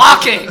you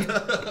talking?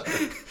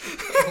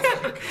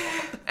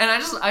 And I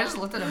just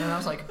looked at him and I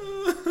was like,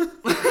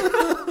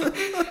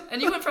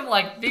 and he went from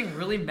being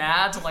really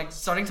mad to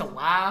starting to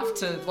laugh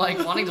to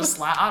wanting to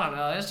slap. I don't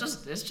know. It's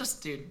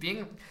just dude,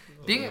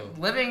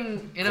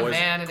 living in a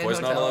van and in Koi's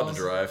hotels. not allowed to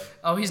drive.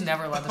 Oh, he's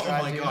never allowed to Oh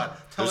drive. my dude. god.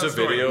 Tell There's that a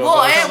story. video.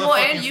 Well, of Tell the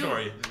and fucking you.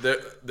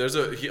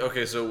 story.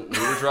 Okay, so we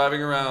were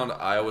driving around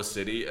Iowa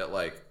City at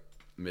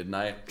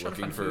midnight Trying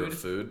to looking find for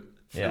food.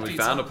 Yeah. And we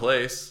Pizza. found a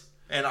place.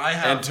 And I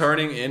have. And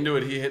turning into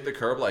it, he hit the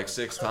curb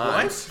 6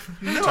 times.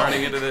 What? No.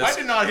 Turning into this. I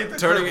did not hit the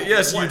Turning curb. it.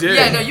 Yes, you What? did.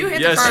 Yeah, no, you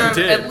hit Yes, the curb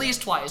you did. at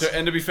least twice.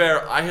 And to be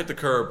fair, I hit the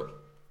curb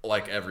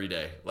every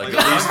day. Like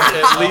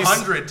at least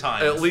 100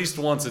 times. At least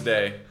once a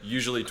day,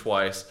 usually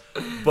twice.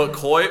 But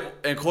Koi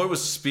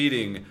was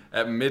speeding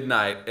at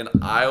midnight in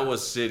Iowa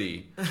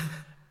City.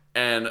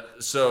 And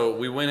so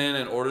we went in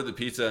and ordered the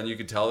pizza, and you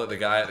could tell that the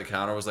guy at the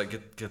counter was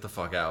like, get the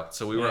fuck out.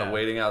 So we were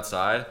waiting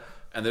outside,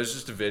 and there's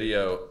just a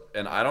video,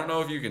 and I don't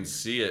know if you can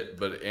see it,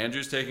 but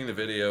Andrew's taking the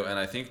video, and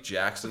I think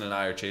Jackson and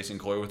I are chasing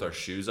Koi with our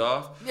shoes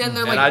off. Yeah, and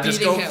they're And I just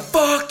beating go, him.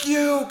 fuck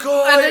you,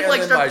 Koi! And then my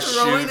start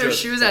throwing shoe their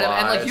just shoes at him,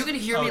 and flies. you can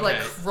hear me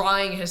Okay.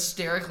 crying,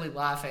 hysterically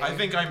laughing. I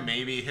think I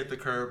maybe hit the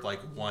curb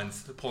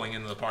once pulling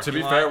into the parking To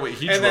be lot. fair,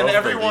 he and then drove the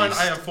everyone, least.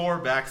 I have 4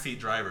 backseat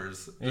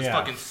drivers just Yeah.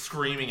 fucking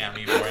screaming at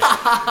me for it.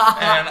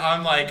 And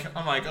I'm like,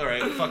 all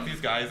right, fuck these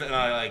guys, and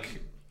I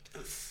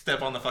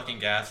step on the fucking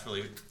gas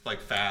really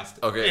fast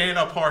in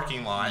a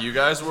parking lot. You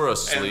guys were and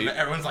asleep.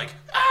 everyone's like,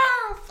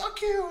 fuck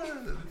you.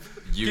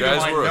 You Keep in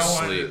guys mind, were no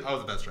one- asleep. I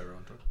was the best driver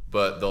on tour.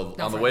 But on the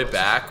Frank way was.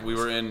 back, we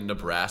were in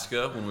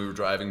Nebraska when we were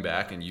driving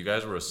back, and you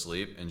guys were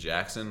asleep, and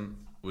Jackson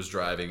was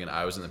driving, and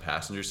I was in the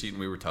passenger seat, and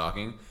we were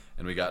talking,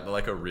 and we got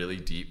into a really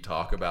deep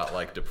talk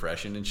about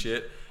depression and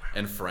shit,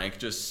 and Frank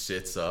just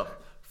sits up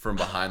from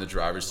behind the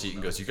driver's seat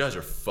and goes, "You guys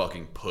are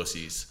fucking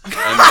pussies,"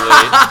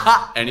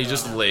 and he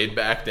just laid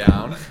back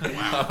down. I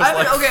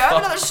have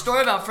another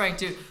story about Frank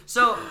too.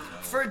 So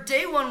for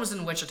day one was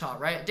in Wichita,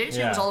 right? Day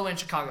two was all the way in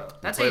Chicago.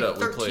 That's we a played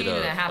 13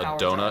 and a half hour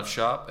donut drive.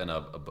 shop and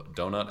a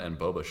donut and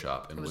boba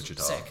shop in was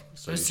Wichita. sick.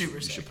 So It was you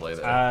super should sick. play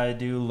there. I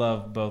do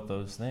love both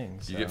those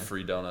things. You so. get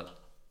free donut.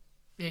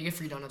 Yeah, you get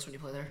free donuts when you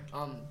play there.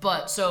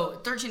 But so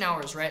 13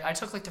 hours, right? I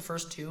took the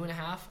first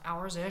 2.5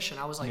 hours ish, and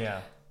I was like,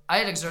 Yeah. I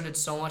had exerted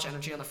so much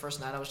energy on the first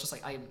night. I was just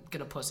like, I'm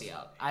gonna pussy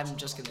out. I'm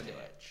just gonna do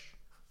it.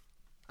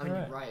 I mean,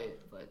 Alright. you're right,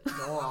 but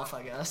go off,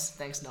 I guess.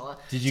 Thanks, Noah.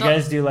 Did you So-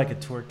 guys do a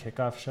tour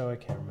kickoff show? I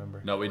can't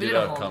remember. No, we did did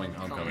a a homecoming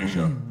homecoming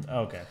show.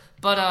 Okay.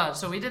 But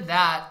so we did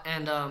that,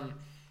 and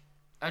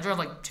I drove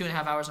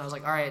 2.5 hours, and I was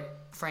like, all right,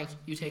 Frank,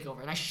 you take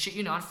over. And I shit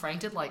you not,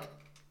 Frank did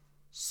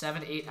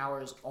 7 to 8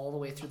 hours all the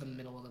way through the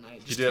middle of the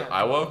night. He Just did. kept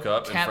I woke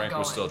up and kept Frank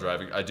was going. still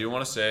driving. I do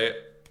want to say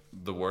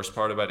the worst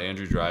part about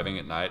Andrew driving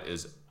at night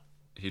is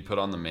he'd put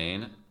on the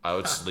main. I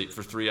would sleep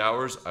for 3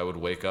 hours. I would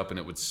wake up and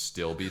it would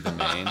still be the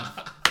main.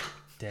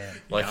 Damn.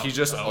 He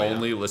just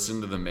only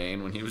listened to the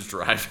main when he was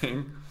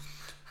driving.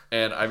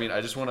 And I mean,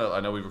 I just want to, I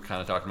know we were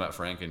kind of talking about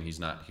Frank and he's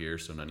not here,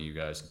 so none of you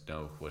guys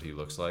know what he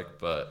looks like,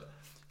 but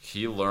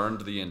he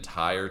learned the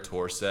entire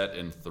tour set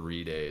in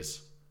 3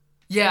 days.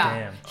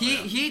 Yeah.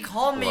 Damn. He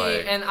called me,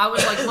 Like- and I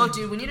was like, look,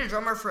 dude, we need a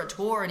drummer for a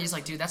tour. And he's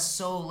like, dude, that's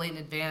so late in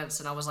advance.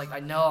 And I was like, I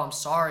know, I'm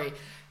sorry.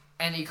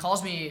 And he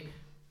calls me,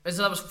 and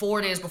so that was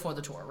 4 days before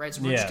the tour, right?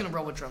 So we're just Yeah. going to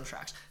roll with drum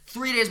tracks.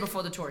 3 days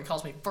before the tour, he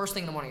calls me first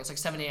thing in the morning.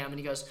 It's 7 a.m. And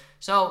he goes,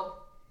 so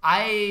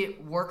I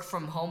work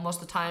from home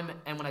most of the time,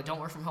 and when I don't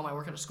work from home, I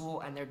work at a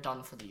school, and they're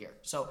done for the year.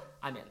 So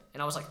I'm in.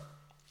 And I was like,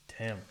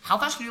 Damn. how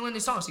fast can you learn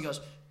these songs? He goes,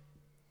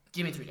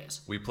 give me 3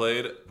 days. We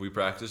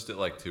practiced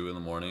at 2 in the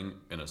morning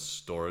in a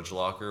storage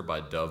locker by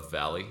Dove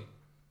Valley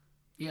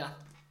Yeah.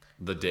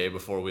 the day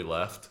before we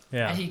left.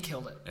 Yeah. And he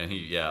killed it. And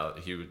he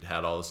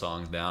had all the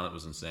songs down. It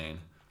was insane.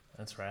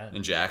 That's right.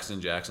 And Jackson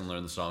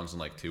learned the songs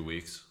in 2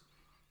 weeks.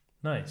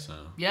 Nice. So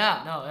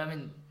Yeah, no, I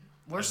mean,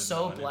 we're didn't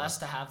so know blessed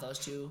to have those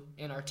two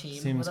in our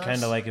team. Seems with kind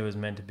us. of like it was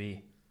meant to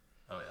be.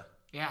 Oh yeah.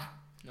 Yeah,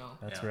 no.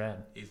 That's Yeah.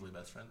 rad. Easily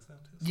best friends now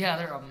too. Yeah,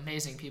 they're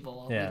amazing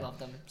people. Yeah. We love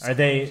them. Are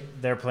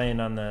they're playing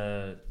on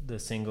the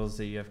singles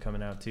that you have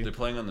coming out too? they're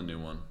playing on the new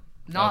one.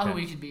 Not Okay. Who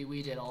We Could Be.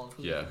 We did all of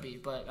Who Yeah. We Could Be.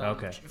 But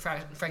Okay.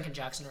 Frank and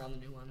Jackson are on the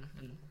new one.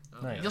 And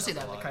Nice. you'll see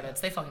that in the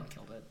credits. They fucking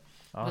killed it.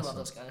 We Awesome. love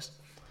those guys.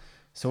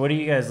 So what are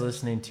you guys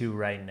listening to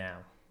right now?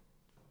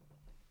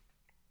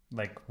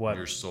 Like what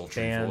Your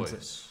sultry bands?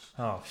 voice.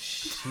 Oh,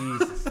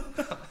 Jesus.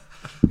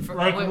 For-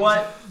 Like wait,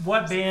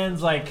 what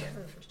bands, like,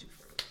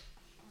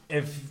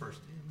 if First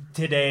game.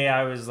 today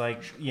I was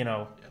like,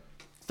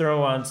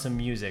 throw on some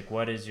music,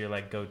 what is your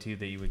like go-to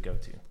that you would go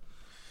to?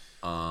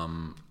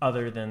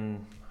 Other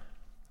than,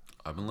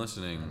 I've been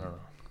listening. I don't know.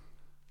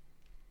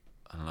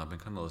 I don't know. I've been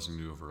kind of listening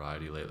to a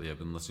variety lately. I've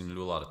been listening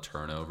to a lot of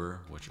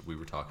Turnover, which we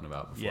were talking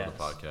about before the Yes.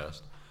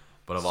 podcast.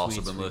 But I've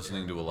also been Sweet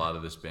listening to a lot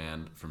of this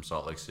band from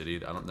Salt Lake City.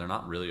 They're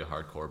not really a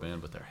hardcore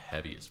band, but they're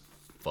heavy as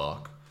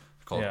fuck.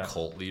 They're called Yeah.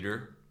 Cult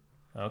Leader.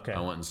 Okay. I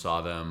went and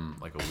saw them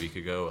like a week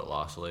ago at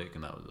Lost Lake,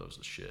 and that was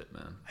the shit,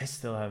 man. I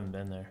still haven't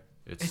been there.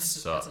 It It's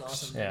sucks. an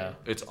awesome Yeah. venue.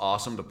 It's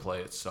awesome to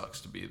play. It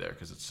sucks to be there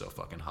because it's so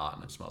fucking hot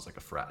and it smells like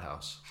a frat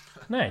house.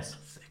 Nice.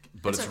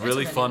 But It's it's, a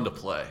really venue. fun to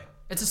play.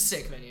 It's a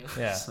sick venue.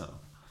 Yeah. So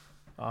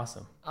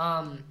Awesome.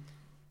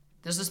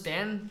 There's this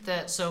band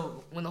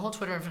so when the whole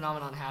Twitter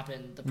phenomenon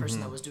happened, the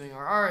person that was doing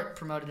our art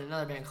promoted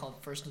another band called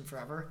First and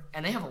Forever,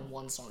 and they have a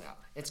one song out.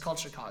 It's called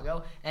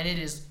Chicago, and it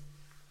is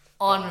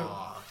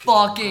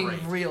fucking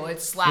great. real.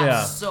 It slaps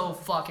Yeah. so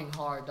fucking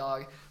hard,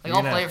 dog. Like You're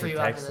I'll gonna play have it for to you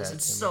after text this. that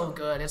It's to so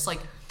good.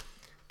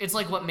 It's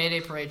like what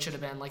Mayday Parade should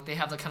have been. Like they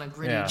have the kind of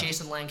gritty Yeah.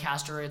 Jason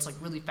Lancaster. It's like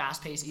really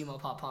fast paced emo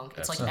pop punk.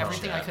 It's like that's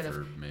everything I chat could have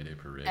for Mayday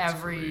Parade's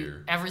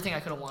career. everything I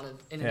could have wanted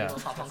in an Yeah. emo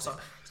pop punk song.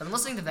 So I've been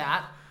listening to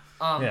that.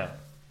 Yeah.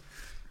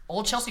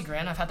 Old Chelsea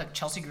Grin, I've had the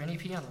Chelsea Grin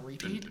EP on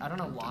repeat. I don't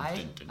know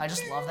why. I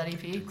just love that EP.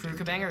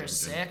 Kruka Banger is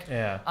sick.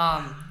 Yeah.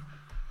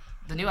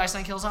 The new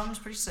Iceland Kills album is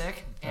pretty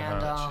sick.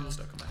 And Shit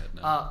stuck in my head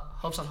now.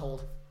 Hopes on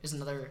Hold is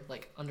another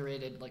like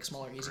underrated, like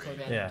smaller musical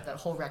band. Yeah. That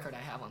whole record I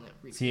have on it.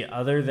 Repeat. See,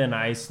 other than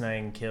Ice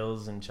Nine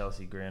Kills and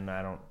Chelsea Grin,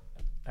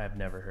 I've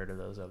never heard of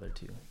those other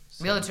two.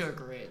 So, The other two are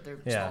great. They're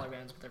Yeah. smaller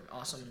bands, but they're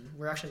awesome. And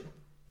we're actually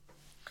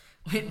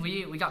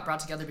we got brought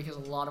together because a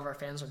lot of our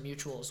fans are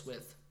mutuals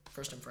with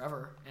First and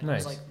Forever, and I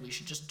was Nice. like, we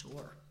should just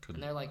tour. Could-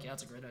 And they're like, yeah,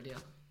 it's a great idea.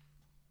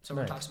 So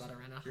Nice. we're talking about it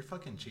right now. You're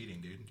fucking cheating,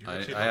 dude. You're I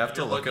cheating. have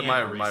to You're look at looking my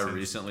recent-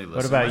 recently listened.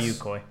 what about you,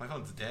 Coy? My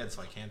phone's dead,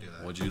 so I can't do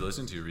that. What'd you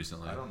listen to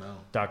recently? I don't know.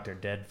 Dr.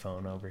 Dead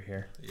Phone over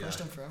here. Yeah. First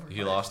and Forever.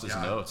 He lost his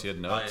Yeah. notes. He had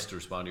notes I- to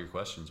respond to your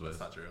questions with.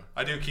 That's not true.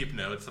 I do keep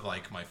notes of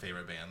like my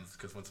favorite bands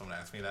because when someone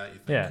asks me that, you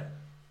think Yeah.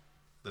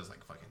 there's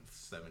like fucking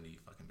 70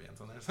 fucking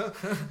bands on there. So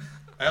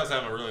I also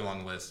have a really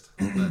long list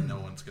that no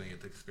one's gonna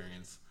get to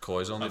experience.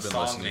 Coy's only Of been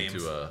song listening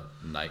names. to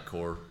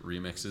Nightcore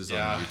remixes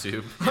Yeah. on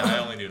YouTube. Yeah, I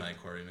only do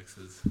Nightcore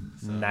remixes.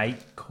 So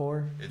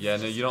Nightcore? it's Yeah,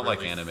 no, just you don't like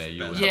really anime, you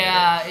special. would-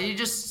 Yeah, you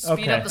just speed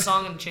Okay. up the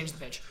song and change the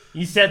pitch.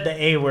 You said the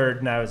A word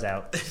and I was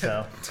out.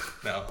 So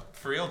No,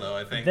 for real though,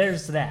 I think.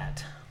 there's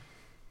that.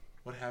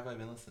 What have I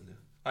been listening to?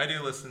 I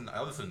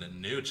listen to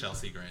new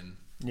Chelsea Grin.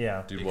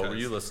 Yeah. Dude, what were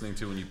Because- you listening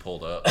to when you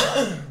pulled up?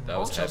 That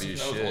was Chelsea. heavy as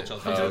That was shit. old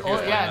Chelsea. Oh, Dude,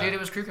 okay. Yeah, Yeah. dude, it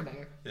was Kruka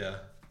Banger. Yeah,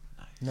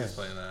 Nice. he's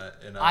playing that.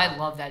 And I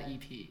love that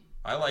EP.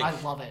 I like I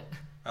love it.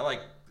 I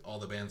like all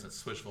the bands that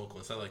switch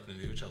vocalists. I like the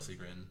new Chelsea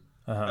Grin.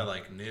 Uh-huh. I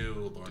like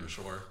new Lorna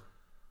Shore.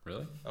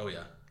 Really? Oh yeah,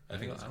 I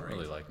think don't- it's I don't great.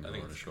 really like new I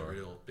think Lorna it's Shore.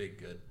 real big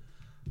good.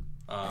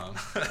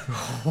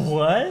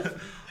 What?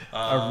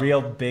 A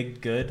real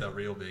big good? The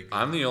real big. Good.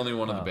 I'm the only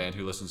one in the band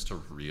who listens to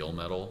real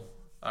metal.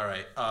 All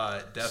right,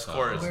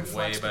 deathcore Weird is way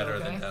flex, better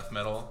okay. than death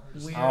metal.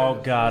 Weird, Oh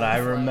God,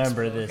 I weird flex,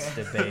 remember but this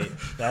okay. debate.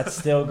 That's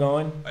still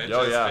going? It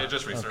Oh, just, yeah. it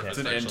just resurfaced. Okay. It's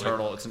an actually.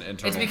 internal. It's an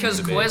internal. It's because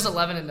debate. Koi's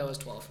 11 and Noah's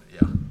 12. Yeah.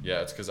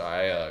 Yeah, it's because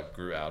I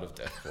grew out of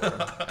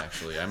deathcore.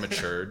 Actually, I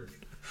matured.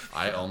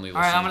 I only.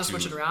 All right, I'm gonna listen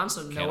switch to it around.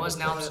 So Cannibal Noah's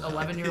now Corpse an now.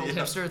 11-year-old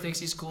hipster who thinks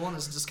he's cool and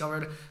has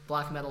discovered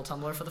black metal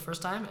Tumblr for the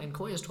first time, and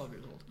Koi is 12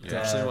 years old. Yeah,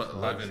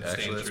 actually, I've been staying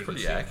actually, that's true to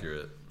pretty the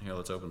accurate. Here,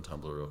 let's open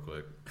Tumblr real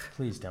quick.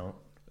 Please don't.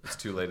 It's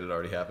too late. It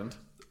already happened.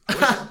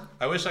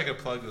 I wish I could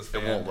plug this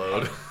band. won't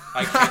load.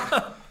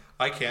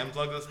 I can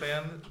plug this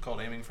band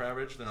called Aiming for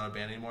Average. They're not a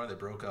band anymore. They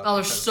broke up. Oh,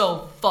 they're because-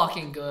 so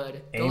fucking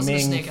good. Go listen to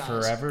Aiming Snake for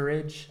Eyes.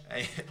 average?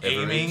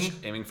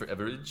 Aiming for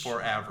average.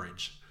 for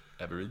average.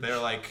 Average. They're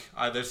like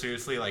they're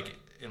seriously like,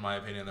 in my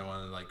opinion, they're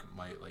one of like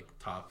my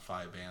top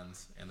 5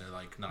 bands, and they're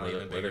like not Where even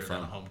they- where bigger they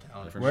than a from?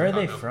 hometown. They're from Where are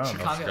they Chicago. from?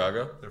 Chicago.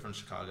 Chicago. They're from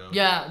Chicago.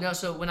 Yeah, no.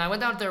 So when I went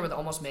down there with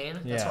Almost Maine,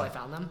 that's Yeah. how I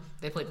found them.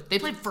 They played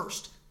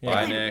first. Yeah.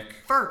 Bye, They played Nick.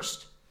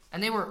 First,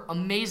 and they were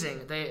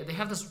amazing. They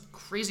have this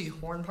crazy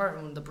horn part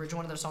in the bridge of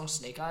one of their songs,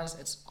 Snake Eyes.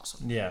 It's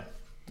awesome. Yeah.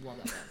 Love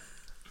that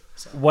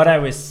band. What I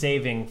was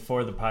saving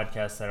for the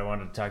podcast that I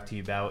wanted to talk to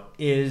you about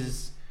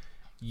is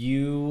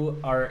you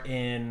are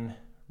in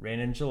Rain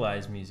in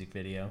July's music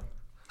video,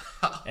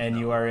 and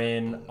you are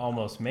in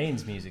Almost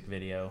Maine's music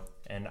video,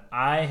 and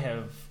I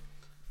have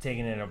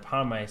taken it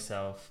upon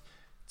myself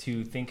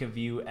to think of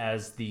you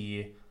as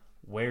the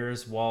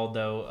Where's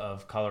Waldo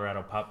of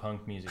Colorado pop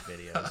punk music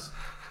videos.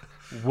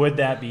 Would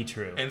that be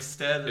true?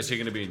 Instead, Is he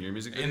going to be in your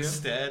music video?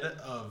 instead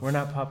of We're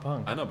not pop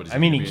punk. I know, but he's I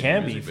mean, gonna he be in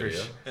can your be music for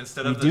video. sure.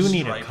 instead We of the do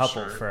need a striped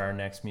couple shirt, for our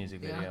next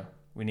music Yeah. video.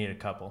 We need a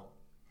couple.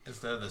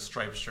 instead of the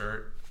striped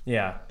shirt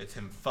Yeah. It's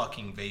him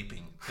fucking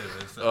vaping too.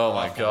 It's Oh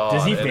my awful. god!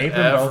 Does he In vape in both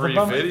of every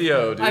them?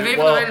 video, dude? I vaped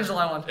Well, the Raiders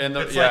July one. And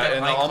the, It's yeah, like an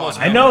and the icon. almost.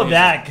 I know he's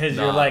that because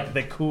you're not. like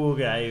the cool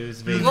guy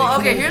who's vaping. Well,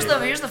 okay. Here's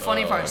the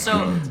funny part. So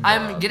Oh,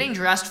 I'm getting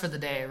dressed for the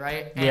day,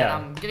 right? And Yeah.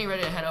 I'm getting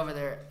ready to head over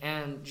there,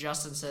 and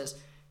Justin says,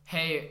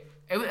 "Hey."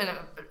 And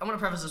I'm gonna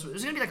preface this. It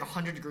was gonna be like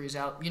 100 degrees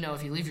out. You know,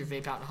 if you leave your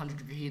vape out in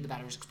 100-degree heat, the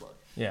batteries explode.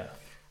 Yeah.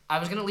 I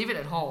was gonna leave it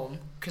at home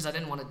because I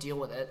didn't want to deal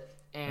with it,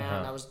 and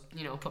Uh-huh. I was,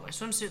 put my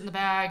swimsuit in the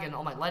bag, and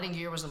all my lighting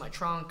gear was in my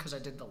trunk because I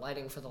did the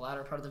lighting for the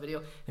latter part of the video.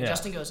 And Yeah.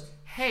 Justin goes,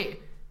 "Hey,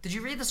 did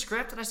you read the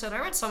script?" And I said, "I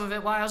read some of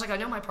it. Why?" I was like, "I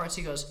know my parts."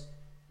 He goes,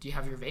 "Do you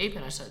have your vape?"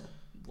 And I said,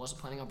 "Wasn't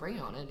planning on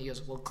bringing on it." And he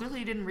goes, "Well, clearly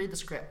you didn't read the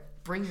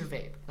script. Bring your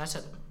vape." And I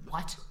said,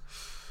 "What?"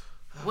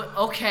 What?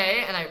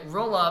 Okay. And I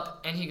roll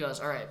up, and he goes,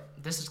 "All right,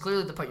 this is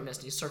clearly the part you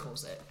missed." And he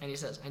circles it, and he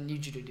says, "I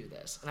need you to do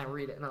this." And I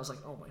read it, and I was like,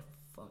 "Oh my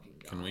fucking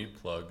god." Can we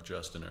plug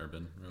Justin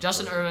Urban? real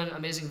Justin quick? Irvin,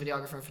 amazing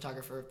videographer and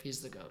photographer.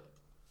 He's the goat.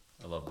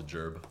 I love the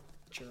gerb.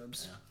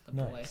 Gerbs, Yeah. the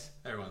boy. Nice.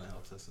 Everyone that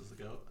helps us is the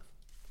goat.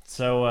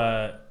 So,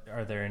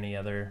 are there any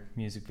other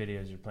music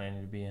videos you're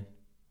planning to be in?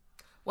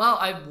 Well,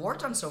 I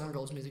worked on Silver and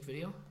Gold's music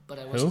video, but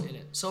I wasn't Who? in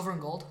it. Silver and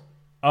Gold.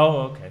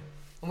 Oh, okay.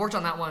 I worked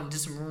on that one. Did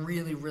some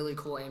really, really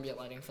cool ambient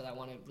lighting for that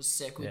one. It was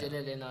sick. We Yeah. did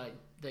it in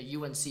the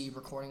UNC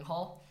recording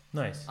hall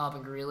Nice. up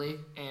in Greeley,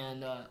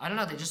 and I don't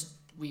know.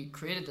 We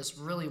created this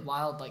really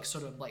wild, like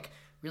sort of like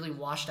really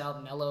washed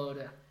out,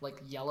 mellowed,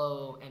 like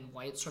yellow and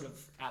white sort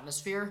of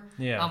atmosphere.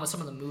 Yeah. With some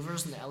of the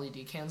movers and the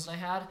LED cans that I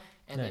had,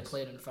 and they Nice.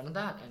 played in front of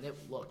that, and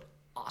it looked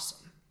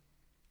awesome.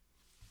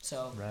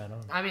 So, Right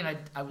on. I mean,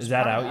 I was. Is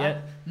that part of out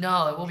yet?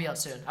 No, it will be out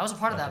soon. I was a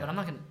part of that, Okay. but I'm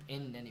not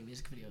in any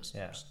music videos.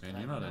 Yeah. Man,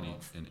 that you're I not know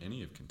of. in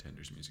any of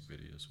Contender's music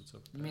videos. What's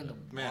up? You mean the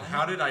Man, one?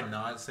 how did I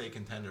not say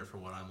Contender for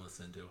what I'm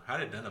listening to? How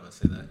did none of us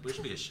say that? We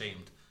should be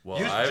ashamed. Well,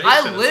 You- I- Jake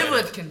I should've live said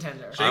with it.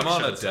 Contender. Jake I'm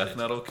on a should've said death it.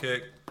 metal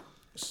kick,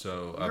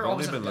 so You're I've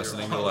always only on been a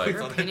listening barrel. to like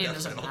Your opinion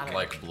doesn't Death matter. metal.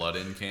 like Blood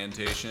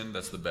Incantation.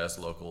 That's the best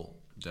local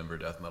Denver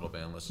death metal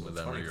band. Listen to It's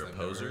them or funny you're a 'cause I've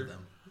never heard poser.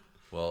 them.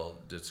 Well,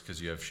 it's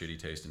because you have shitty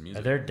taste in Are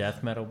music. there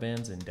death metal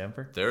bands in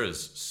Denver? There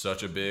is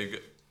such a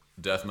big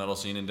death metal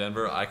scene in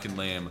Denver. I can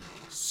name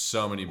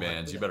so many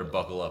bands. You better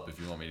buckle up if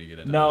you want me to get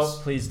into No, this.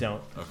 please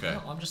don't. Okay.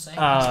 No, I'm just saying.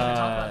 We're just gonna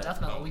talk about death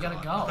metal. Oh, we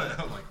gotta God.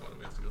 go. I'm like, what do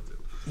we have to go to?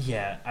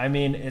 Yeah, I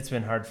mean, it's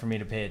been hard for me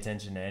to pay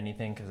attention to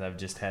anything because I've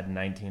just had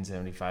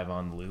 1975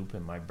 on loop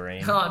in my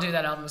brain. Oh, dude,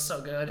 that album is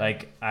so good.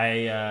 Like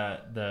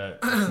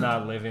it's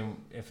not living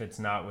if it's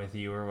not with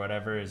you or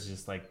whatever is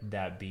just like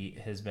that beat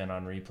has been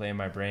on replay in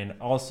my brain.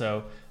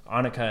 Also,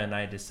 Annika and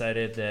I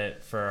decided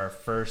that for our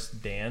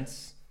first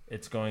dance,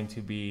 it's going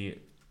to be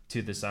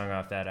to the song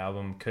off that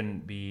album.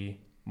 Couldn't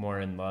Be More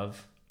in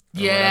Love.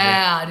 or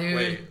yeah, dude.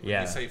 Wait, when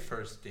Yeah. you say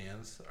first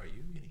dance, are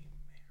you getting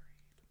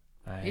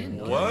whatever. You didn't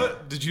know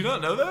What? Did you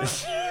not know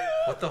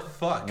that? what the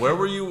fuck? Where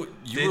were you?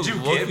 Did were you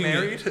get looking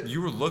married?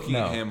 You were looking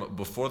No. at him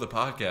before the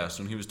podcast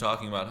when he was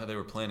talking about how they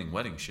were planning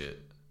wedding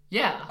shit.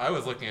 Yeah. I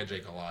was looking at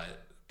Jake a lot,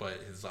 but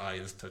his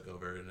eyes took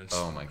over and it's,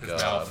 Oh my his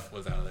God. mouth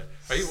was out of there.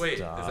 Are you wait?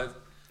 Stop. Is that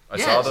I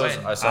Yeah, saw those.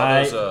 when? I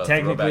saw those.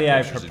 Technically, throwback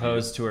I pictures of you.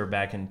 proposed to her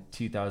back in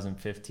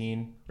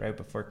 2015, right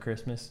before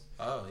Christmas.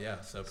 oh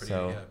yeah, so pretty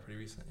So- pretty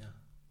recent, yeah.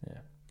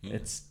 Yeah.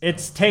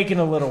 It's taken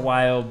a little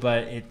while,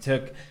 but it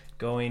took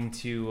going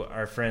to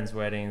our friends'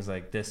 weddings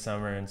like this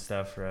summer and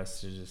stuff for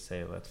us to just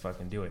say, let's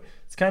fucking do it.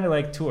 It's kind of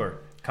like tour.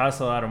 Costs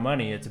a lot of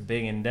money. It's a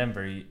big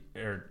endeavor.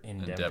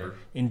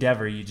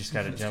 Endeavor. You just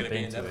got to It's jump gonna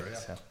be into Endeavor, it. yeah.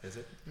 So. Is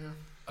it?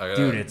 I gotta-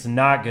 Dude, it's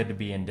not good to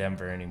be in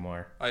Denver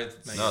anymore. No, it's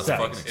Sucks.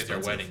 fucking Is your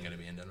expensive. wedding gonna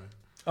be in Denver?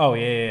 Oh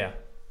yeah.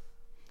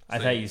 I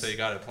So thought you, you. so you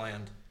got it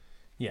planned,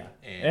 Yeah.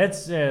 and-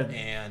 It's.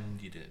 and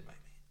you didn't invite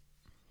me.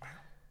 Wow,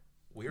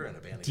 we were in a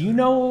band. Do you together.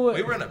 know?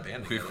 We were in a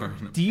band. We together.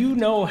 were- Do you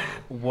know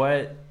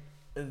what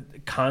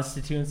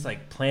constitutes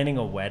like planning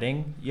a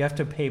wedding? You have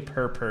to pay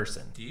per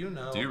person. Do you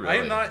know? Do you I really?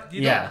 am not.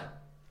 You Yeah. know,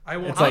 I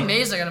will. It's I'm like-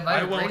 amazed I got invited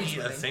I to won't Brady's eat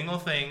a wedding. single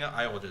thing.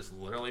 I will just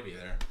literally be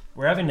there.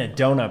 We're having a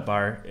donut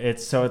bar.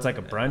 It's like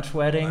a brunch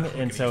wedding, We're and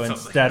gonna so eat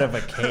something. instead of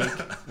a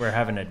cake, we're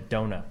having a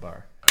donut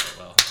bar. Alright,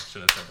 well,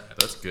 should have said that.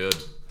 That's good.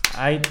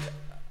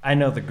 I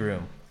know the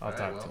groom. I'll Alright,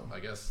 talk well, to him. I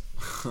guess.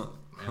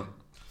 Man.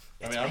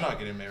 I mean, I'm not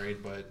getting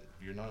married, but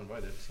you're not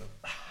invited. So.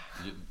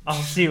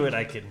 I'll see what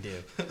I can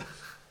do.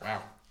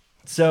 Wow.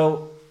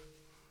 So,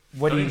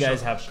 what do Don't you even guys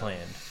show- have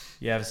planned?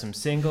 You have some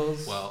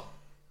singles. Well,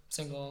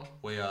 Single.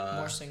 we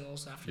More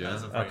singles after yeah. that.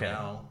 as of right okay.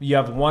 now. You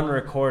have one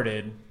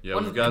recorded, Yeah,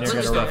 One- we've got and some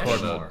you're Let's gonna stuff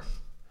finish. record on more.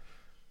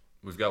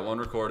 We've got one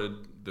recorded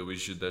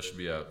that should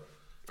be out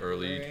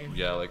early. February.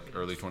 Yeah, like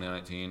early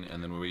 2019,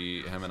 and then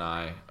him and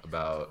I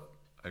about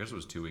I guess it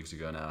was 2 weeks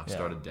ago now Yeah.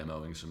 started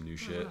demoing some new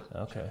shit.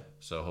 Okay.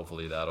 So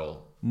hopefully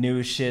that'll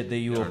New shit that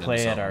you will Turn into play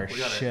at something. our We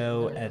gotta-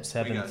 show we at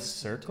Seventh gotta-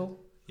 Circle.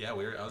 Yeah,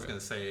 I was gonna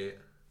say.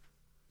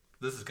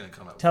 This is gonna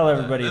come out. Tell before that.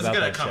 everybody This about is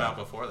gonna that come show. out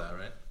before that,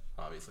 right?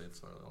 Obviously, it's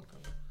sort of a long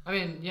time. I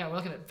mean, yeah, we're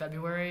looking at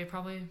February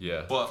probably.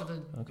 yeah. Well, For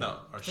the- no,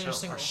 our Finish show.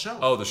 single. Our show.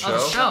 Oh, the show. Oh,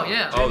 the show,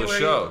 yeah. Oh, the January-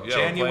 show. Yeah, we're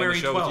playing January the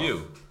show 12th. with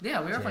you.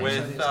 Yeah, we are playing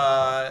With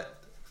shows.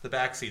 The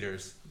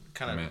backseaters,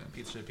 kind Man. of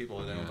pizza people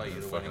that Yeah, invite you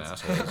to fucking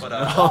weddings. assholes. But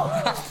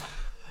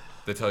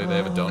They tell you they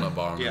have a donut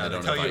bar and Yeah, they they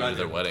don't tell you invite you about to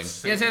their it. wedding.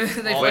 Yeah,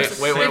 they Wait,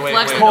 flex- wait, they wait,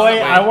 flex wait, their wait. donut Coy,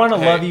 weight. I want to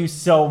Hey. love you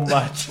so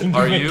much. And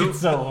Are you make you- it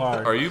so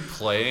hard. Are you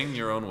playing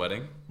your own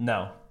wedding?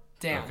 No.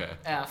 Damn. Okay.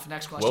 F.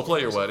 Next question. We'll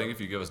play your please. wedding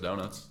if you give us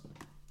donuts.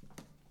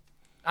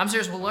 I'm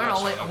serious. We'll learn. not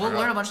All sure I'll we'll figure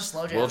learn out. a bunch of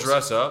slow jams. We'll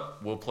dress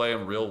up. We'll play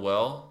them real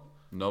well.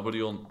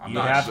 Nobody will. You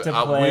not have to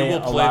we play will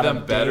a play lot them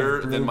of better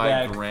Dave than my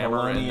Brubeck,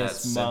 grammar in that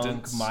Thelonious Monk,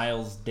 sentence.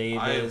 Miles I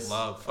Davis.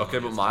 love. Okay,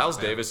 but Thelonious Miles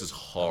Monk, man. Davis is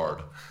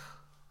hard.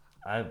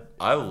 I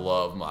I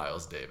love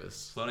Miles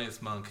Davis.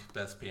 Thelonious Monk,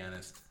 best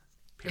pianist.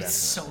 Period. It's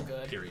so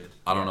good. Period.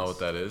 I don't know what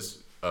that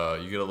is.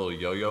 You get a little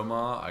yo-yo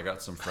ma. I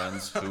got some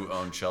friends who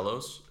own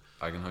cellos.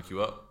 I can hook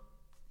you up.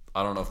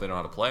 I don't know if they know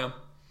how to play them.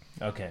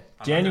 okay.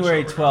 not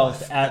January gonna show her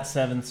 12th at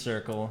 7th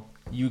Circle.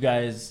 You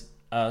guys,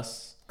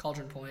 us,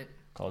 Cauldron Point.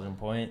 Cauldron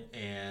Point.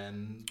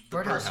 And the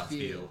Birdhouse Birdhouse View.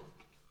 View.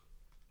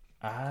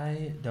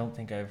 I don't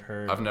think I've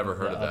heard. I've never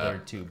heard the of other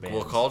that. two bands.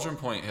 Well, Cauldron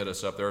Point hit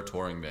us up. They're a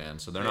touring band,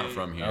 so they're not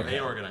from here. They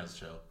organized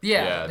the show.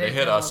 Yeah, they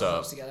hit all us up.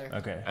 close together.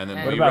 Okay. And then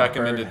And we what about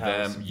recommended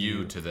Birdhouse them, View?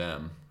 you to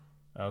them.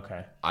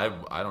 Okay. I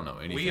don't know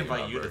anything We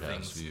invite about you to Birdhouse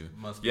things. View.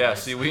 Must be Yeah,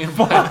 nice. see, we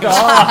invited.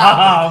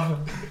 Off!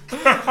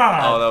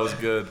 Oh, that was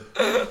good.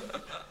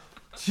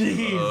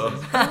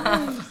 Jesus.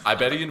 I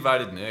bet he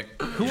invited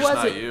Nick. Who just was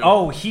not it? You.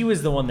 Oh, he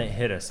was the one that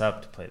hit us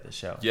up to play the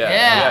show.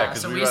 yeah.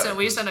 So Because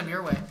we sent him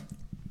your way.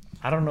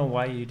 I don't know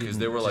why you didn't. because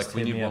they were just like,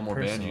 we hit need me one up more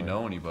band. personally. You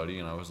know anybody?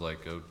 And I was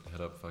like, go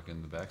hit up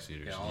fucking the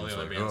Backseaters. Yeah, And all he was the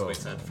other like, bands oh. we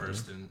said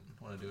first didn't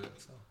want to do it,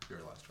 so you're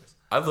our last choice.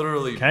 I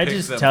literally. Can I picked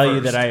just them tell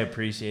you first. that I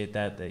appreciate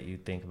that you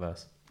think of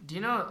us? Do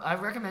you know,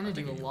 I've recommended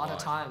you a you lot of lied.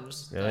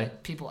 times. Really?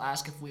 That people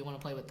ask if we want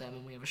to play with them,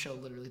 and we have a show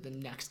literally the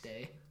next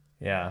day.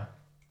 Yeah.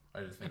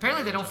 I just think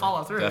Apparently, they don't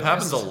follow through. That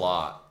happens a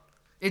lot.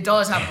 It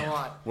does happen a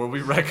lot. Where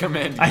we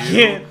recommend you. I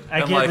can't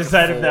and, like,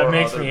 decide if that 4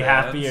 makes other me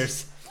bands. happy or.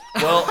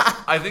 Well,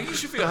 I think you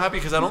should feel happy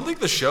because I don't think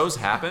the shows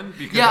happen.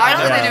 Because Yeah, I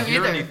don't think didn't they do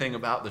hear either. anything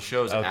about the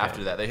shows Okay.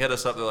 after that. They hit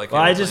us up. They're like, Well,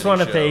 hey, I we're just playing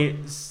want a to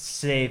show.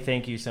 say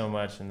thank you so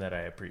much and that I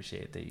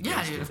appreciate that you Yeah,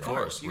 guys dude, do of that. Of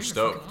course, You're we're fucking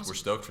stoked. awesome. We're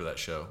stoked for that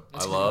show.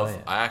 That's I good. love. Oh,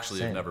 yeah. I actually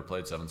have Same. never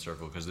played Seventh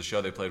Circle because the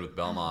show they played with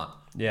Belmont.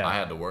 Yeah. I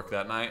had to work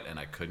that night and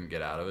I couldn't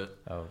get out of it.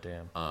 Oh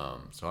damn.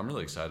 So I'm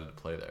really excited to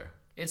play there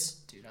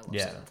Dude, I love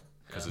Yeah. Seventh.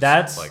 because it's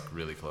That's- like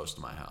really close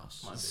to my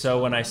house.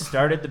 So when I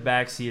started the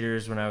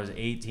Backseaters when I was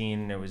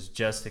 18, it was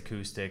just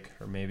acoustic,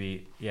 or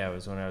maybe it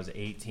was when I was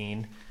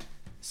 18.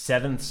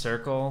 7th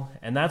Circle,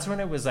 and that's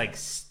when it was like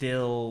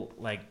still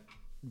like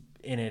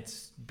in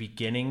its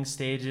beginning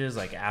stages,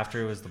 like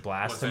after it was the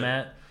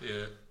Blastomat.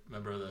 Yeah,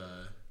 remember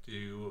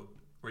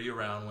were you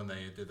around when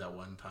they did that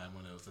one time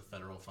when it was the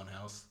Federal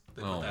Funhouse?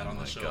 They Oh put that on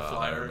my the show god,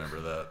 I flyer. remember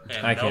that.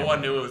 And I no can't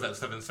one knew it was at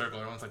 7th Circle.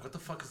 Everyone's like, what the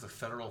fuck is the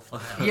Federal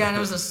Funhouse? Yeah, and it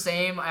was the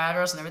same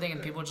address and everything,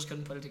 and people just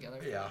couldn't put it together.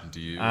 Yeah.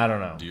 I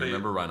don't know. Do you They-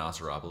 remember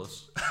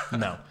Rhinoceropolis?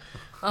 No.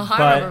 I But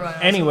remember right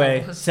now.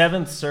 anyway,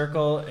 7th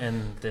Circle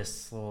and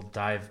this little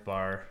dive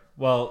bar.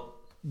 Well,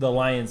 the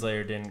Lion's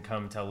Lair didn't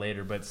come till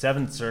later, but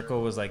 7th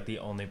Circle was like the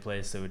only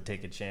place that would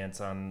take a chance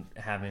on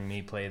having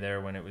me play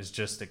there when it was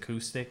just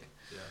acoustic.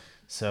 Yeah.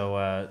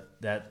 So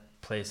that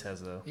place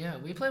has a Yeah,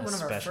 we played a one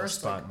of our special first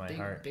spot in my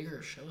heart.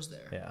 bigger shows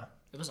there. yeah.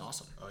 It was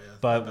awesome. Oh yeah.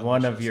 But That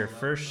one show of your sold out.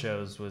 first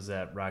shows was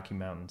at Rocky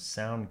Mountain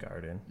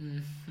Soundgarden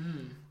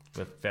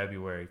with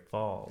February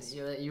Falls.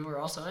 Yeah, that you were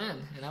also in,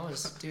 and I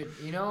was, dude.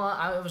 You know,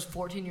 I was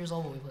 14 years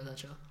old when we played that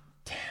show.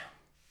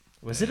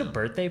 Was it a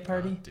birthday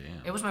party? Damn.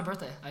 It was my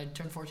birthday. I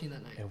turned 14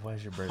 that night. It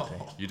was your birthday.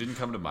 You didn't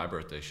come to my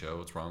birthday show.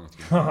 What's wrong with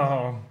you?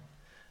 Oh,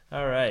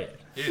 all right.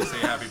 He didn't say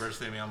happy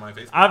birthday to me on my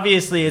Facebook.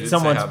 Obviously, it's did say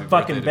someone's happy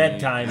fucking birthday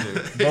to me.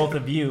 bedtime. Both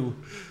of you.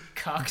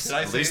 Cox. Did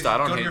I At say- least I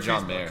don't go to hate your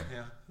John Facebook. Mayer.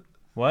 Yeah.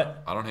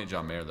 What? I don't hate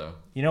John Mayer though.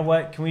 You know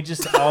what? Can we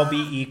just all be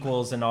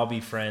equals and all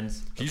be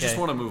friends? You just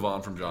want to move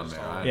on from John Mayer.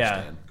 I Yeah.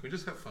 understand. Can we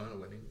just have fun at a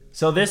wedding?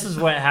 So this is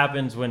what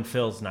happens when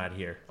Phil's not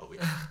here. Oh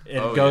yeah. It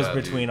Oh, goes yeah,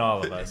 between dude.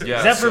 all of us. Yeah,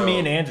 Except for so- me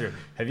and Andrew.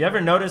 Have you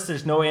ever noticed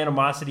there's no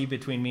animosity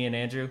between me and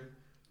Andrew?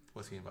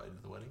 Was he invited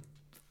to the wedding?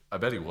 I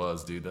bet he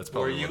was, dude. That's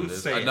probably you what it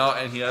is. say it. No,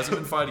 and he hasn't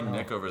been fighting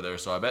Nick over there,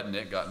 so I bet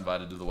Nick got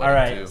invited to the All wedding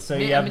right. too. So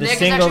Me- you have Nick the is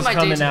actually singles my date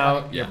coming to the out.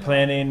 wedding. You're Yeah.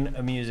 planning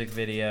a music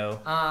video.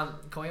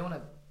 Corey, you want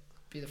to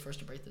be the first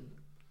to break the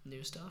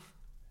new stuff?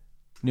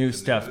 New The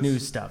stuff. news? New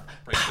stuff.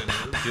 Break the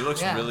news. He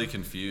looks Yeah. really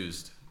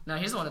confused. No,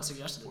 he's the one that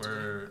suggested it. To me.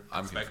 We're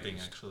I'm expecting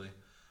confused. actually.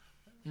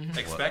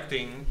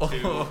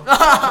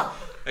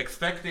 Mm-hmm.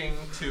 Expecting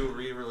to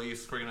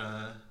re-release. We're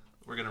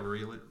gonna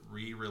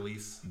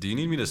re-release Do you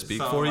need me to speak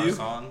some for of our you?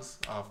 songs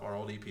off our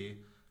old EP.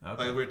 Like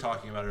we were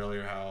talking about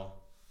earlier, how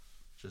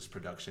just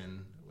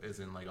production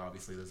isn't like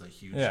obviously there's a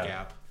huge Yeah.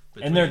 gap.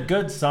 And they're between-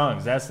 good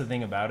songs. That's the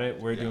thing about it.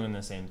 We're Yeah. doing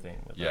the same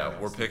thing. With Yeah,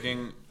 that. we're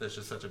picking. There's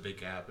just such a big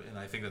gap, and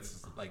I think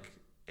that's like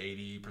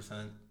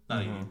 80%,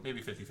 not 80,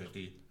 maybe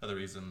 50-50 of the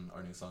reason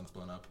our new song's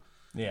blown up.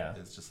 Yeah.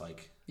 It's just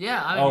like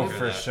Yeah, I mean, Oh, we-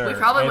 for that. sure. We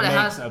probably it would've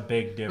makes had- a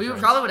big difference. we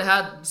probably would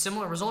have had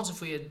similar results if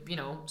we had,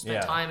 spent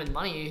Yeah. time and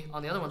money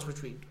on the other ones,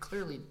 which we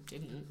clearly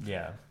didn't.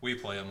 Yeah. we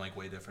play them like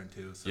way different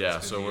too. So Yeah,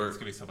 it's so gonna be, we're- it's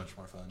gonna be so much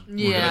more fun. We're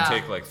Yeah. gonna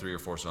take like 3 or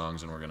 4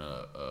 songs and we're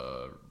gonna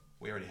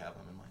We already have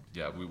them in mind.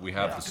 Yeah, we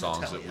have the gonna songs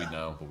tell that we ya.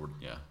 know, but we're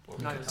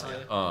I'm not gonna tell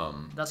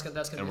you. That's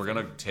gonna. and we're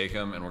gonna take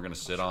them and we're gonna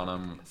sit on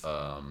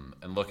them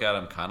and look at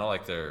them kind of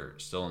like they're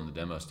still in the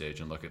demo stage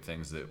and look at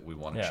things that we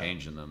want to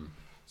change in them.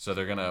 So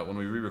they're gonna when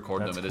we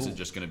re-record them, it isn't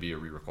just gonna be a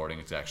re-recording.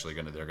 It's actually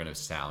they're gonna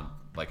sound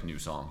like new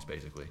songs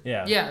basically.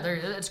 Yeah. Yeah,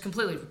 it's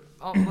completely.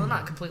 Well,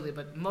 not completely,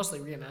 but mostly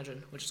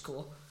reimagined, which is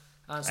cool.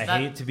 So I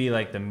hate to be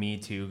like the Me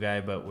Too guy,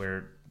 but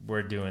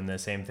we're doing the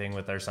same thing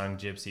with our song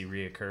Gypsy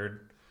Reoccurred.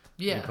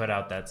 Yeah. We put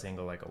out that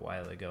single like a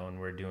while ago, and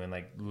we're doing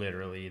like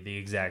literally the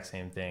exact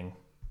same thing,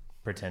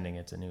 pretending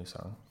it's a new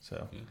song.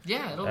 So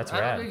Yeah, it'll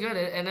be good,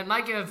 and it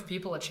might give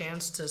people a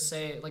chance to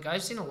say, like,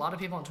 I've seen a lot of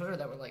people on Twitter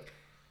that were like,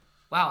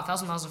 "Wow,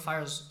 1,000 Miles of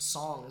Fire's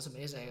song is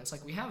amazing." It's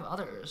like we have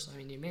others. I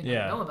mean, you may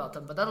not know about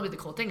them, but that'll be the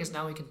cool thing is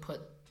now we can put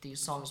these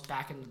songs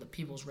back into the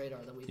people's radar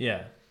that we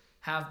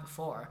have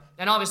before,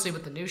 and obviously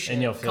with the new shit,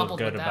 and you'll feel coupled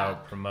good with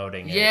about that,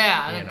 promoting it.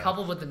 Yeah, and then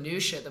coupled with the new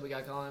shit that we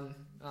got going,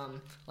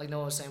 like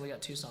Noah was saying, we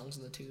got 2 songs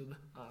in the tube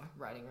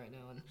writing right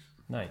now, and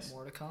nice.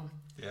 more to come.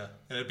 Yeah,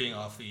 and it being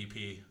off the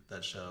EP,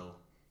 that show,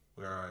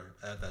 we are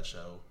at that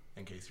show.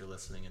 In case you're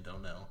listening and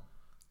don't know,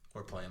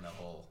 we're playing that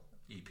whole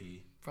EP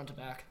Front to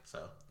back.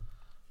 So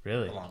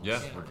Really?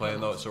 Yeah, we're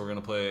playing those. So we're gonna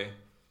play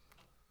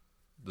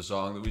the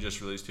song that we just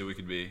released, "Who We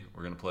Could Be."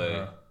 We're gonna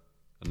play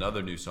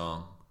another new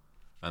song,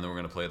 and then we're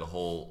gonna play the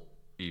whole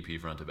EP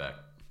front to back.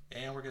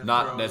 And we're gonna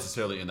not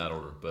necessarily in that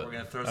order, but we're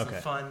gonna throw some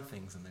fun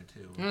things in there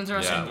too. We're gonna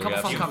throw some couple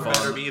fun You covers.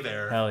 better be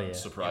there. Hell yeah!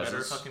 Surprises. You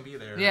better fucking be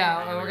there.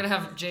 Yeah, we're gonna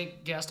have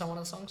Jake guest on one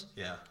of the songs.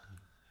 Yeah,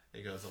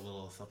 it goes a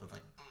little something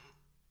like.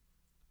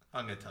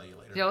 I'm gonna tell you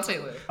later. Yeah, I'll tell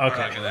you later.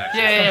 Okay.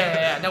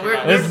 Yeah. No,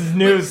 this is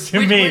news to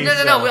me.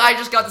 No. I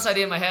just got this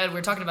idea in my head. We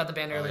were talking about the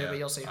band earlier, yeah. but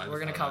you'll see. I We're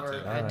gonna just cover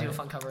thought that and do a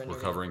fun cover. we're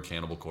covering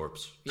Cannibal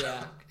Corpse.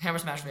 Yeah, Hammer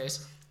Smash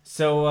Face.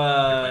 So,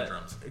 Play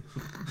drums.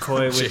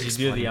 Coy, would you Jake's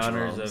do the playing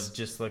honors drums. of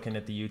just looking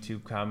at the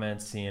YouTube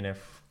comments, seeing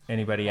if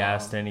anybody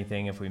asked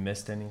anything, if we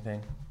missed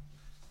anything?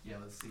 Yeah,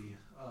 let's see.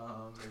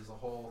 There's a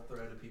whole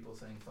thread of people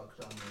saying "fuck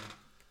John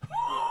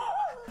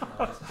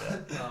Mayer."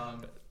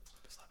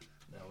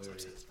 No, we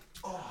already.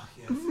 Oh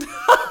yes.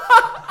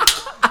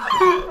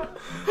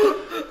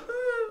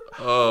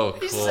 Oh,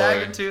 He's Coy.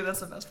 sagging too. That's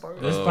the best part.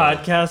 This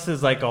podcast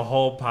is like a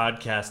whole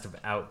podcast of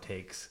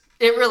outtakes.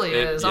 It really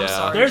is. I'm yeah.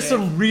 sorry. There's Jake.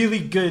 some really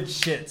good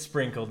shit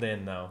sprinkled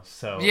in, though.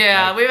 So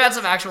Yeah, like, we've had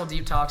some actual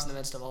deep talks in the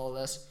midst of all of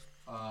this.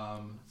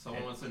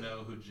 Someone wants to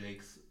know who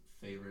Jake's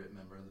favorite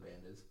member of the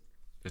band is.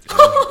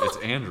 It's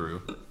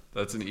Andrew.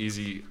 That's an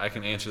easy. I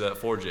can answer that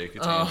for Jake.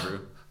 It's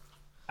Andrew.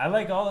 I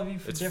like all of you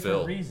for It's different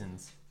Phil.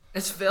 reasons.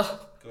 It's Phil.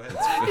 Go ahead.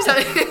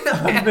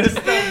 I miss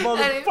that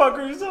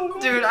motherfucker so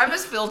much. Dude, I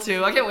miss Phil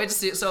too. I can't wait to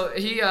see it. So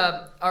he,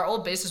 our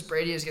old bassist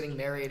Brady is getting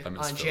married I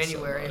miss on Phil so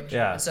January. much.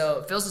 Yeah. And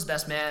so Phil's his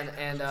best man,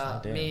 and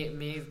damn.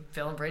 me,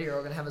 Phil, and Brady are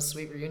all gonna have a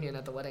sweet reunion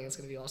at the wedding. It's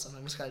gonna be awesome.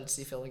 I'm excited to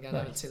see Phil again. I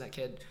haven't seen that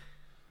kid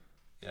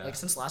Yeah. like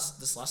since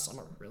this last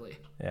summer, really.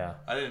 Yeah.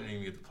 I didn't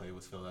even get to play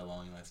with Phil that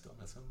long, and I still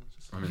miss him. It's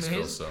just- I miss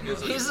Phil so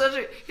much.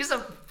 He's a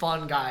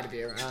fun guy to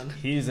be around.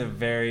 He's a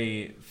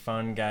very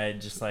fun guy.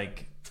 Just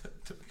like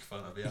to make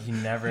fun of, yeah. you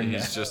never know.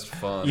 He's just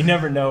fun. You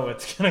never know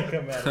what's gonna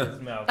come out of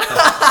his mouth.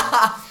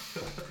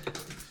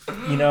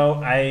 You know,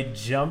 I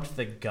jumped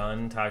the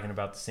gun talking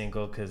about the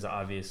single because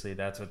obviously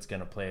that's what's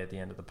gonna play at the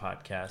end of the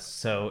podcast.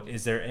 So,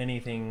 is there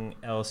anything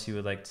else you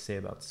would like to say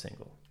about the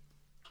single?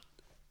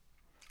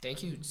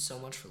 Thank you so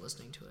much for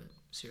listening to it.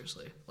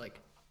 Seriously, like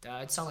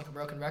it sounds like a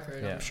broken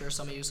record. Yeah. I'm sure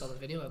some of you saw the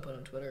video I put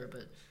on Twitter,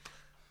 but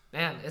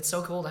man, it's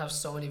so cool to have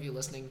so many of you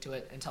listening to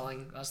it and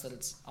telling us that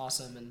it's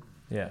awesome. And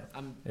Yeah,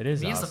 I'm it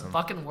is means awesome. the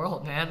fucking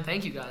world, man.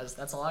 Thank you guys.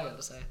 That's all I got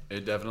to say.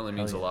 It definitely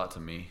means Hell a yeah. lot to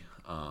me,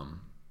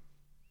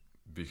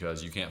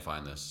 because you can't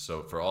find this.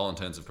 So for all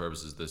intents and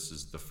purposes, this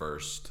is the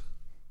first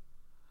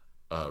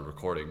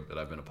recording that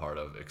I've been a part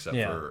of, except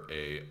for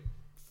a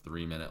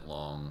 3-minute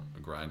long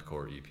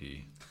grindcore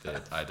EP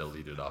that I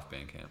deleted off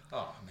Bandcamp.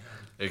 Oh man.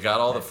 It got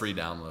all the free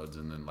downloads,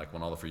 and then like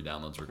when all the free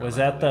downloads were gone, Was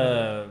I that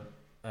deleted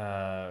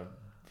the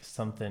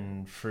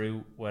something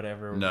fruit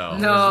whatever? No.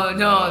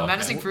 No.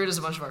 Menacing Fruit is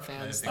a bunch of our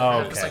fans.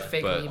 Oh, It's okay. like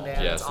fake But meme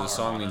bands. yes, all this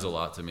song around. means a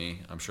lot to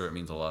me. I'm sure it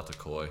means a lot to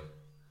Coy,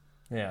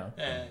 Yeah,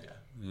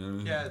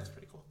 Yeah, it's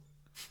pretty cool.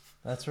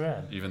 that's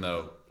rad. even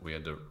though we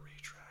had to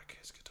retrack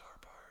his guitar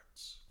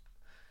parts.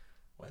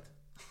 What?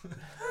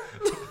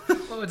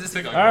 What would this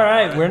Pick on All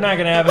right, we're not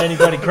gonna have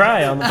anybody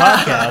cry on the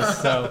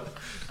podcast. So,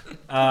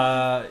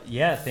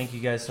 yeah, thank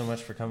you guys so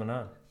much for coming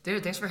on.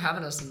 Dude, thanks for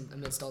having us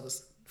amidst all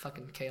this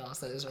fucking chaos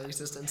that is our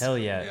existence. Hell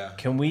yeah. Yeah.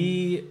 Can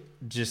we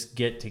just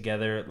get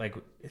together? Like,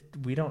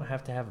 we don't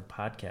have to have a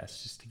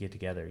podcast just to get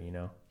together, you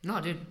know? No,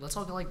 dude, let's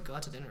all go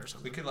out to dinner or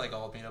something. We could like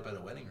all meet up at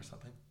a wedding or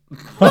something.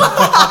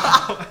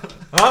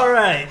 All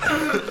right.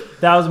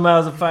 1,000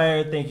 Miles of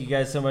Fire. Thank you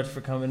guys so much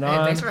for coming Hey,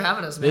 on. thanks for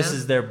having us, man. This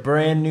is their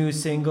brand new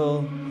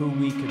single, Who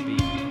We Could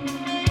Be.